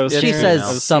 I was it's she hearing- says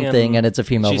I was something, seeing- and it's a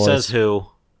female She voice. says who.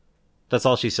 That's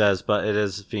all she says, but it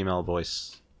is female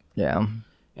voice. Yeah.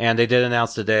 And they did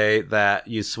announce today that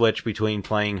you switch between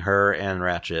playing her and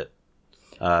Ratchet,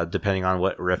 depending on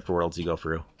what Rift Worlds you go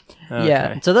through. Okay.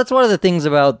 Yeah. So that's one of the things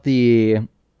about the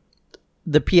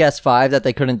the PS5 that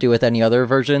they couldn't do with any other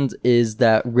versions is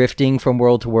that rifting from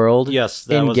world to world. Yes,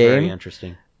 that in was game very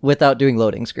interesting. without doing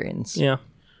loading screens. Yeah.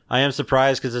 I am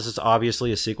surprised because this is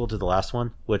obviously a sequel to the last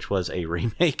one, which was a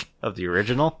remake of the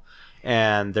original,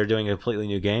 and they're doing a completely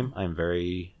new game. I'm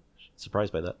very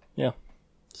surprised by that. Yeah.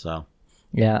 So,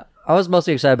 Yeah. I was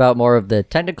mostly excited about more of the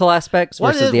technical aspects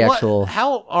versus the actual.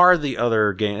 How are the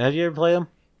other games? Have you ever played them?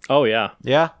 Oh yeah.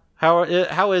 Yeah. How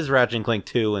is Ratchet and Clank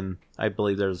 2, and I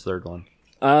believe there's a third one.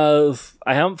 I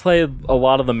haven't played a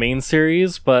lot of the main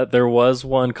series, but there was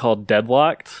one called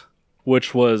Deadlocked,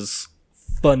 which was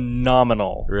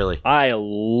phenomenal. Really? I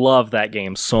love that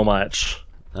game so much.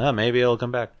 Maybe it'll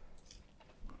come back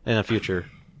in the future.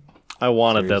 I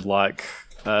want a Series. Deadlock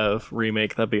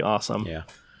remake. That'd be awesome. Yeah.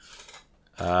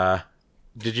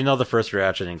 Did you know the first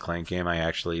Ratchet and Clank game I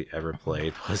actually ever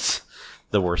played was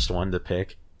the worst one to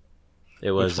pick?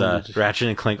 It was one did you- Ratchet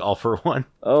and Clank All for One,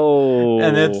 Oh.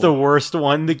 and it's the worst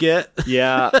one to get.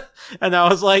 Yeah. And I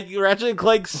was like, Ratchet and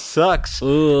Clank sucks.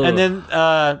 Ugh. And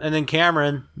then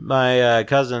Cameron, my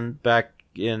cousin, back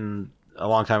in a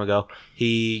long time ago,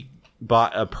 he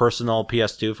bought a personal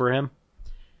PS2 for him,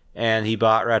 and he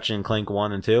bought Ratchet and Clank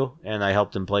 1 and 2, and I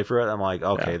helped him play for it. I'm like,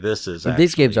 okay, Yeah. this is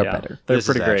These games are yeah. better. They're this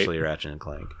pretty is great. actually Ratchet and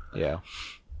Clank. Yeah.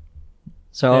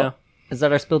 So, Yeah. is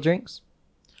that our spill drinks?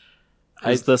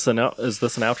 Is this an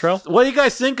outro? What do you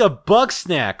guys think of Bug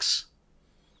Snacks?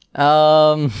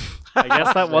 Um, I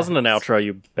guess that wasn't an outro,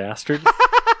 you bastard.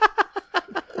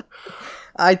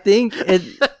 I think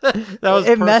it That was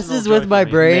it personal messes joy with for my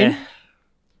me. brain. Meh.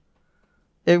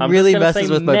 It I'm really just gonna messes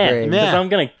say with my meh, brain. Meh. because I'm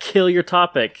gonna kill your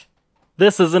topic.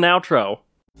 This is an outro.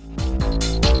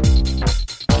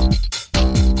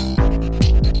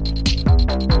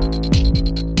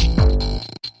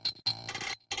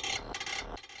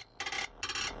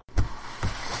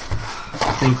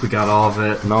 I think we got all of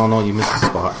it. No, you missed a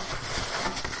spot.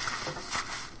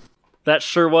 That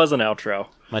sure was an outro.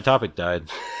 My topic died.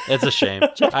 It's a shame.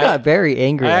 I got very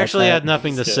angry. I at actually that. had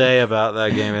nothing to say about that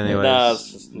game anyways. No,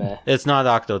 it's just meh. It's not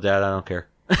Octodad, I don't care.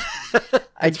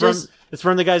 It's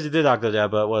from the guys who did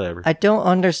Octodad, but whatever. I don't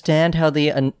understand how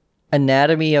the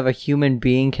anatomy of a human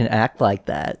being can act like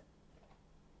that.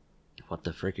 What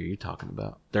the frick are you talking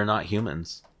about? They're not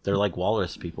humans. They're like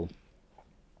walrus people.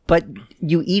 But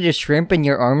you eat a shrimp and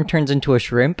your arm turns into a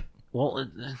shrimp? Well,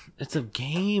 it's a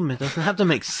game. It doesn't have to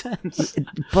make sense.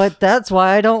 But that's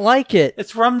why I don't like it.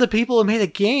 It's from the people who made a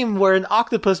game where an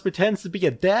octopus pretends to be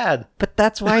a dad. But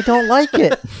that's why I don't like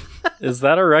it. Is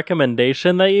that a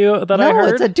recommendation that I No,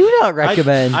 heard? it's a do not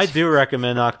recommend. I do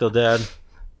recommend Octodad.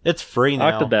 It's free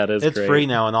now. Octodad is It's great. free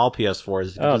now on all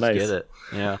PS4s. You Oh, just nice. get it.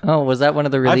 Yeah. Oh, was that one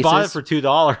of the I releases? bought it for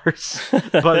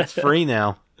 $2, but it's free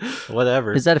now.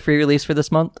 Whatever. Is that a free release for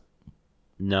this month?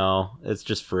 No, it's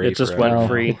just free. It just forever. went No,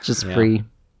 free. It's just Yeah. free.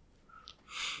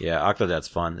 Yeah, Octodad's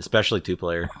fun, especially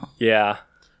 2-player. Yeah,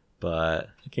 But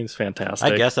the game's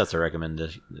fantastic. I guess that's a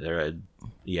recommendation.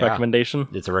 Yeah, Recommendation?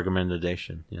 it's a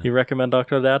recommendation. Yeah. You recommend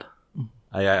Octodad?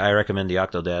 I recommend the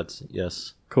Octodads.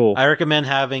 Yes, Cool. I recommend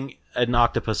having an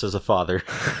octopus as a father.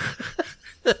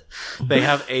 They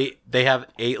have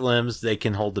 8 limbs. They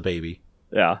can hold the baby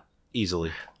Yeah.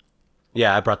 easily.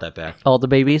 Yeah, I brought that back. All the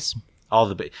babies?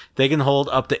 All they can hold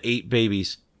up to 8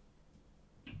 babies,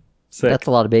 Sick. That's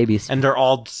a lot of babies. and they're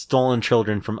all stolen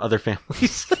children from other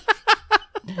families.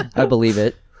 I believe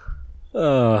it.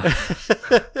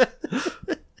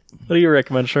 What do you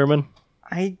recommend, Sherman?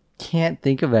 I can't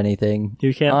think of anything.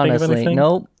 You can't Honestly, think of anything?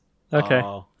 nope. Okay.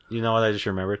 Oh, you know what I just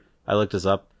remembered? I looked this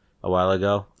up a while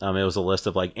ago. It was a list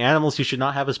of like animals you should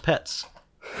not have as pets,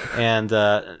 and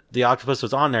the octopus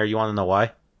was on there. You want to know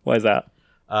why? Why is that?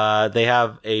 They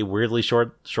have a weirdly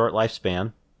short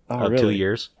lifespan Oh, of really? 2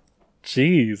 years,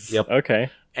 Jeez. Yep. Okay.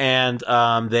 and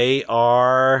they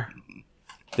are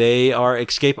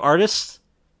escape artists.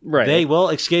 Right. They will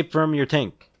escape from your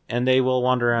tank, and they will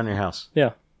wander around your house.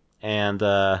 Yeah. And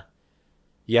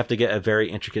you have to get a very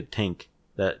intricate tank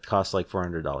that costs like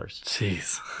 $400.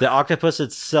 Jeez. The octopus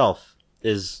itself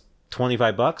is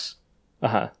 $25.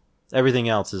 Uh-huh. Everything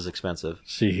else is expensive.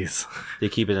 Jeez. They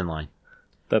keep it in line.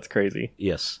 That's crazy.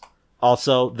 Yes.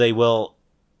 Also, they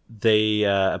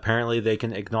apparently they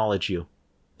can acknowledge you.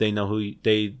 They know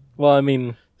Well, I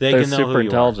mean, they They're can know super who you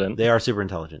intelligent. are. They are super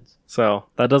intelligent. so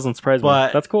that doesn't surprise me.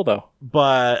 But- That's cool, though.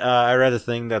 But I read a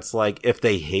thing that's like, if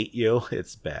they hate you,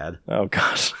 it's bad. Oh,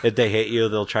 gosh. If they hate you,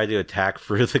 they'll try to attack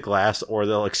through the glass, or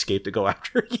they'll escape to go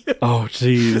after you. Oh,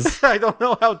 jeez. I don't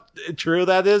know how true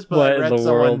that is, but What I in read the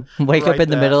someone world? Wake up write in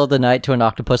the that. middle of the night to an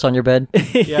octopus on your bed.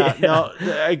 Yeah, no,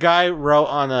 a guy wrote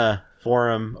on a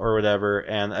forum or whatever,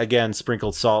 and again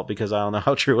sprinkled salt because I don't know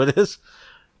how true it is.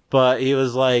 But he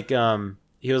was like,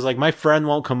 he was like, my friend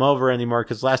won't come over anymore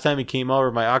because last time he came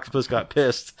over, my octopus got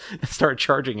pissed and started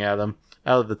charging at him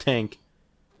out of the tank.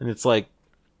 And it's like,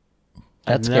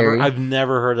 That's scary. I've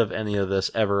never heard of any of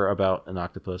this ever about an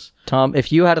octopus. Tom,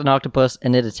 if you had an octopus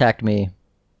and it attacked me,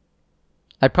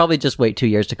 I'd probably just wait 2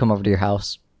 years to come over to your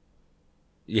house.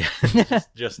 Yeah,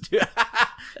 just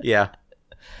yeah,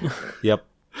 yep.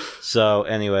 So,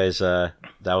 anyways, that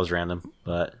was random.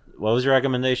 But what was your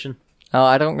recommendation? Oh,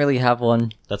 I don't really have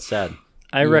one. That's sad.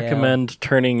 I recommend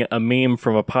turning a meme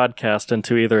from a podcast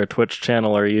into either a Twitch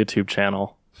channel or a YouTube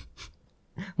channel.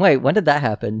 Wait, when did that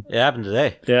happen? It happened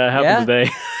today. Yeah, it happened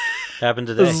today. Happened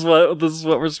today. This is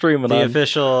what we're streaming The on.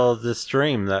 official the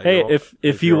stream that. Hey,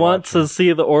 if you you're want watching. to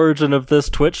see the origin of this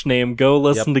Twitch name, go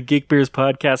listen to Geek Beers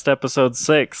Podcast episode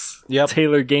 6. Yep.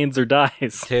 Taylor Gains or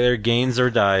Dies. Taylor Gains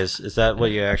or Dies. Is that what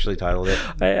you actually titled it?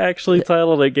 I actually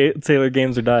titled it Taylor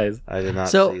Games or Dies. I did not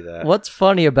So, see that. what's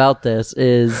funny about this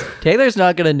is Taylor's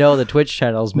not going to know the Twitch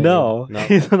channel's made. No, No.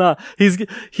 he's not.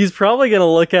 He's probably gonna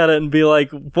look at it and be like,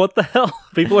 "What the hell?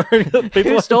 People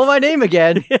Who stole my name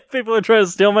again? people are trying to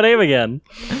steal my name again."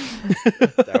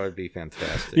 That would be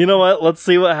fantastic. You know what? Let's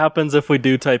see what happens if we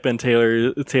do type in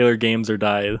Taylor Games or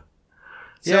Die.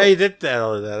 Yeah, you did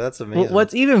title that. That's amazing.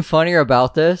 What's even funnier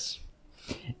about this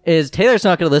is Taylor's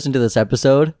not going to listen to this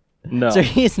episode, No, so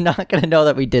he's not going to know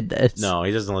that we did this. No,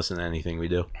 he doesn't listen to anything we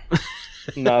do.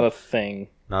 not a thing.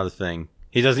 Not a thing.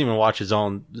 He doesn't even watch his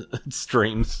own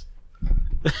streams.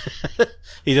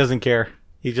 He doesn't care.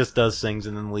 He just does things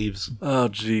and then leaves. Oh,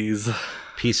 jeez.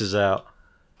 Pieces out.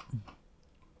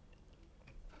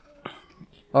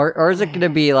 Or is it going to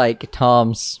be like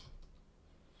Tom's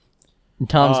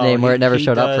name where it never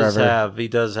showed up forever? He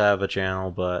does have a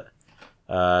channel, but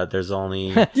there's only...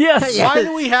 Yes. Yeah. Why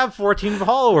do we have 14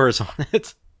 followers on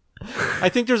it? I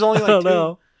think there's only I don't like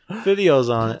know. 2 videos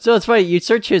on it. So it's funny, you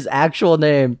search his actual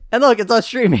name, and look, it's not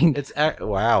streaming.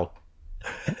 Wow.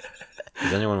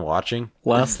 Is anyone watching?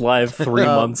 Last live 3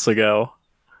 months ago.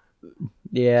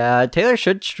 Yeah, Taylor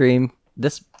should stream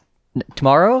this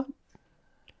tomorrow.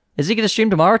 Is he going to stream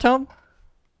tomorrow, Tom?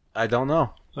 I don't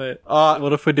know. Wait, Uh,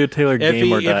 what if we do Taylor If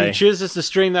Game or Die? he chooses to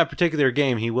stream that particular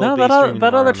game, he will No, be that streaming other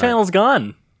tomorrow night. channel's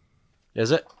gone.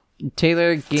 Is it?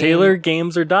 Taylor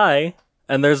Games or Die,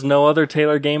 and there's no other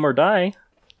Taylor Game or Die.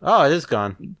 Oh, it is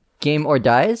gone. Game or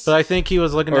Dies? But I think he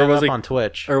was looking Or that was up he- on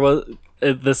Twitch. Or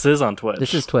this is on Twitch.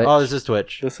 This is Twitch. Oh, this is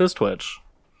Twitch. This is Twitch.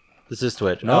 This is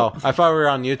Twitch. Nope. Oh, I thought we were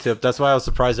on YouTube. That's why I was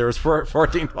surprised there was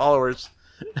 14 followers.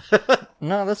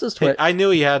 No, this is Twitch. I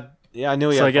knew he had. Yeah, I knew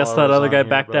he So had. I guess that followers other on guy here,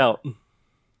 backed but- out.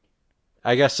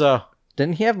 I guess so.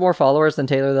 Didn't he have more followers than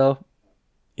Taylor, though?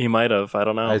 He might have. I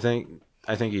don't know. I think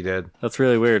he did. That's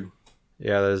really weird.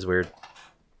 Yeah, that is weird.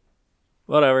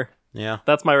 Whatever. Yeah.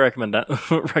 That's my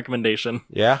recommendation.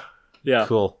 Yeah. Yeah.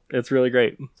 Cool. It's really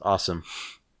great. Awesome.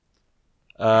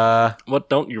 What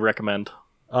don't you recommend?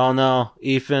 Oh no,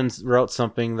 Ethan wrote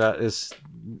something that is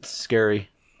scary.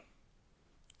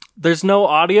 There's no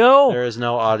audio? There is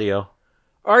no audio.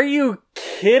 Are you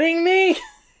kidding me?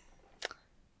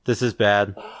 This is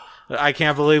bad. I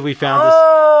can't believe we found this.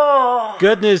 Oh!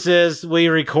 Good news is we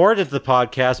recorded the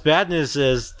podcast. Bad news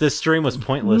is this stream was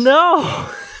pointless. No!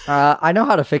 I know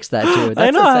how to fix that, too. That's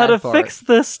I know the how sad to part. fix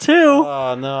this too.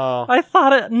 Oh no. I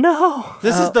thought it. No!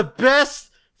 This is the best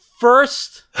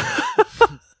first.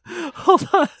 Hold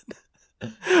on.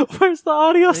 Where's the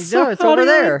audio? No, it's over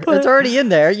there. It's already in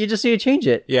there. You just need to change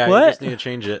it. Yeah, What? you just need to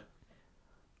change it.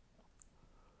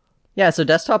 Yeah, so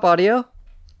desktop audio?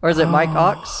 Or is it mic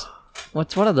aux?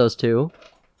 What's one of those two?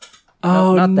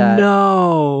 Oh, not that.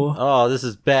 no. Oh, this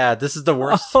is bad. This is the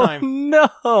worst Oh, time.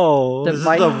 no. The This is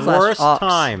mic the slash worst aux.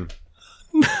 time.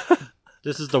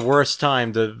 This is the worst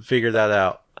time to figure that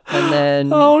out. And then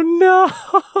Oh, no.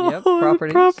 Yep,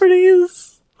 properties.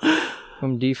 Properties.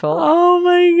 from default. Oh,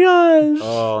 my gosh.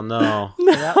 Oh no.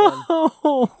 That one.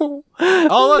 Oh,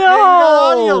 Oh look, no. you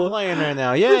got audio playing right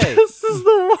now. Yay. This is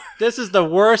the worst. This is the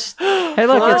worst. Hey,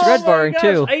 look, it's Oh red my barring gosh,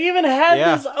 too. I even had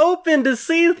Yeah. this open to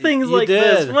see things You like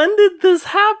this. did. When did this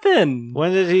happen?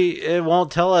 When did he? It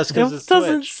won't tell us because It it's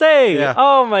doesn't Twitch. say. Yeah.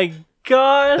 Oh my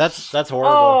gosh. That's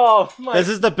horrible. Oh my This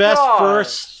is the best gosh.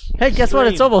 first. Hey, guess what?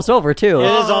 It's stream. almost over too. It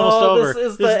is almost over.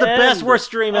 This is the the best end. worst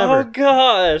stream Oh ever.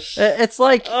 gosh. It's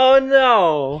like Oh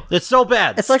no. It's so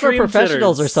bad. it's like we're stream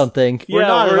professionals jitters. or something. We're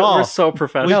not at all. We're so we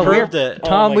professional. proved it.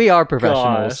 Tom, my we are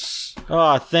professionals. gosh.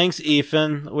 Oh, thanks,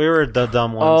 Ethan. We were the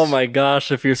dumb ones. Oh my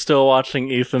gosh, if you're still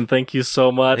watching, Ethan, thank you so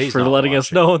much He's for not letting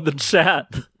us watching. know in the chat.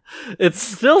 It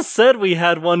still said we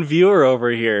had one viewer over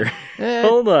here. It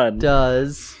Hold on.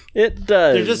 does. It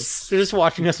does. They're just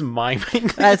watching us miming.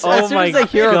 As Oh soon my as they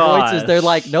hear our gosh. voices, they're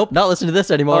like, "Nope, not listening to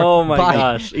this anymore." Oh my Bye.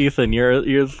 gosh, Ethan, you're a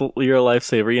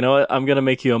lifesaver. You know what? I'm gonna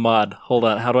make you a mod. Hold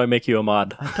on. How do I make you a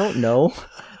mod? I don't know.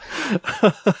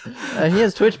 He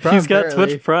has Twitch Prime. He's got apparently.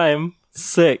 Twitch Prime.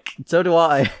 Sick. So do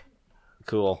I.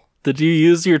 Cool. Did you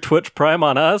use your Twitch Prime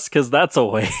on us? Because that's a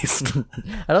waste.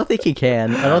 I don't think he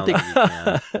can. I don't think. we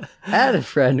can. Add a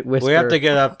friend. Whisper. We have to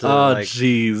get up to Oh, like.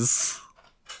 jeez.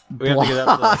 We have to get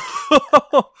up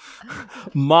to.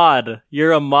 Mod.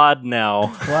 You're a mod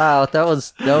now. Wow, that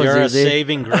was You're a easy.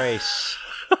 saving grace.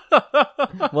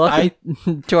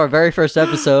 Welcome to our very first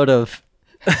episode of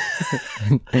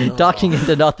Talking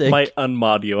into Nothing. Might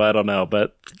unmod you. I don't know.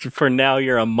 But for now,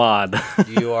 you're a mod.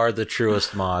 You are the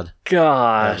truest mod.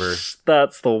 Gosh. Ever.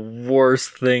 That's the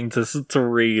worst thing to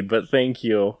read. But thank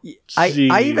you. I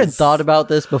even Jeez. thought about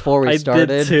this before we I started,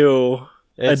 did too.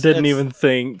 I didn't It's- even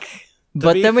think.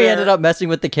 but be then we fair- ended up messing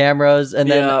with the cameras, and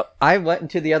then Yeah. I went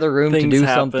into the other room to Things do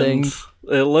happened. something.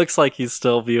 It looks like he's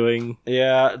still viewing.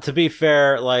 Yeah. To be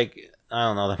fair, like I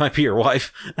don't know, that might be your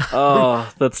wife. Oh,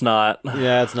 that's not.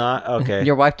 Yeah, it's not okay.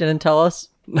 Your wife didn't tell us.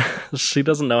 She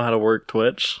doesn't know how to work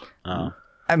Twitch. Oh.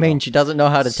 I mean, she doesn't know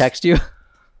how to text you.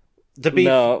 To be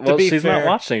No, well, she's fair, not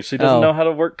watching. She doesn't Oh. know how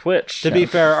to work Twitch. To be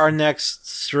fair, our next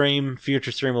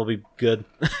future stream will be good.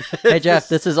 Hey Jeff,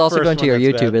 this is also first going to your one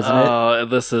that's YouTube, bad. isn't it? Oh,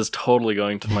 this is totally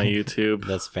going to my YouTube.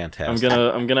 That's fantastic.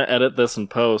 I'm gonna edit this and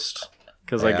post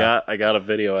because Yeah. I got a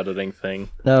video editing thing.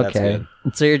 Okay,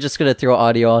 so you're just gonna throw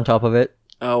audio on top of it.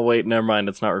 Oh wait, never mind.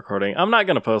 It's not recording. I'm not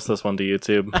gonna post this one to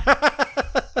YouTube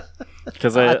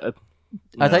because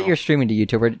I thought you were streaming to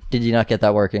YouTube, or did you not get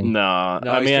that working? no.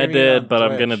 No, I he's mean, I streaming it did, on but I'm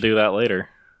Twitch. gonna do that later.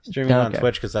 Streaming on Okay.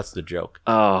 Twitch because that's the joke.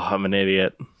 Oh, I'm an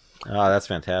idiot. Oh, that's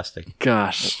fantastic.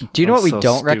 Gosh. Do you know I'm what we so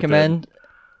don't stupid. recommend?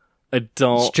 I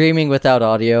don't. Streaming without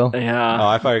audio. Yeah. Oh,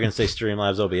 I thought you were gonna say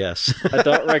Streamlabs OBS. I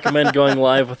don't recommend going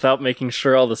live without making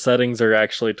sure all the settings are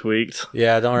actually tweaked.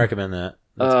 Yeah, don't recommend that.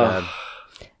 That's Ugh.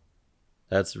 bad.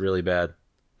 That's really bad.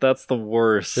 That's the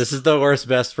worst. This is the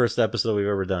best first episode we've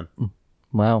ever done.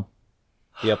 Wow.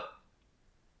 Yep.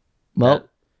 Well,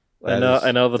 I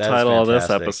know the that is title of this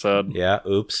fantastic. episode. Yeah.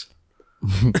 Oops.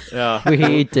 Yeah.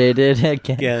 we did it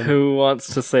again. Again, Who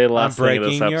wants to say I'm last thing of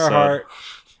this breaking episode? your heart.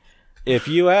 If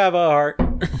you have a heart.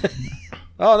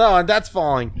 Oh no, and that's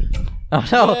falling. Oh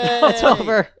no, Yay. it's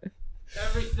over.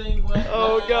 Everything went.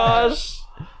 Oh gosh.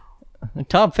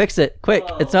 Tom, fix it quick.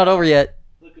 It's not over yet.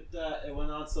 Look at that. It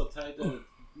went on so tight that it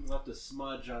left a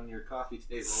smudge on your coffee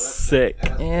table. That's Sick.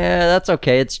 fantastic. Yeah, that's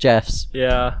okay. It's Jeff's.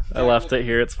 Yeah, I left it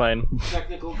here. It's fine.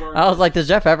 Technical garbage. I was like, does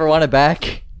Jeff ever want it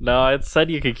back? No, it said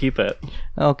you could keep it.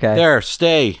 Okay. There,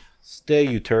 stay. Stay,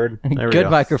 you turd. There we Good go.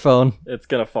 microphone. It's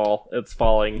gonna fall. It's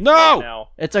falling. No! right now.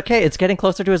 It's okay. It's getting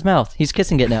closer to his mouth. He's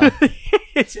kissing it now.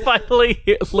 It's finally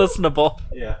listenable.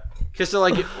 Yeah. Kiss it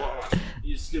like you.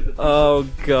 You stupid. Oh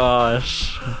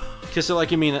gosh. Kiss it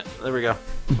like you mean it. There we go.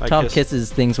 I Tom kiss-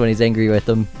 kisses things when he's angry with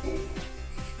them.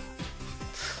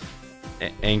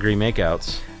 angry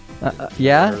makeouts.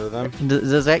 Yeah? Heard of them?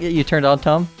 Does that get you turned on,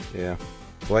 Tom? Yeah.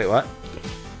 Wait, what?